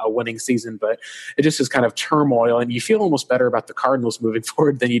 9-7 winning season. But it just is kind of turmoil, and you feel almost better about the Cardinals moving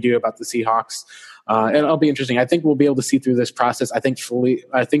forward than you do about the Seahawks. And it'll be interesting. I think we'll be able to see through this process. I think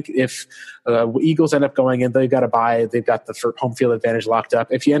if Eagles end up going in, they've got to buy. They've got the home field advantage locked up.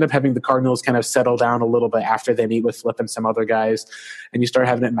 If you end up having the Cardinals kind of settle down a little bit after they meet with Flip and some other guys, and you start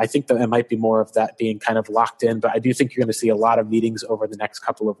having it, I think that it might be more of that being kind of locked in. But I do think you're going to see a lot of meetings over the next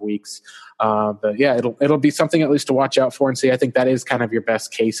couple of weeks. But yeah, it'll be something at least to watch out for and see. I think that is kind of your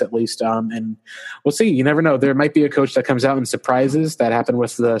best case at least. And we'll see. You never know. There might be a coach that comes out and surprises. That happened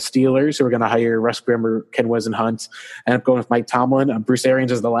with the Steelers, who are going to hire Russ Grimmer, Ken Wisenhunt, and up going with Mike Tomlin. Bruce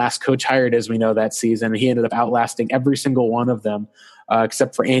Arians is the last coach hired, as we know, that season. He ended up outlasting every single one of them,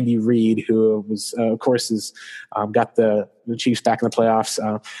 except for Andy Reid, who was, of course, got the Chiefs back in the playoffs.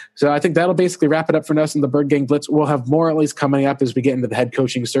 So I think that'll basically wrap it up for us in the Bird Gang Blitz. We'll have more at least coming up as we get into the head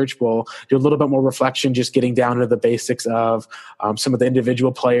coaching search. We'll do a little bit more reflection, just getting down to the basics of some of the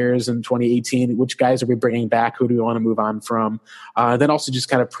individual players in 2018. Which guys are we bringing back? Who do we want to move on from? Then also just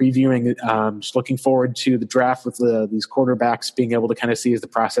kind of previewing, just looking forward to the draft with these quarterbacks, being able to kind of see as the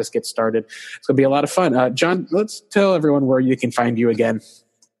process gets started. It's going to be a lot of fun. John, let's tell everyone where you can find you again.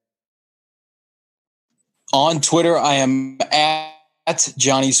 On Twitter, I am at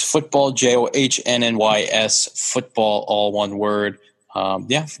Johnny's Football, JOHNNYS Football, all one word.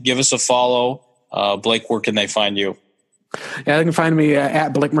 Give us a follow. Blake, where can they find you? Yeah, they can find me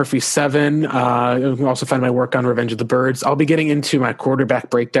at Blake Murphy 7. You can also find my work on Revenge of the Birds. I'll be getting into my quarterback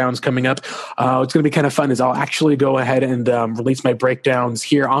breakdowns coming up. What's going to be kind of fun is I'll actually go ahead and release my breakdowns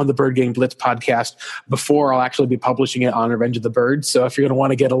here on the Bird Gang Blitz podcast before I'll actually be publishing it on Revenge of the Birds. So if you're going to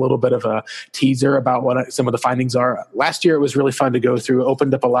want to get a little bit of a teaser about what some of the findings are, last year it was really fun to go through. It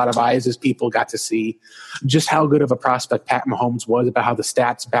opened up a lot of eyes as people got to see just how good of a prospect Pat Mahomes was, about how the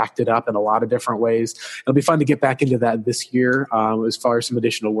stats backed it up in a lot of different ways. It'll be fun to get back into that this this year as far as some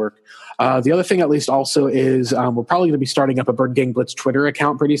additional work. The other thing, at least, also is we're probably going to be starting up a Bird Gang Blitz Twitter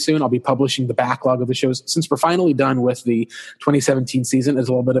account pretty soon. I'll be publishing the backlog of the shows. Since we're finally done with the 2017 season, there's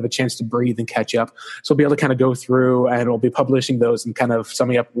a little bit of a chance to breathe and catch up. So we'll be able to kind of go through, and we'll be publishing those and kind of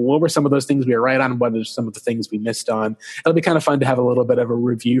summing up what were some of those things we were right on, what are some of the things we missed on. It'll be kind of fun to have a little bit of a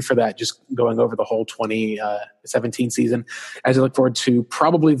review for that, just going over the whole 2017 season, as I look forward to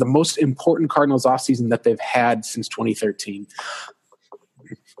probably the most important Cardinals offseason that they've had since 2013.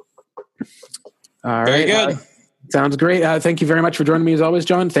 All Very right. good. Sounds great. Thank you very much for joining me as always,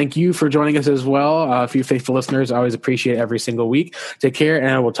 John. Thank you for joining us as well. For you faithful listeners, I always appreciate every single week. Take care,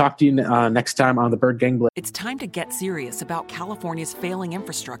 and we'll talk to you next time on the Bird Gang Blitz. It's time to get serious about California's failing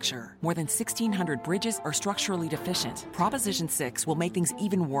infrastructure. More than 1,600 bridges are structurally deficient. Proposition 6 will make things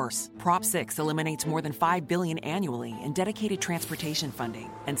even worse. Prop 6 eliminates more than $5 billion annually in dedicated transportation funding.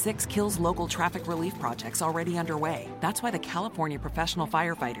 And 6 kills local traffic relief projects already underway. That's why the California Professional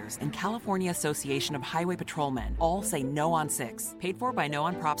Firefighters and California Association of Highway Patrolmen all say no on 6. Paid for by No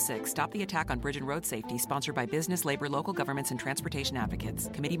on Prop 6. Stop the attack on bridge and road safety. Sponsored by business, labor, local governments, and transportation advocates.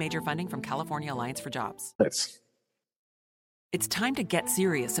 Committee major funding from California Alliance for Jobs. It's time to get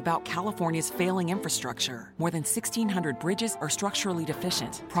serious about California's failing infrastructure. More than 1,600 bridges are structurally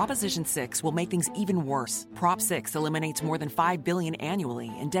deficient. Proposition 6 will make things even worse. Prop 6 eliminates more than $5 billion annually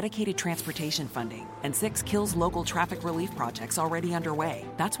in dedicated transportation funding. And 6 kills local traffic relief projects already underway.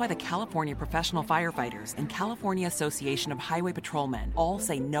 That's why the California Professional Firefighters and California Association of Highway Patrolmen all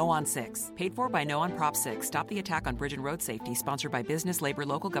say no on 6. Paid for by No on Prop 6. Stop the attack on bridge and road safety. Sponsored by business, labor,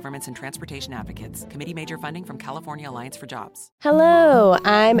 local governments, and transportation advocates. Committee major funding from California Alliance for Jobs. Hello,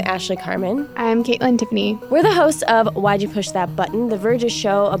 I'm Ashley Carmen. I'm Caitlin Tiffany. We're the hosts of Why'd You Push That Button, The Verge's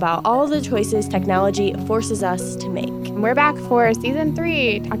show about all the choices technology forces us to make. We're back for season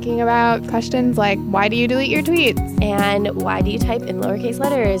 3, talking about questions like, why do you delete your tweets? And why do you type in lowercase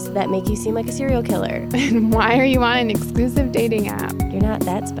letters that make you seem like a serial killer? And why are you on an exclusive dating app? You're not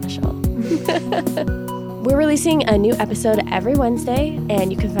that special. We're releasing a new episode every Wednesday,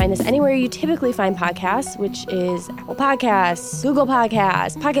 and you can find us anywhere you typically find podcasts, which is Apple Podcasts, Google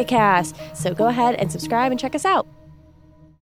Podcasts, Pocket Casts. So go ahead and subscribe and check us out.